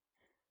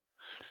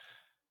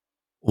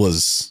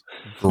was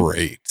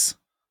great.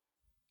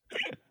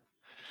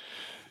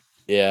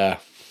 Yeah.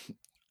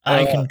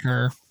 I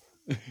concur.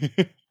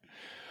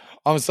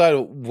 On the side,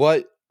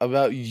 what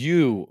about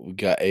you? We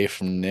got A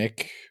from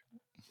Nick.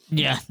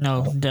 Yeah,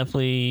 no,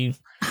 definitely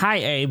high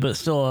A, but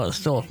still a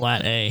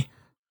flat A.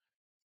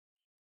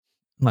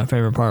 My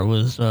favorite part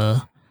was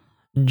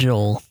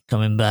Joel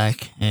coming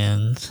back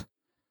and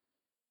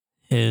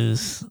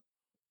his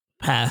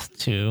path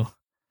to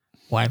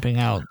wiping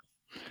out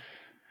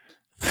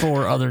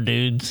 4 other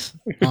dudes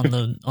on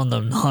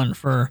the hunt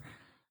for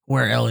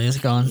where Ellie is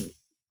gone.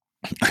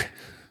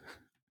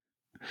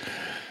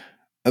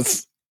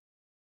 That's.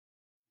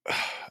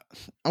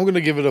 I'm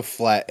gonna give it a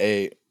flat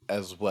A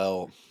as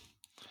well.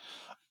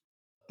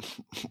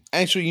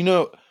 Actually,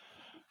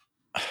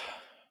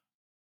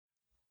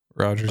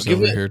 Roger's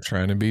over here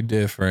trying to be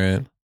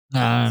different.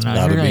 No, it's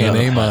about to be an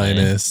A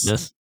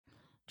minus.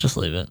 Just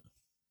leave it.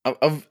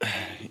 I'm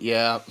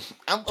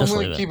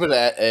gonna keep it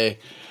at A.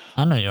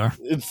 I know you are.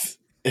 It's.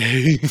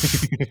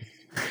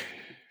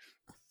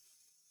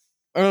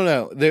 I don't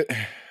know.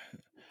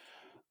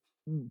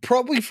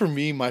 Probably for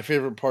me, my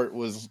favorite part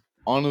was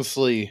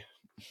honestly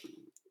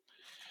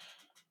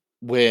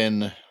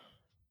when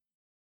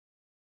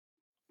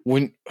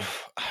I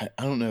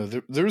don't know.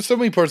 There were so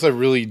many parts I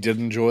really did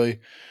enjoy,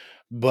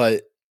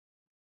 but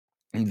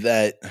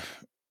that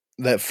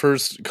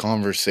first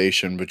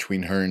conversation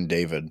between her and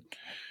David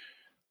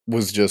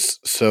was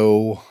just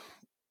so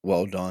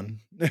well done.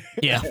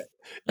 Yeah.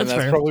 And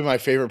that's probably my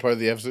favorite part of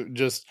the episode.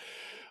 Just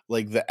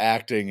like the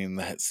acting in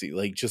that scene,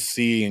 like just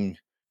seeing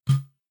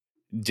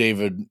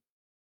David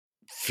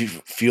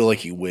feel like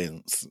he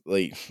wins,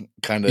 like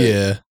kind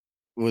of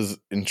was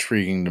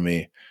intriguing to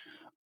me.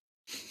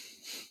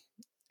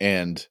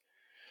 And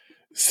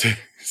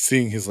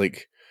seeing his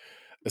like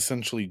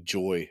essentially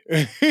joy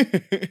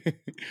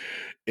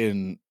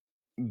in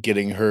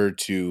getting her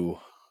to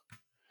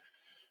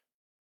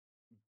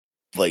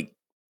like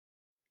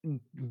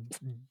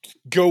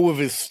go with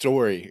his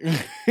story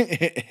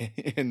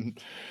and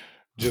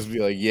just be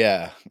like,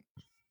 yeah,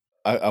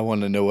 I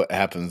want to know what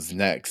happens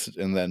next.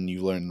 And then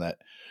you learn that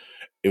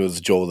it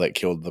was Joel that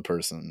killed the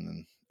person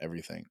and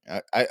everything.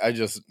 I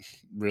just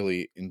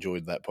really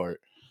enjoyed that part.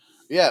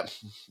 Yeah,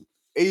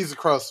 A's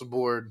across the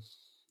board.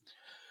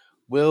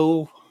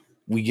 Will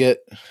we get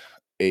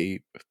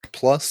a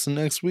plus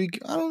next week?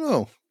 I don't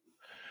know.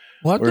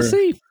 We'll have to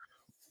see.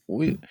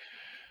 We're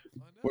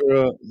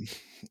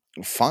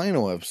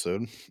final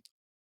episode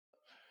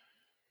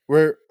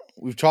where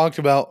we've talked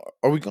about,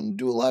 are we going to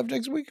do it live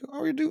next week?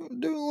 Are we doing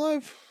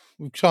live?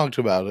 We've talked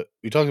about it.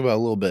 We talked about it a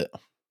little bit.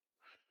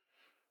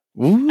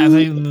 Ooh. I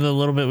think the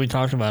little bit we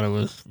talked about it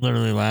was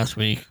literally last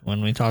week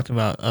when we talked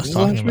about us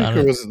talking about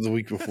it. Or was it the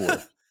week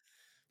before?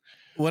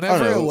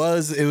 Whatever it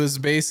was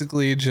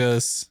basically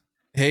just,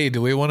 hey,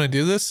 do we want to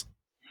do this?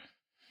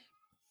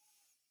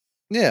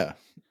 Yeah.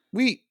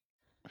 We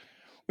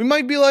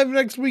might be live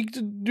next week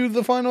to do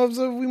the final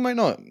episode. We might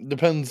not.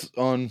 Depends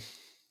on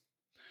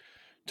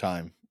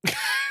time.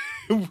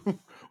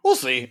 We'll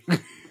see.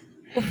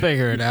 We'll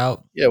figure it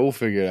out. Yeah, we'll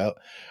figure it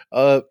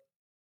out.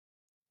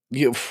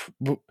 Yeah,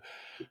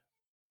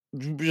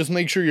 just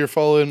make sure you're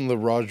following the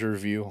Roger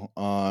Review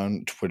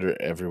on Twitter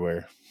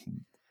everywhere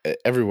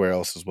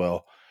else as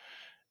well.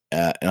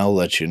 And I'll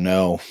let you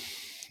know.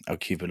 I'll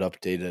keep it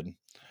updated.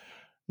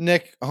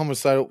 Nick,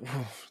 Homicidal,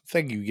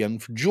 thank you again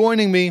for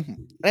joining me.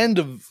 End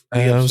of the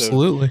episode.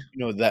 Absolutely. You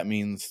know what that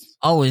means.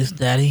 Always,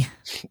 Daddy.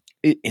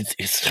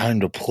 It's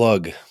time to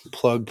plug.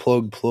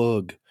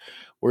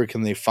 Where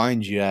can they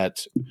find you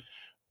at?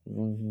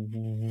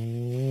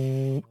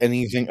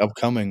 Anything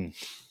upcoming?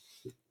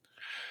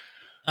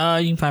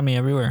 You can find me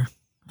everywhere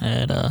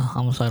at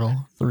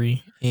Homicidal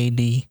 3 AD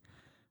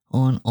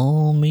on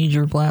all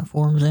major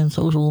platforms and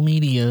social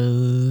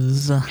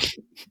medias.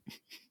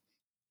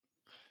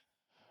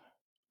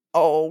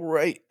 All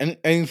right. And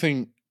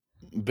anything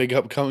big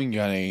upcoming?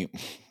 Got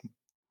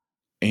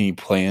any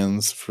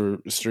plans for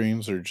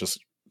streams or just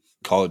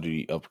Call of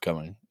Duty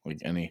upcoming? Like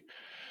any?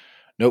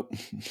 Nope.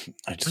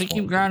 I just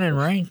keep grinding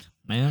ranked,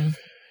 man.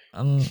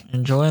 I'm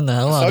enjoying the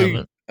hell out of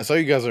it. I saw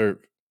you guys are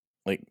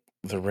like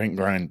the rank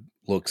grind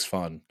looks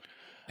fun.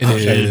 It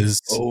is.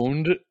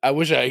 I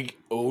wish I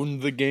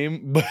owned the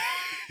game, but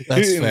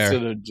that's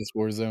instead fair. of just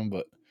Warzone.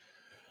 But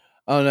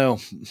Oh no,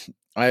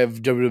 I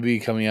have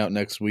WWE coming out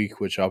next week,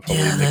 which I'll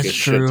probably make a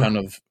shit true. ton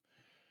of.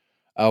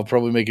 I'll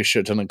probably make a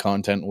shit ton of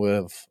content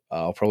with.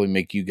 I'll probably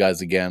make you guys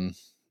again.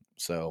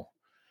 So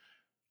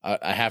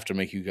I have to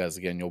make you guys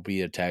again. You'll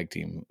be a tag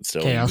team.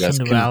 So Okay, you I'll guys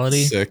send can.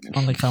 Duality Sick.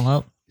 on the come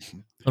up.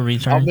 A I'll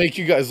return. make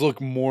you guys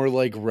look more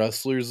like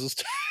wrestlers this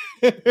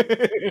time.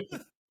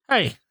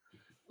 Hey,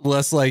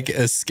 Less like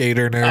a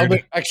skater I'll nerd.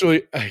 make,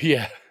 actually,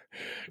 yeah.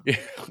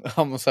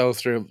 Almost how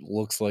straight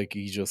looks like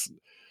he just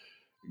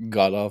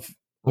got off.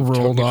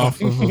 rolled Tony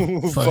off of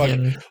a Fuck,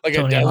 fucking like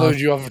Tony I downloaded Hawk.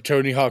 you off of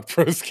Tony Hawk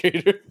Pro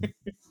Skater.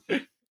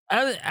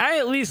 I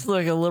at least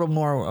look a little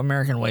more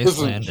American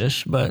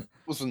Wastelandish, but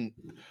Listen,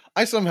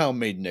 I somehow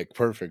made Nick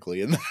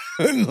perfectly in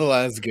in the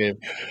last game.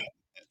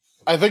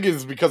 I think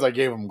it's because I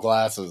gave him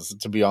glasses.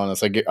 To be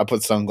honest, I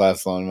put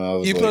sunglasses on him. And I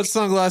was You like, put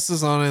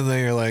sunglasses on and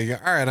then you're like,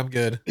 all right, I'm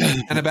good.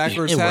 And a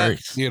backwards It hat.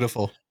 works.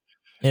 Beautiful.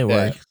 it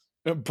works.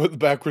 put the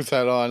backwards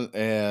hat on,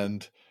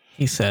 and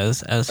He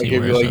says as I he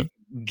gave you wears like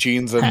a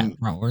jeans hat and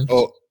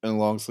frontwards. and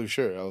long sleeve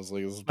shirt. I was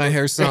like, this is My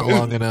hair's not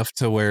long enough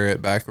to wear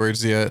it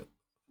backwards yet.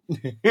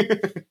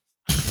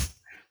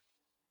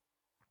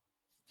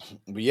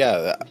 But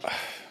yeah,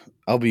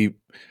 I'll be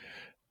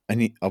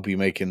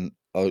making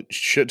a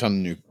shit ton of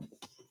new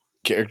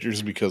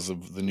characters because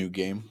of the new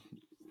game.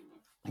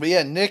 But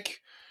yeah,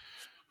 Nick,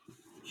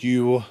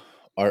 you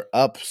are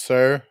up,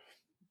 sir.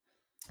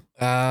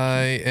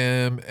 I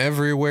am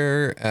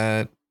everywhere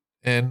at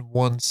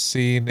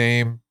N1C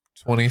name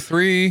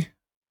 23.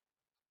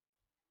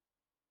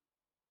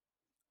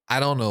 I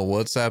don't know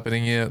what's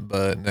happening yet,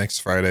 but next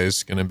Friday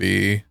is going to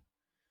be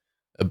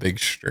a big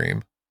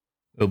stream.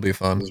 It'll be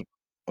fun.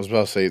 I was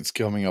about to say it's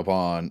coming up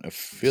on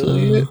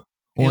affiliate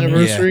One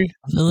anniversary.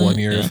 year. 1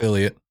 year Yeah.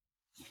 affiliate.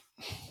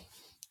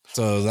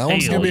 So that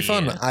one's going to be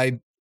fun. yeah. I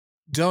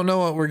don't know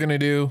what we're going to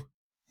do.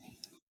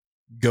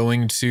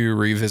 Going to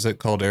revisit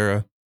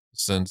Caldera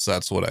since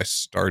that's what I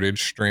started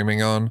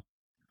streaming on.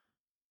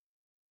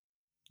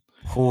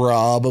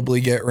 Probably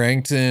get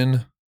ranked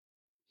in.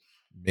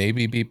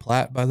 Maybe be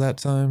plat by that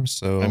time.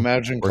 So I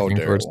imagine working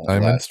Caldera towards won't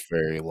diamond. last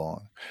very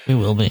long. We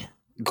will be.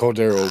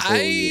 Caldera will probably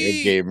be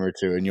a game or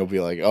two, and you'll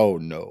be like, "Oh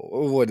no,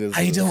 what is?"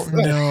 I this? don't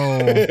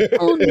know.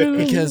 Oh no!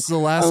 Because the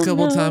last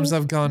couple no. times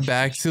I've gone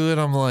back to it,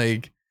 I'm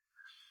like,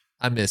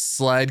 I miss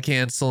slide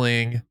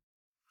canceling.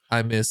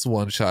 I miss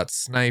one-shot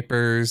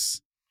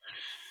snipers.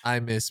 I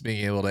miss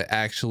being able to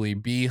actually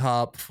be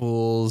hop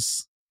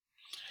fools.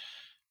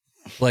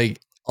 Like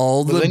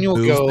all But the then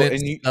you'll go movement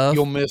and stuff.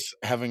 you'll miss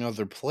having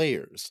other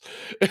players.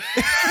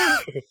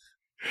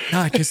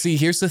 Nah, because see,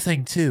 here's the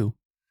thing too.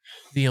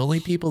 The only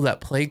people that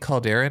play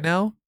Caldera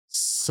now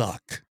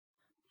suck.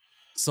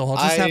 So I'll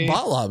just have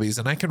bot lobbies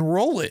and I can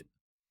roll it.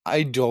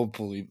 I don't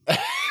believe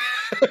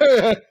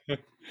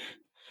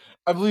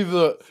I believe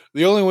the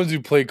only ones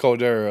who play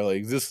Caldera are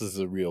like, this is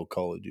a real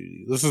Call of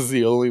Duty. This is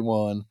the only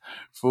one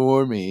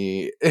for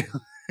me.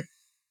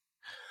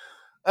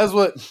 That's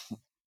what.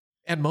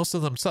 And most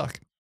of them suck.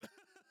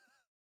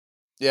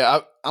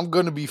 Yeah, I'm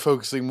going to be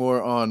focusing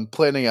more on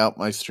planning out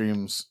my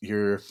streams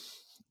here.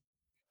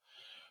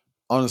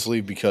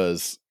 Honestly,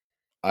 because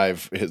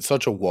I've hit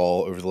such a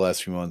wall over the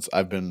last few months.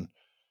 I've been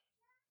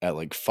at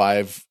like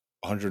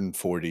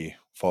 540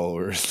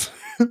 followers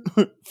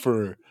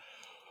for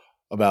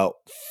about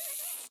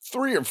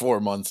 3 or 4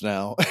 months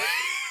now.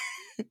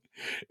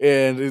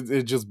 And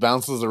it just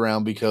bounces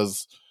around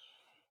because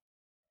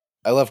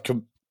I left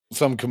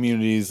some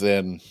communities,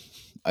 and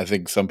I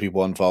think some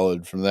people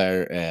unfollowed from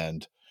there,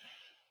 and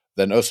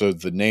then also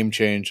the name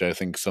change. I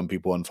think some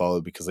people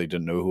unfollowed because they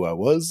didn't know who I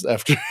was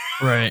after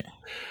Right.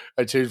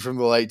 I changed from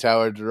the Light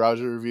Tower to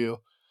Raja Review.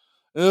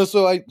 And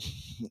also I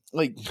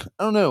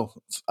don't know.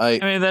 I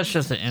mean, that's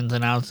just the ins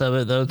and outs of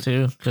it, though,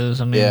 too. Because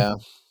yeah,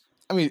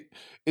 I mean,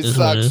 it is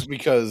what it sucks is.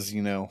 because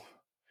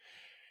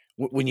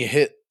when you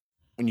hit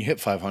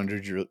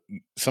 500,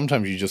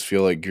 sometimes you just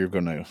feel like you're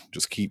gonna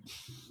just keep.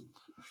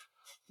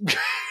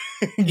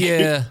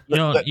 Yeah.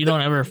 You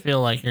don't ever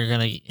feel like you're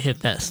gonna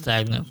hit that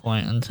stagnant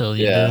point until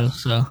you do.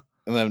 So,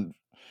 and then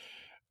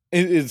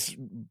it's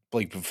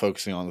like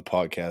focusing on the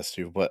podcast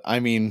too. But I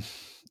mean,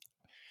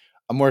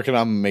 I'm working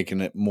on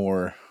making it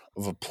more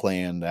of a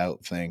planned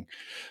out thing.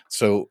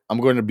 So I'm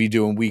going to be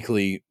doing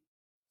weekly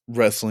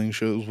wrestling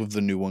shows with the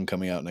new one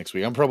coming out next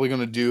week. I'm probably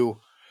going to do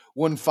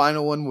one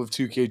final one with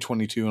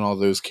 2K22 and all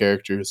those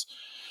characters.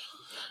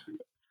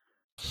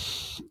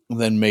 And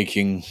then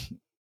making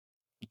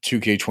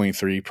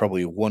 2K23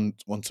 probably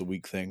once a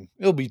week thing.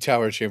 It'll be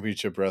Tower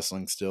Championship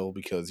Wrestling still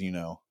because,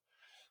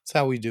 it's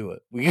how we do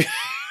it.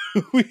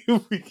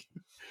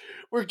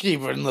 We're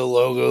keeping the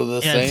logo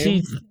the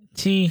same.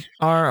 TRRRW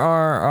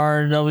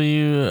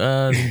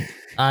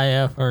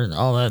IF or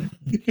all that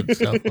good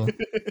stuff. Will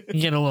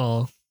get a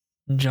little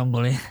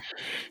jumbly.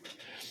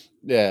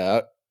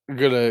 Yeah, we're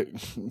gonna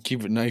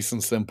keep it nice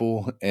and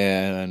simple,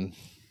 and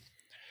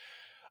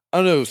I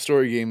don't know,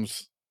 story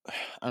games.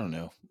 I don't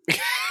know.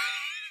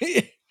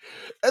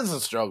 That's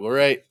a struggle,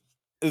 right?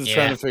 Is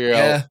trying to figure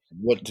out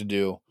what to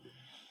do.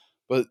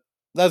 But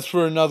that's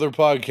for another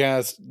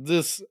podcast.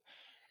 This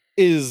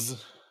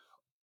is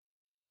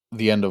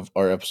the end of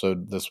our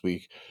episode this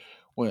week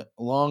went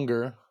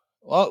longer.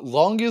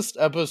 Longest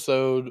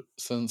episode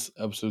since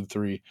episode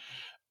 3.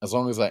 As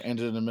long as I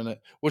ended in a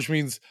minute, which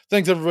means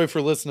thanks everybody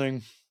for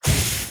listening.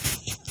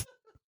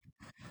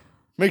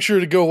 Make sure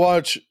to go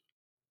watch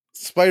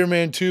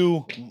Spider-Man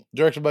 2,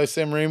 directed by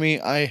Sam Raimi.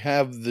 I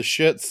have the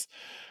shits.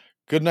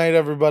 Good night,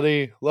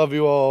 everybody. Love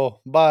you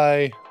all.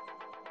 Bye.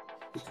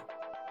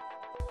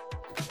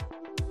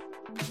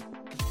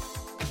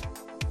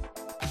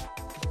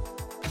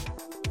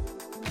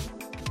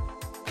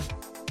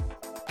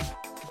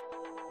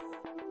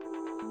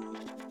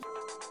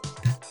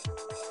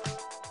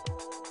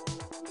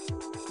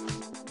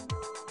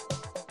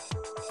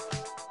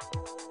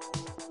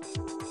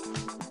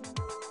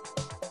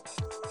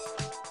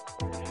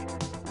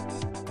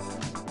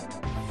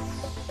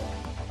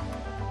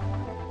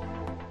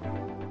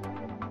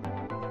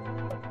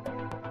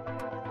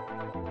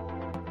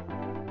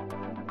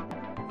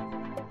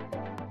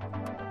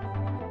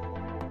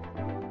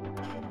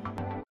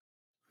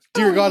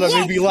 Dear God, I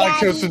may be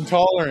lactose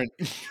intolerant.